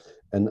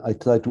 And I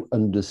try to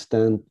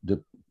understand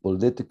the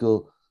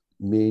political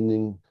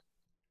meaning,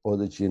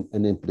 origin,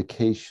 and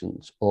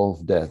implications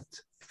of that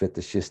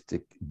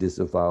fetishistic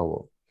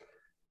disavowal.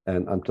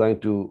 And I'm trying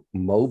to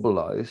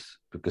mobilize,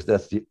 because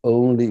that's the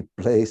only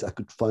place I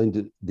could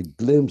find the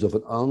glimpse of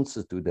an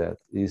answer to that,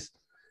 is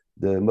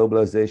the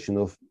mobilization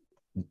of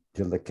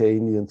the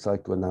Lacanian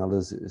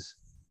psychoanalysis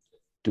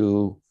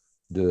to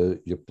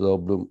the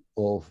problem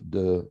of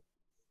the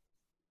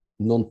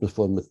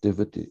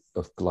non-performativity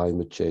of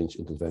climate change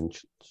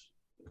interventions.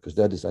 Because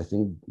that is, I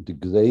think, the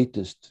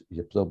greatest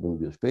problem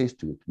we're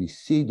faced with. We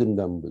see the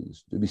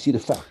numbers, we see the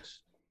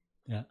facts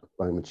of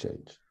climate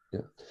change.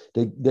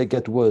 They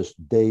get worse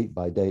day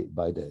by day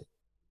by day.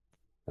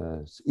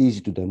 It's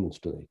easy to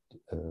demonstrate.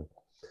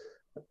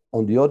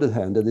 On the other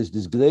hand, there is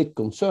this great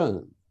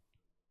concern,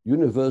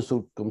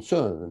 universal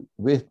concern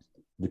with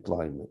the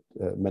climate,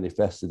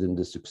 manifested in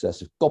the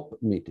successive COP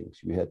meetings.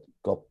 We had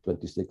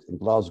COP26 in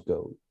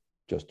Glasgow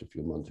just a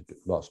few months ago,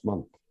 last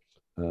month.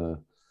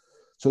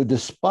 So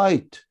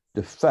despite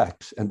the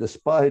facts and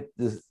despite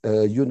this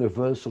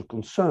universal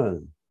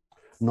concern,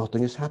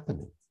 nothing is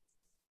happening.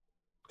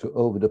 So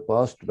over the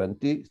past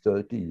 20,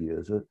 30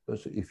 years,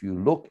 if you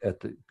look at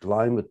the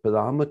climate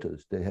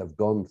parameters, they have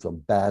gone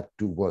from bad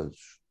to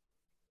worse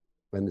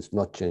when it's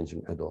not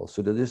changing at all.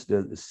 So there is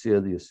a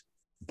serious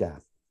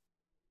gap,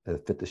 a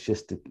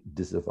fetishistic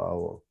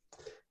disavowal.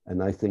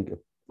 And I think a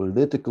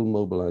political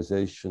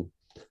mobilization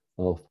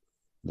of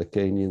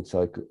Lacanian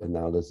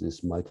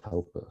psychoanalysis might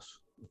help us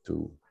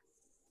to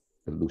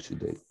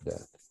elucidate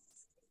that.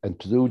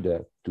 And through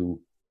that, to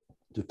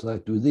try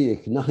to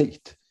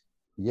reignite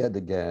yet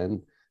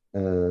again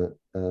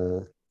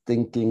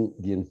thinking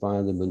the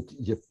environment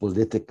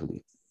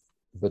politically,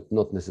 but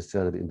not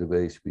necessarily in the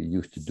ways we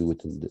used to do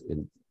it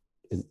in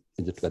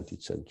the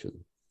 20th century.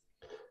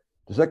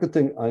 The second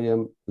thing I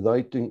am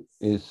writing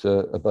is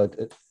about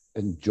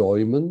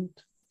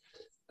enjoyment,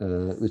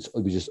 which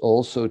is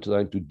also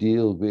trying to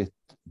deal with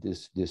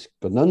this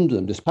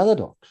conundrum, this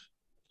paradox,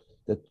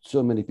 that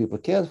so many people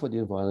care for the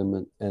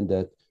environment and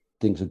that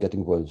things are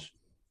getting worse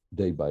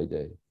day by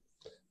day.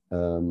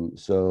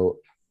 So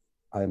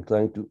I am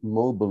trying to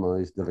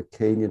mobilize the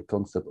Lacanian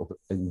concept of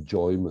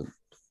enjoyment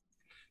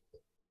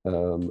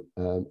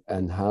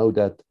and how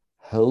that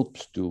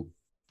helps to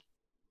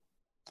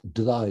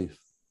drive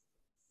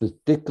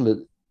particular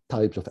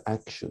types of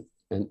action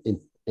and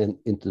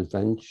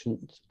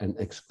interventions and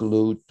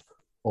exclude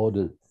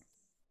other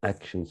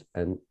actions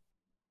and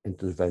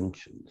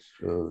interventions.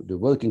 So the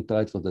working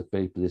title of that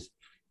paper is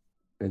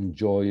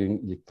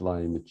Enjoying the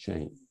Climate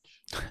Change.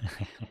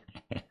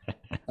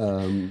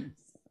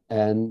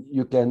 And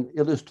you can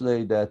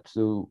illustrate that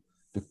through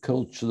the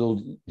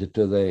cultural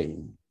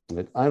terrain.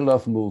 Like, I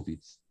love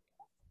movies.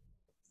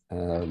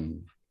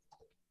 And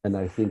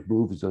I think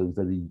movies are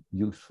very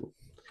useful.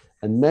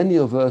 And many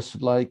of us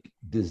like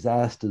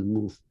disaster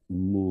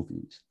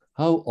movies.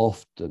 How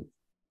often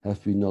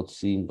have we not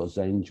seen Los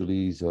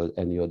Angeles or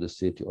any other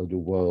city or the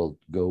world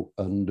go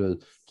under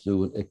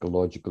through an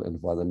ecological,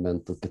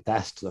 environmental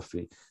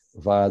catastrophe?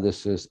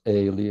 Viruses,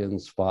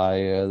 aliens,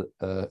 fire,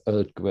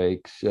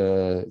 earthquakes,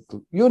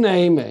 you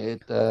name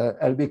it.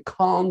 And we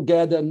can't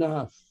get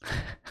enough.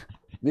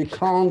 We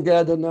can't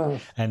get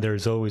enough. And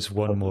there's always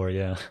one more,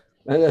 yeah.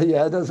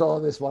 Yeah, there's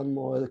always one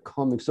more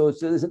coming. So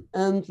there's an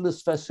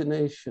endless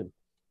fascination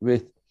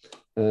with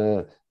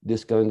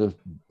this kind of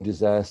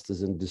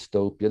disasters and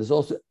dystopia. There's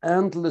also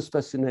endless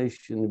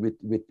fascination with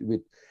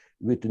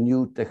the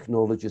new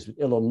technologies,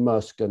 with Elon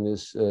Musk and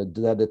his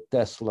dreaded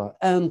Tesla.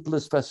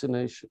 Endless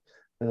fascination.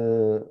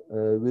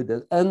 with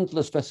an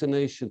endless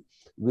fascination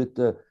with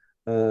the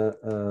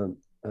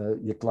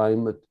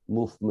climate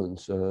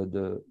movements,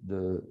 the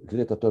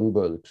Greta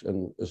Thunbergs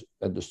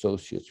and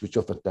associates, which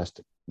are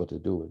fantastic what they're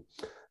doing.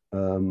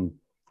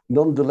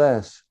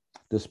 Nonetheless,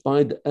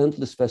 despite the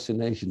endless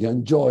fascination, the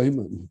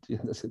enjoyment,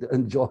 the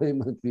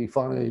enjoyment we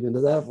find in the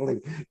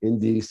reveling in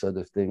these sort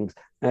of things,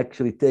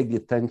 actually take the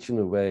attention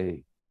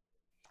away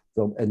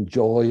from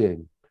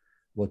enjoying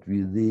what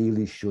we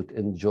really should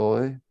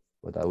enjoy,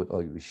 what I would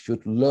argue we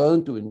should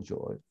learn to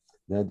enjoy.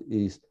 That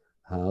is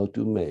how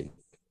to make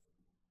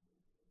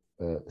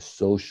a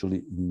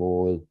socially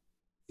more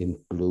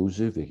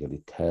inclusive,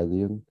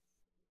 egalitarian,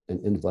 and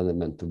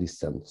environmentally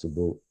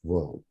sensible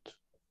world.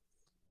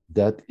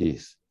 That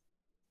is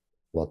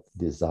what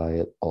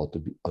desire ought to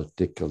be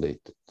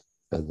articulated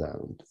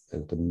around.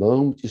 And the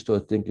moment you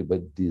start thinking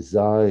about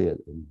desire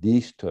in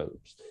these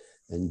terms,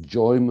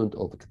 enjoyment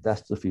of a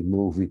catastrophe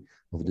movie,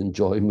 of the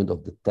enjoyment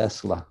of the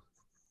Tesla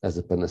as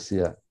a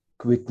panacea,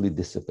 quickly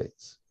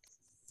dissipates.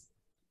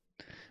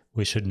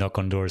 We should knock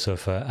on doors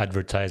of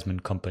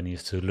advertisement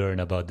companies to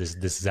learn about this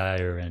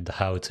desire and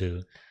how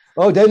to.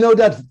 Oh, they know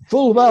that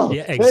full well.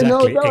 Yeah, exactly. They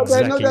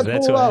know that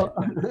that's full why, well.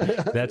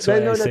 That's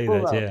why I say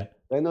that. Well. Yeah.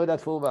 They know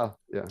that full well.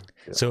 Yeah.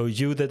 So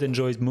you that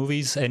enjoys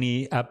movies,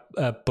 any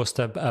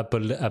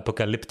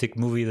post-apocalyptic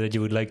movie that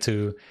you would like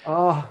to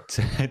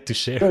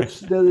share?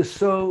 There is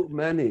so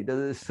many.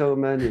 There is so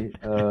many.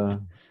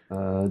 The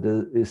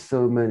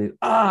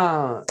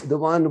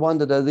one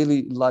that I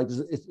really like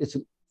it's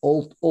an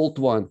old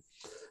one.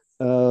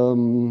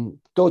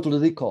 Total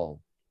Recall.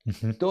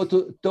 Mm-hmm.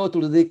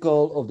 Total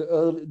Recall of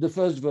the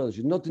first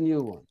version, not the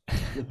new one.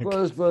 The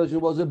first version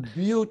was a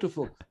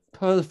beautiful,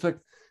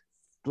 perfect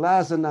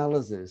glass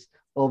analysis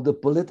of the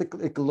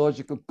political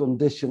ecological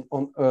condition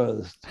on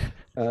Earth.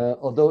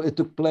 Although it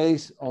took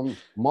place on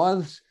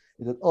Mars,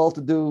 it had all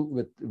to do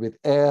with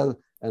air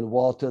and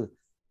water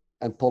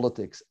and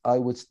politics. I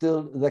would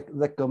still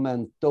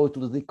recommend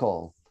Total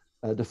Recall.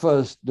 The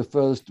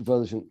first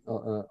version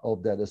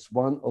of that is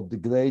one of the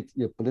great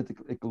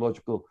political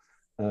ecological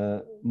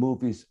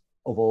movies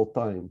of all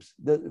times.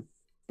 There are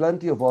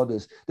plenty of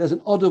others. There's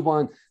another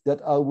one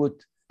that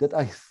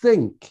I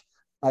think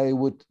I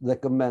would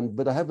recommend,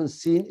 but I haven't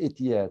seen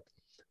it yet.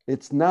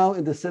 It's now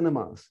in the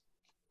cinemas.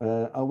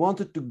 I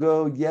wanted to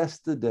go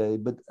yesterday,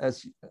 but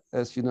as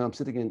you know, I'm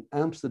sitting in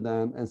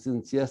Amsterdam, and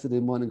since yesterday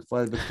morning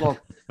 5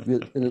 o'clock,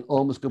 we're in an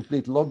almost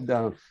complete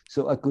lockdown,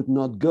 so I could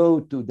not go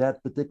to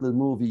that particular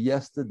movie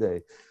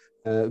yesterday,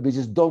 which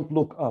is Don't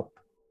Look Up.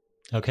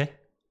 Okay.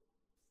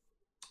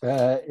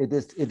 It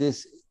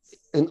is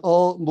in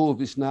all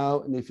movies now,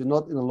 and if you're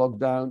not in a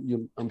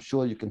lockdown, I'm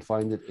sure you can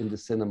find it in the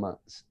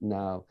cinemas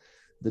now.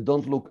 The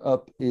Don't Look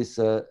Up is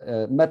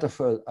a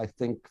metaphor, I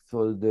think,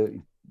 for the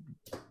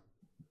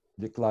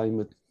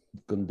climate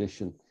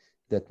condition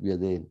that we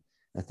are in.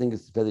 I think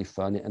it's very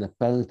funny, and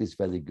apparently it's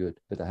very good,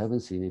 but I haven't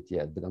seen it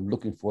yet. But I'm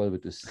looking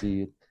forward to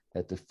see it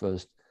at the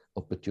first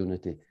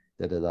opportunity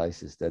that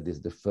arises. That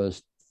is the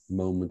first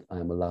moment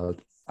I'm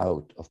allowed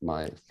out of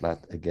my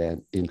flat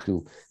again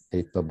into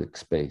a public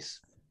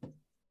space.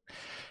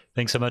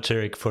 Thanks so much,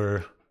 Eric,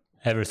 for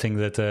everything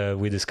that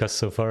we discussed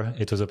so far.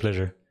 It was a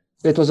pleasure.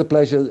 It was a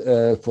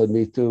pleasure for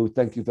me too.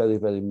 Thank you very,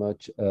 very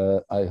much.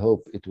 I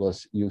hope it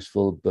was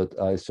useful, but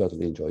I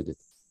certainly enjoyed it.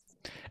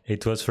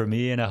 It was for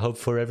me, and I hope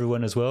for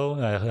everyone as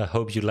well. I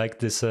hope you liked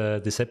this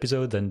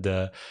episode, and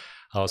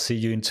I'll see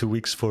you in 2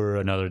 weeks for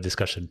another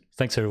discussion.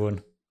 Thanks,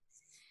 everyone.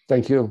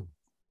 Thank you.